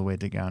spot all the way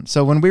down.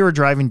 So when we were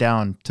driving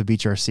down to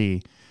Beach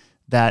RC,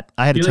 that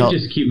I had to tell,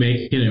 just keep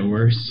making it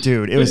worse.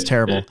 Dude, it was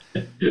terrible.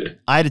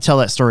 I had to tell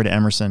that story to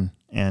Emerson,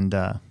 and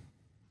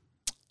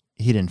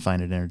he didn't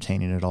find it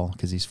entertaining at all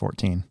because he's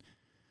 14.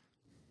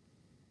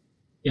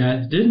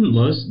 Yeah, didn't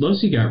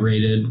Losi got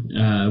raided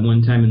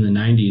one time in the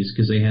 90s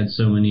because they had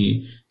so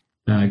many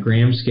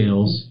gram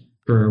scales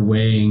for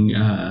weighing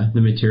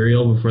the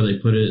material before they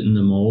put it in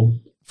the mold.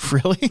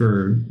 Really?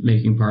 For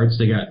making parts.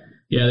 They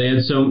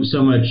had so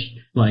much,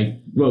 like,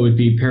 what would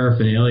be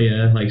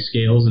paraphernalia, like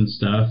scales and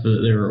stuff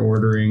that they were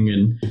ordering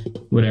and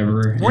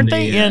whatever. Weren't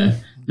they in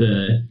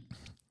the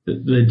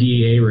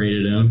DEA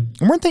raided them?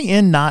 Weren't they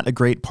in not a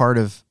great part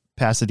of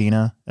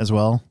Pasadena as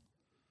well?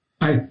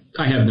 I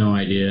have no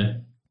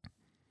idea.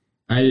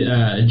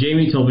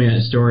 Jamie told me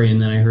that story,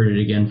 and then I heard it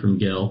again from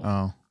Gil.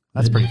 Oh,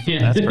 that's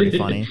pretty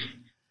funny.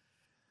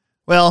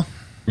 Well,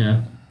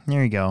 yeah,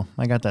 there you go.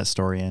 I got that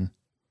story in.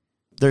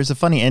 There's a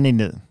funny ending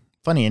to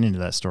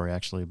that story,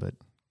 actually, but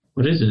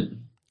what is it?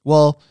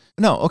 Well,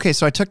 no, okay.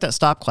 So I took that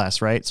stop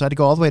class, right? So I had to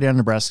go all the way down to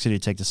Nebraska City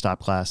to take the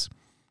stop class.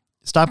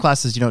 Stop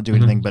classes, you don't do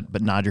anything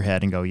but nod your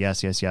head and go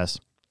yes, yes, yes.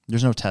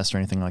 There's no test or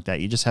anything like that.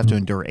 You just have to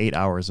endure 8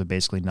 hours of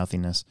basically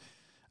nothingness.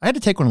 I had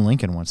to take one in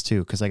Lincoln once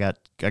too because I got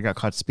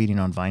caught speeding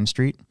on Vine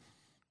Street.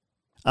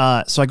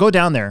 So I go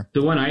down there.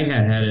 The one I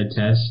had a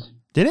test.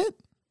 Did it?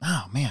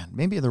 Oh man,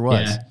 maybe there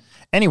was. Yeah.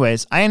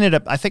 Anyways,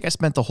 I think I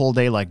spent the whole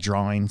day like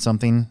drawing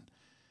something.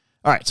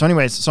 All right. So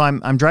anyways, so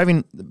I'm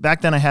driving.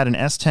 Back then I had an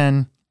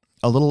S10,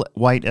 a little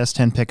white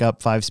S10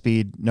 pickup,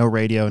 5-speed, no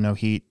radio, no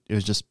heat. It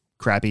was just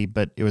crappy,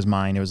 but it was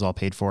mine. It was all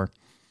paid for.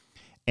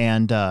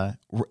 And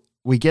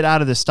we get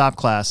out of this stop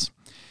class,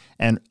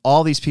 and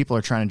all these people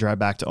are trying to drive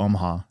back to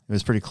Omaha. It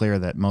was pretty clear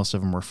that most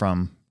of them were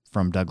from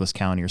Douglas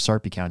County or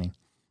Sarpy County.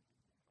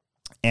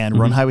 And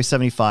we're on Highway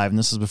 75, and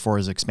this is before it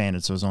was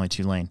expanded, so it was only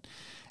 2-lane.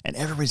 And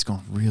everybody's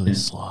going really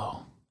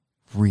slow.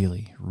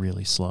 Really,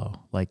 really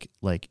slow, like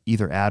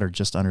either at or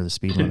just under the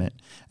speed limit.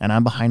 And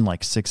I'm behind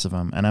like 6 of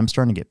them, and I'm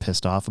starting to get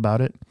pissed off about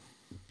it.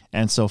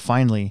 And so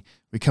finally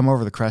we come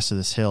over the crest of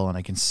this hill, and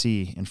I can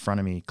see in front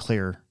of me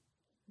clear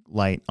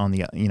light on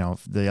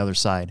the other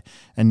side,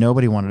 and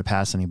nobody wanted to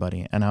pass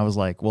anybody. And I was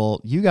like, well,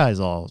 you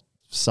guys all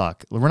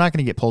suck. We're not going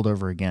to get pulled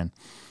over again.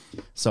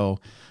 So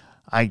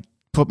I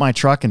put my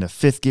truck into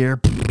fifth gear,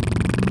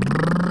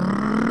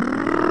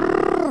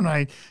 and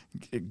I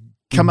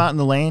come out in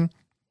the lane,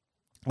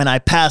 and I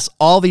pass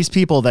all these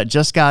people that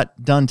just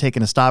got done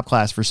taking a stop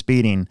class for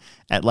speeding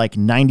at like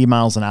 90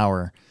 miles an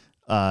hour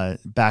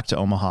back to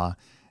Omaha.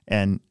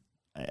 And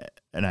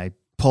I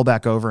pull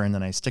back over, and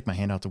then I stick my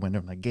hand out the window,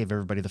 and I gave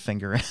everybody the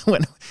finger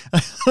and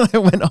I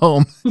went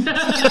home.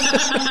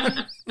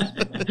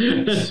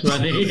 That's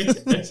funny.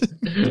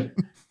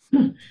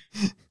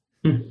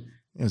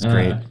 It was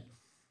great.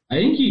 I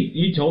think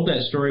you told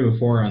that story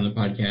before on the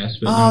podcast.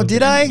 But oh,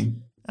 did I?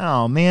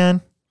 Oh,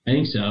 man. I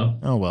think so.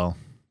 Oh, well.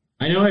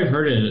 I know I've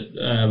heard it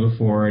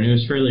before, and it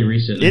was fairly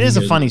recent. It is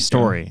a funny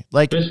story.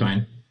 Like, it's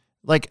fine.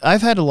 Like,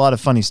 I've had a lot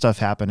of funny stuff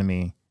happen to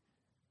me,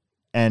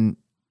 and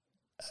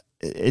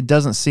it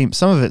doesn't seem,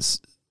 some of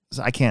it's,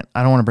 I don't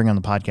want to bring on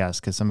the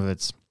podcast because some of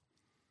it's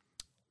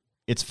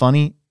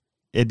funny.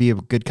 It'd be a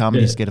good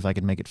comedy skit if I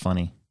could make it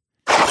funny.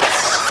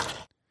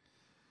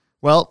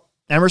 Well,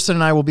 Emerson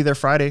and I will be there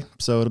Friday,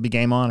 so it'll be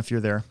game on if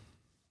you're there.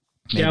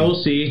 Maybe. Yeah,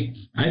 we'll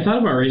see. I thought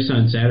about racing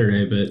on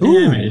Saturday, but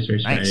I might just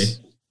race Friday.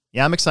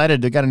 Yeah, I'm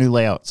excited. They got a new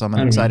layout, so I'm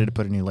excited to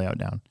put a new layout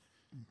down.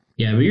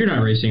 Yeah, but you're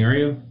not racing, are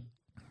you?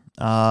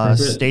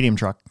 Stadium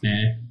truck.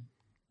 Nah.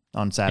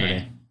 On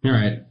Saturday. All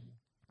right.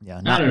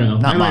 Yeah, I don't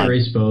know. I might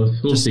race both.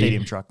 We'll see.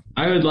 Stadium truck.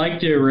 I would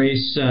like to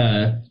race,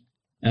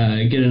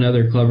 get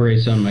another club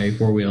race on my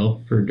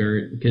 4-wheel for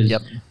dirt, because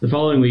the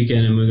following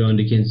weekend I'm going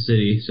to Kansas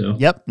City. So.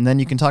 Yep, and then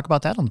you can talk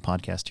about that on the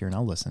podcast here, and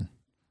I'll listen.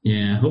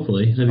 Yeah,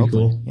 hopefully. That'd be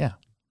cool. Yeah.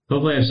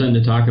 Hopefully I have something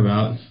to talk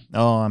about.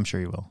 Oh, I'm sure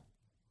you will.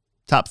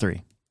 Top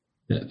 3.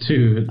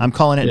 Dude, I'm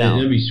calling it now.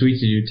 That'd be sweet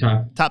to do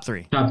top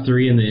 3. Top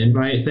 3 in the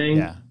invite thing.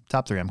 Yeah,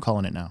 top 3. I'm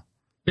calling it now.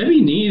 That'd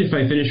be neat if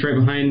I finish right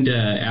behind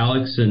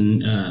Alex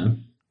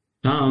and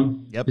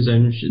Tom. Yep. Because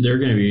I'm sure they're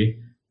going to be.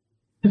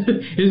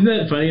 Isn't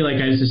that funny? Like,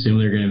 I just assume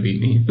they're going to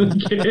beat me.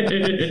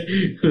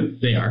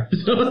 They are.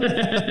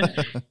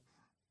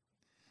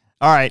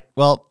 All right.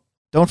 Well,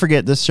 don't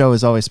forget, this show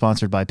is always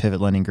sponsored by Pivot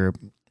Lending Group,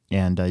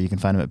 and you can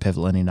find them at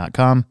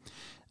pivotlending.com.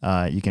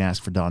 You can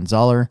ask for Don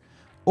Zoller,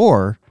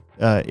 or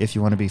if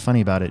you want to be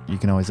funny about it, you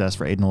can always ask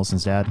for Aiden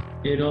Olson's dad.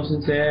 Aiden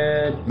Olson's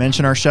dad.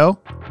 Mention our show.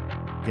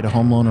 Get a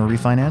home loan or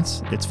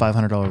refinance. It's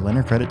 $500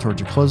 lender credit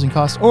towards your closing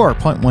costs, or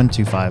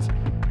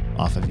 0.125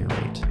 off of your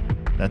rate.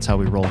 That's how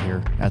we roll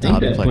here at the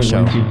Hobbyplex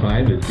Show.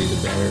 0.125 would be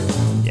the better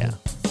one. Yeah,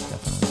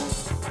 definitely.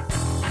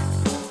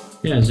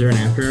 Yeah, is there an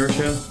after-hour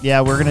show?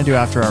 Yeah, we're going to do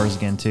after hours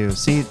again, too.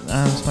 See,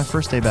 it's my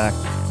first day back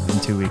in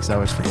 2 weeks. I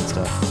always forget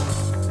stuff.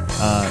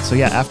 So,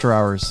 yeah, after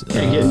hours.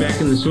 Yeah, getting back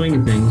in the swing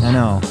of things. I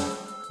know.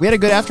 We had a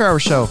good after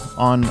hours show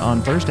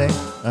on Thursday.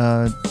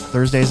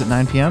 Thursdays at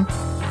 9 p.m.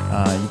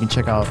 You can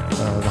check out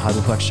the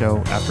Hobbyplex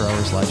Show after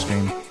hours live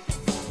stream,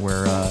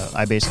 where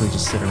I basically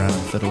just sit around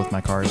and fiddle with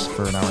my cars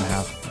for an hour and a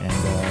half, and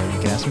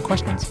you can ask me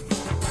questions.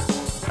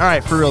 All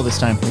right, for real this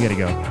time. We got to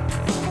go.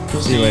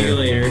 We'll see you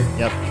later.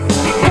 Yep.